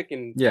we're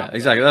picking. Yeah,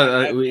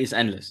 exactly. It's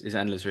endless. It's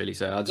endless, really.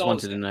 So I just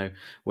wanted to know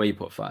where you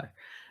put 5.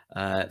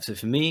 So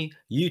for me,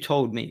 you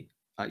told me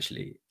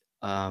actually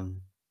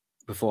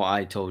before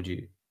I told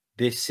you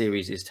this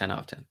series is 10 out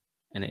of 10,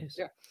 and it is.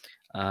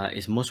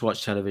 It's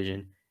must-watch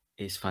television.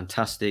 It's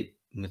fantastic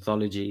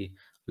mythology,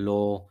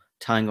 lore,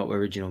 tying up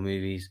original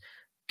movies,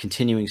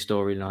 continuing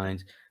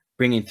storylines,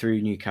 bringing through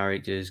new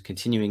characters,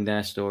 continuing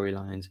their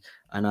storylines,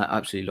 and I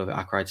absolutely love it.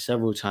 I cried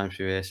several times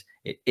through this.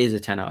 It is a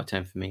 10 out of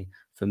 10 for me.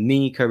 For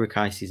me, Cobra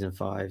Kai season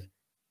 5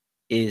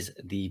 is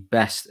the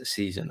best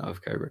season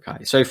of Cobra Kai.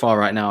 So far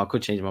right now, I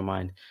could change my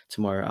mind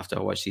tomorrow after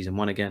I watch season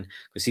 1 again,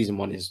 because season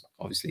 1 is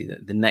obviously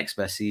the next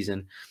best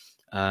season.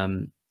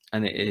 And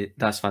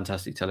that's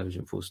fantastic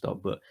television, full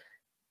stop. But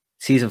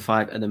season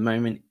 5 at the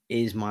moment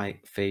is my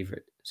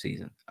favorite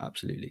season.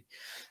 Absolutely.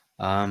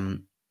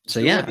 So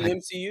yeah, what the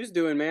MCU's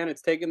doing, man,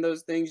 it's taking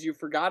those things you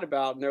forgot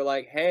about, and they're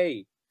like,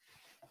 hey,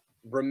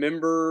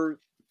 remember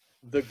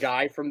the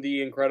guy from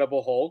the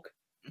Incredible Hulk?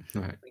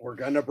 Right. We're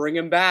gonna bring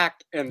him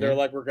back, and they're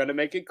like, we're gonna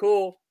make it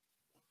cool.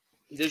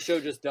 This show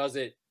just does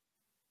it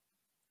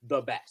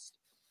the best.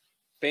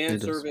 Fan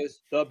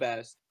service, the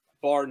best,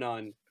 bar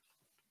none.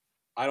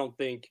 I don't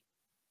think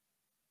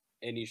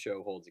any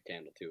show holds a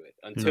candle to it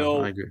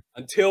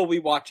until we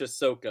watch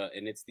Ahsoka,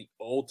 and it's the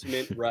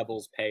ultimate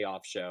Rebels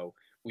payoff show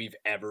we've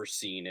ever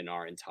seen in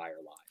our entire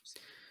lives.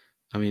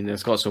 I mean,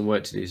 there's got some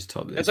work to do to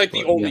top this. It's like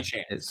the only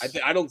chance.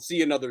 I don't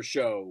see another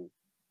show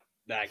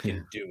that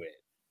can do it.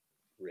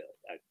 Really,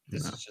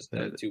 this is just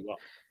too well.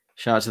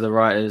 Shout out to the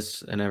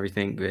writers and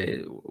everything.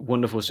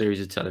 Wonderful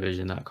series of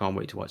television that I can't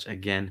wait to watch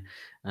again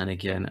and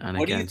again and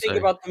what again. What do you think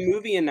about the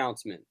movie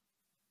announcement?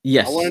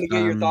 Yes. I wanted to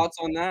get your thoughts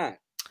on that.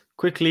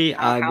 Quickly,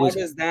 how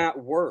does that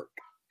work?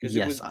 Because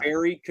yes, it was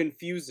very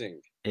confusing.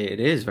 It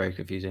is very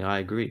confusing. I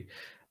agree.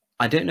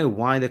 I don't know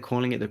why they're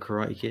calling it the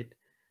Karate Kid.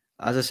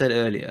 As I said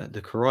earlier,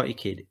 the Karate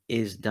Kid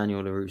is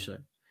Daniel LaRusso.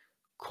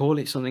 Call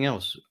it something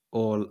else,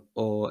 or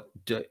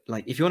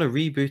like if you want to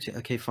reboot it,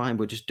 okay, fine,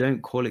 but just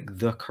don't call it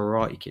the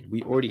Karate Kid.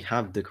 We already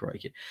have the Karate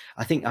Kid.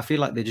 I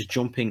feel like they're just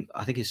jumping.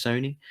 I think it's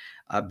Sony.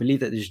 I believe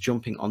that they're just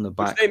jumping on the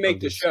back. Which they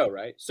make the show,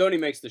 right? Sony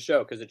makes the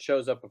show because it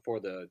shows up before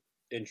the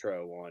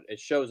intro one. It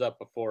shows up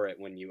before it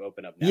when you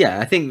open up Netflix. Yeah,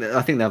 I think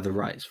they have the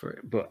rights for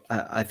it, but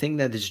I think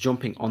they're just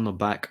jumping on the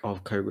back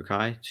of Cobra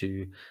Kai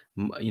to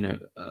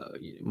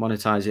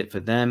monetize it for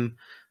them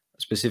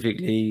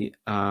specifically.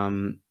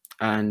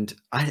 And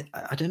I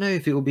don't know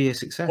if it will be a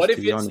success. What if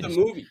it's the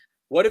movie?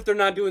 What if they're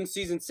not doing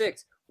season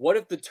 6? What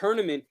if the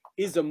tournament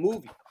is a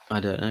movie?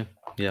 I don't know.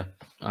 Yeah,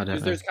 I don't know.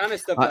 Because there's kind of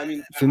stuff. I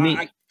mean, for me,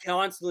 I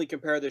constantly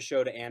compare this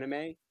show to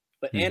anime,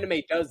 but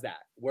anime does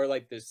that, where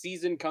like the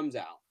season comes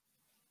out,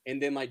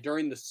 and then like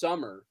during the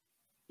summer,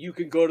 you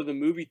can go to the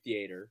movie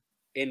theater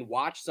and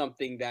watch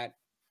something that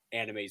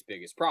anime's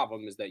biggest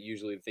problem is that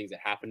usually the things that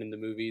happen in the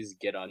movies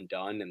get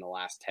undone in the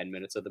last 10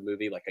 minutes of the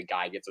movie. Like a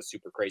guy gets a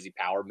super crazy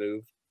power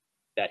move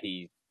that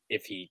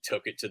if he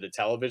took it to the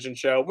television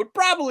show, would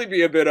probably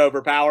be a bit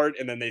overpowered,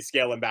 and then they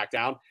scale him back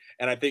down.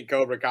 And I think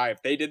Cobra Kai,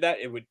 if they did that,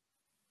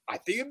 I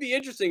think it'd be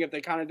interesting if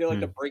they kind of did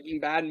like the Breaking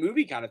Bad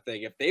movie kind of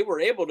thing. If they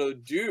were able to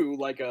do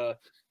like a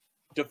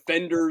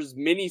Defenders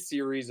mini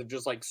series of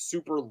just like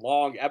super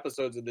long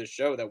episodes of this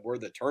show that were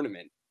the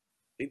tournament,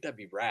 I think that'd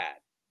be rad.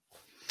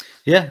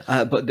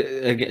 Yeah, but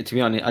again, to be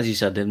honest, as you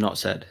said, they've not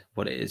said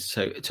what it is.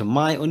 So to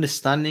my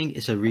understanding,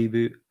 it's a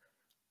reboot.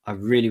 I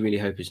really, really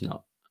hope it's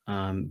not.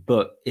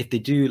 But if they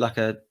do like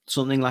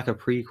something like a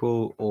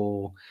prequel,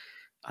 or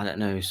I don't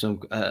know, some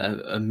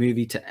a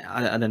movie to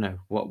I don't know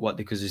what,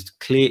 because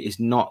it's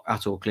not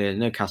at all clear.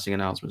 No casting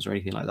announcements or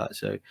anything like that.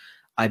 So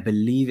I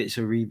believe it's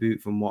a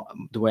reboot from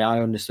the way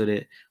I understood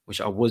it,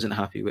 which I wasn't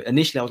happy with.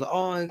 Initially, I was like,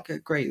 oh, okay,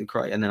 great,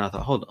 and then I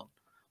thought, hold on,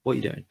 what are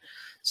you doing?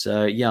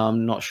 So yeah,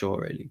 I'm not sure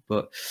really,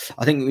 but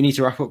I think we need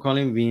to wrap up,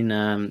 Colin. We've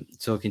been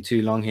talking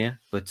too long here,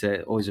 but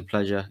always a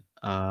pleasure.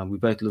 We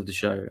both love the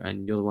show,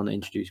 and you're the one that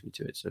introduced me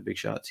to it, so big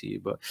shout out to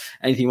you. But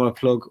anything you want to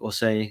plug or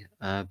say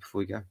before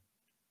we go?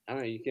 I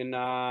don't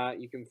know.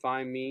 You can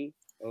find me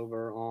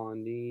over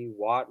on the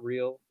Watt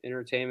Reel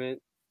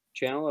Entertainment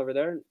channel over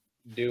there,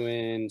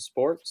 doing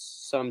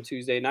sports some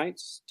Tuesday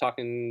nights,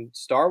 talking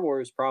Star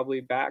Wars,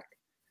 probably back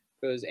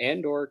because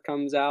Andor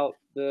comes out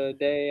the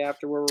day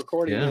after we're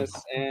recording this,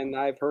 and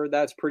I've heard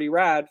that's pretty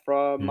rad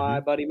from my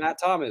buddy Matt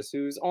Thomas,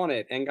 who's on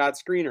it and got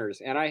screeners,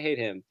 and I hate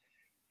him.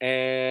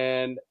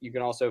 And you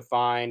can also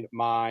find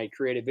my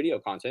creative video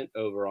content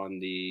over on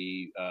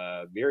the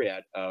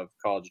myriad of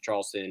College of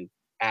Charleston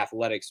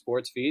athletic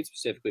sports feeds,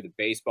 specifically the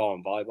baseball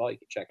and volleyball. You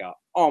can check out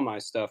all my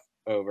stuff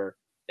over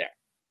there.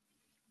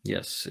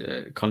 Yes,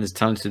 Colin's a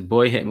talented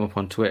boy. Hit him up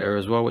on Twitter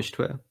as well. Which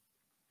Twitter?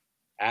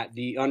 At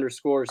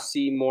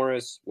 @_C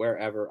Morris,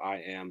 wherever I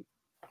am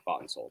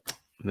bought and sold.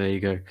 There you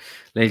go.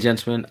 Ladies and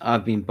gentlemen,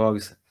 I've been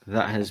Bogz.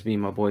 That has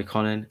been my boy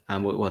Colin.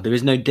 And well, there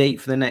is no date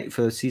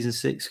for season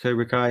 6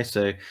 Cobra Kai,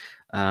 so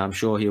I'm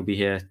sure he'll be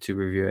here to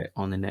review it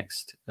on the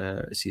next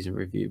season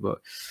review. But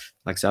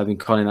like I said, I've been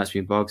Colin, that's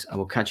been Bogz, and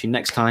we'll catch you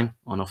next time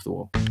on Off the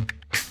Wall.